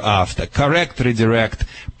praise her after. Correct, redirect,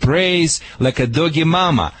 praise, like a doggy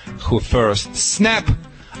mama, who first snap,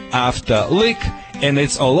 after lick, and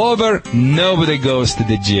it's all over, nobody goes to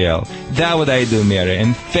the jail. That's what I do, Mary,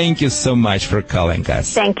 and thank you so much for calling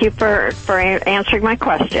us. Thank you for answering my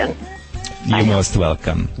question. You're most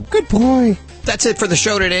welcome. Good boy. That's it for the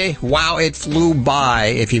show today. Wow, it flew by.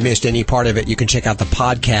 If you missed any part of it, you can check out the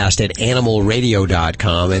podcast at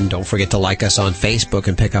animalradio.com. And don't forget to like us on Facebook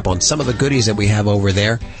and pick up on some of the goodies that we have over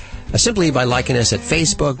there. Simply by liking us at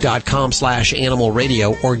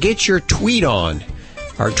facebook.com/animalradio or get your tweet on.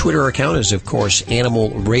 Our Twitter account is, of course,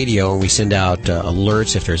 Animal Radio, and we send out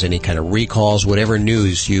alerts if there's any kind of recalls, whatever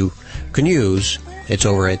news you can use. It's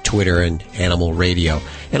over at Twitter and Animal Radio.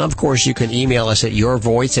 And, of course, you can email us at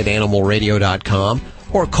yourvoice@animalradio.com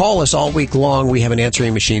or call us all week long. We have an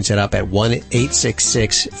answering machine set up at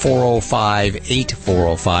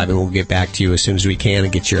 1-866-405-8405, and we'll get back to you as soon as we can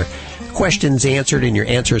and get your questions answered and your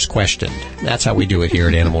answers questioned. That's how we do it here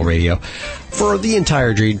at Animal Radio. For the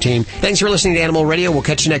entire Dream Team, thanks for listening to Animal Radio. We'll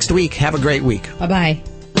catch you next week. Have a great week. Bye-bye.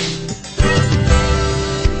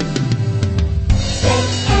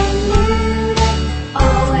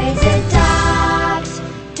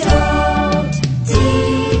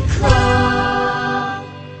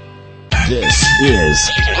 This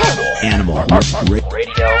is Animal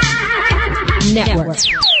Radio Network.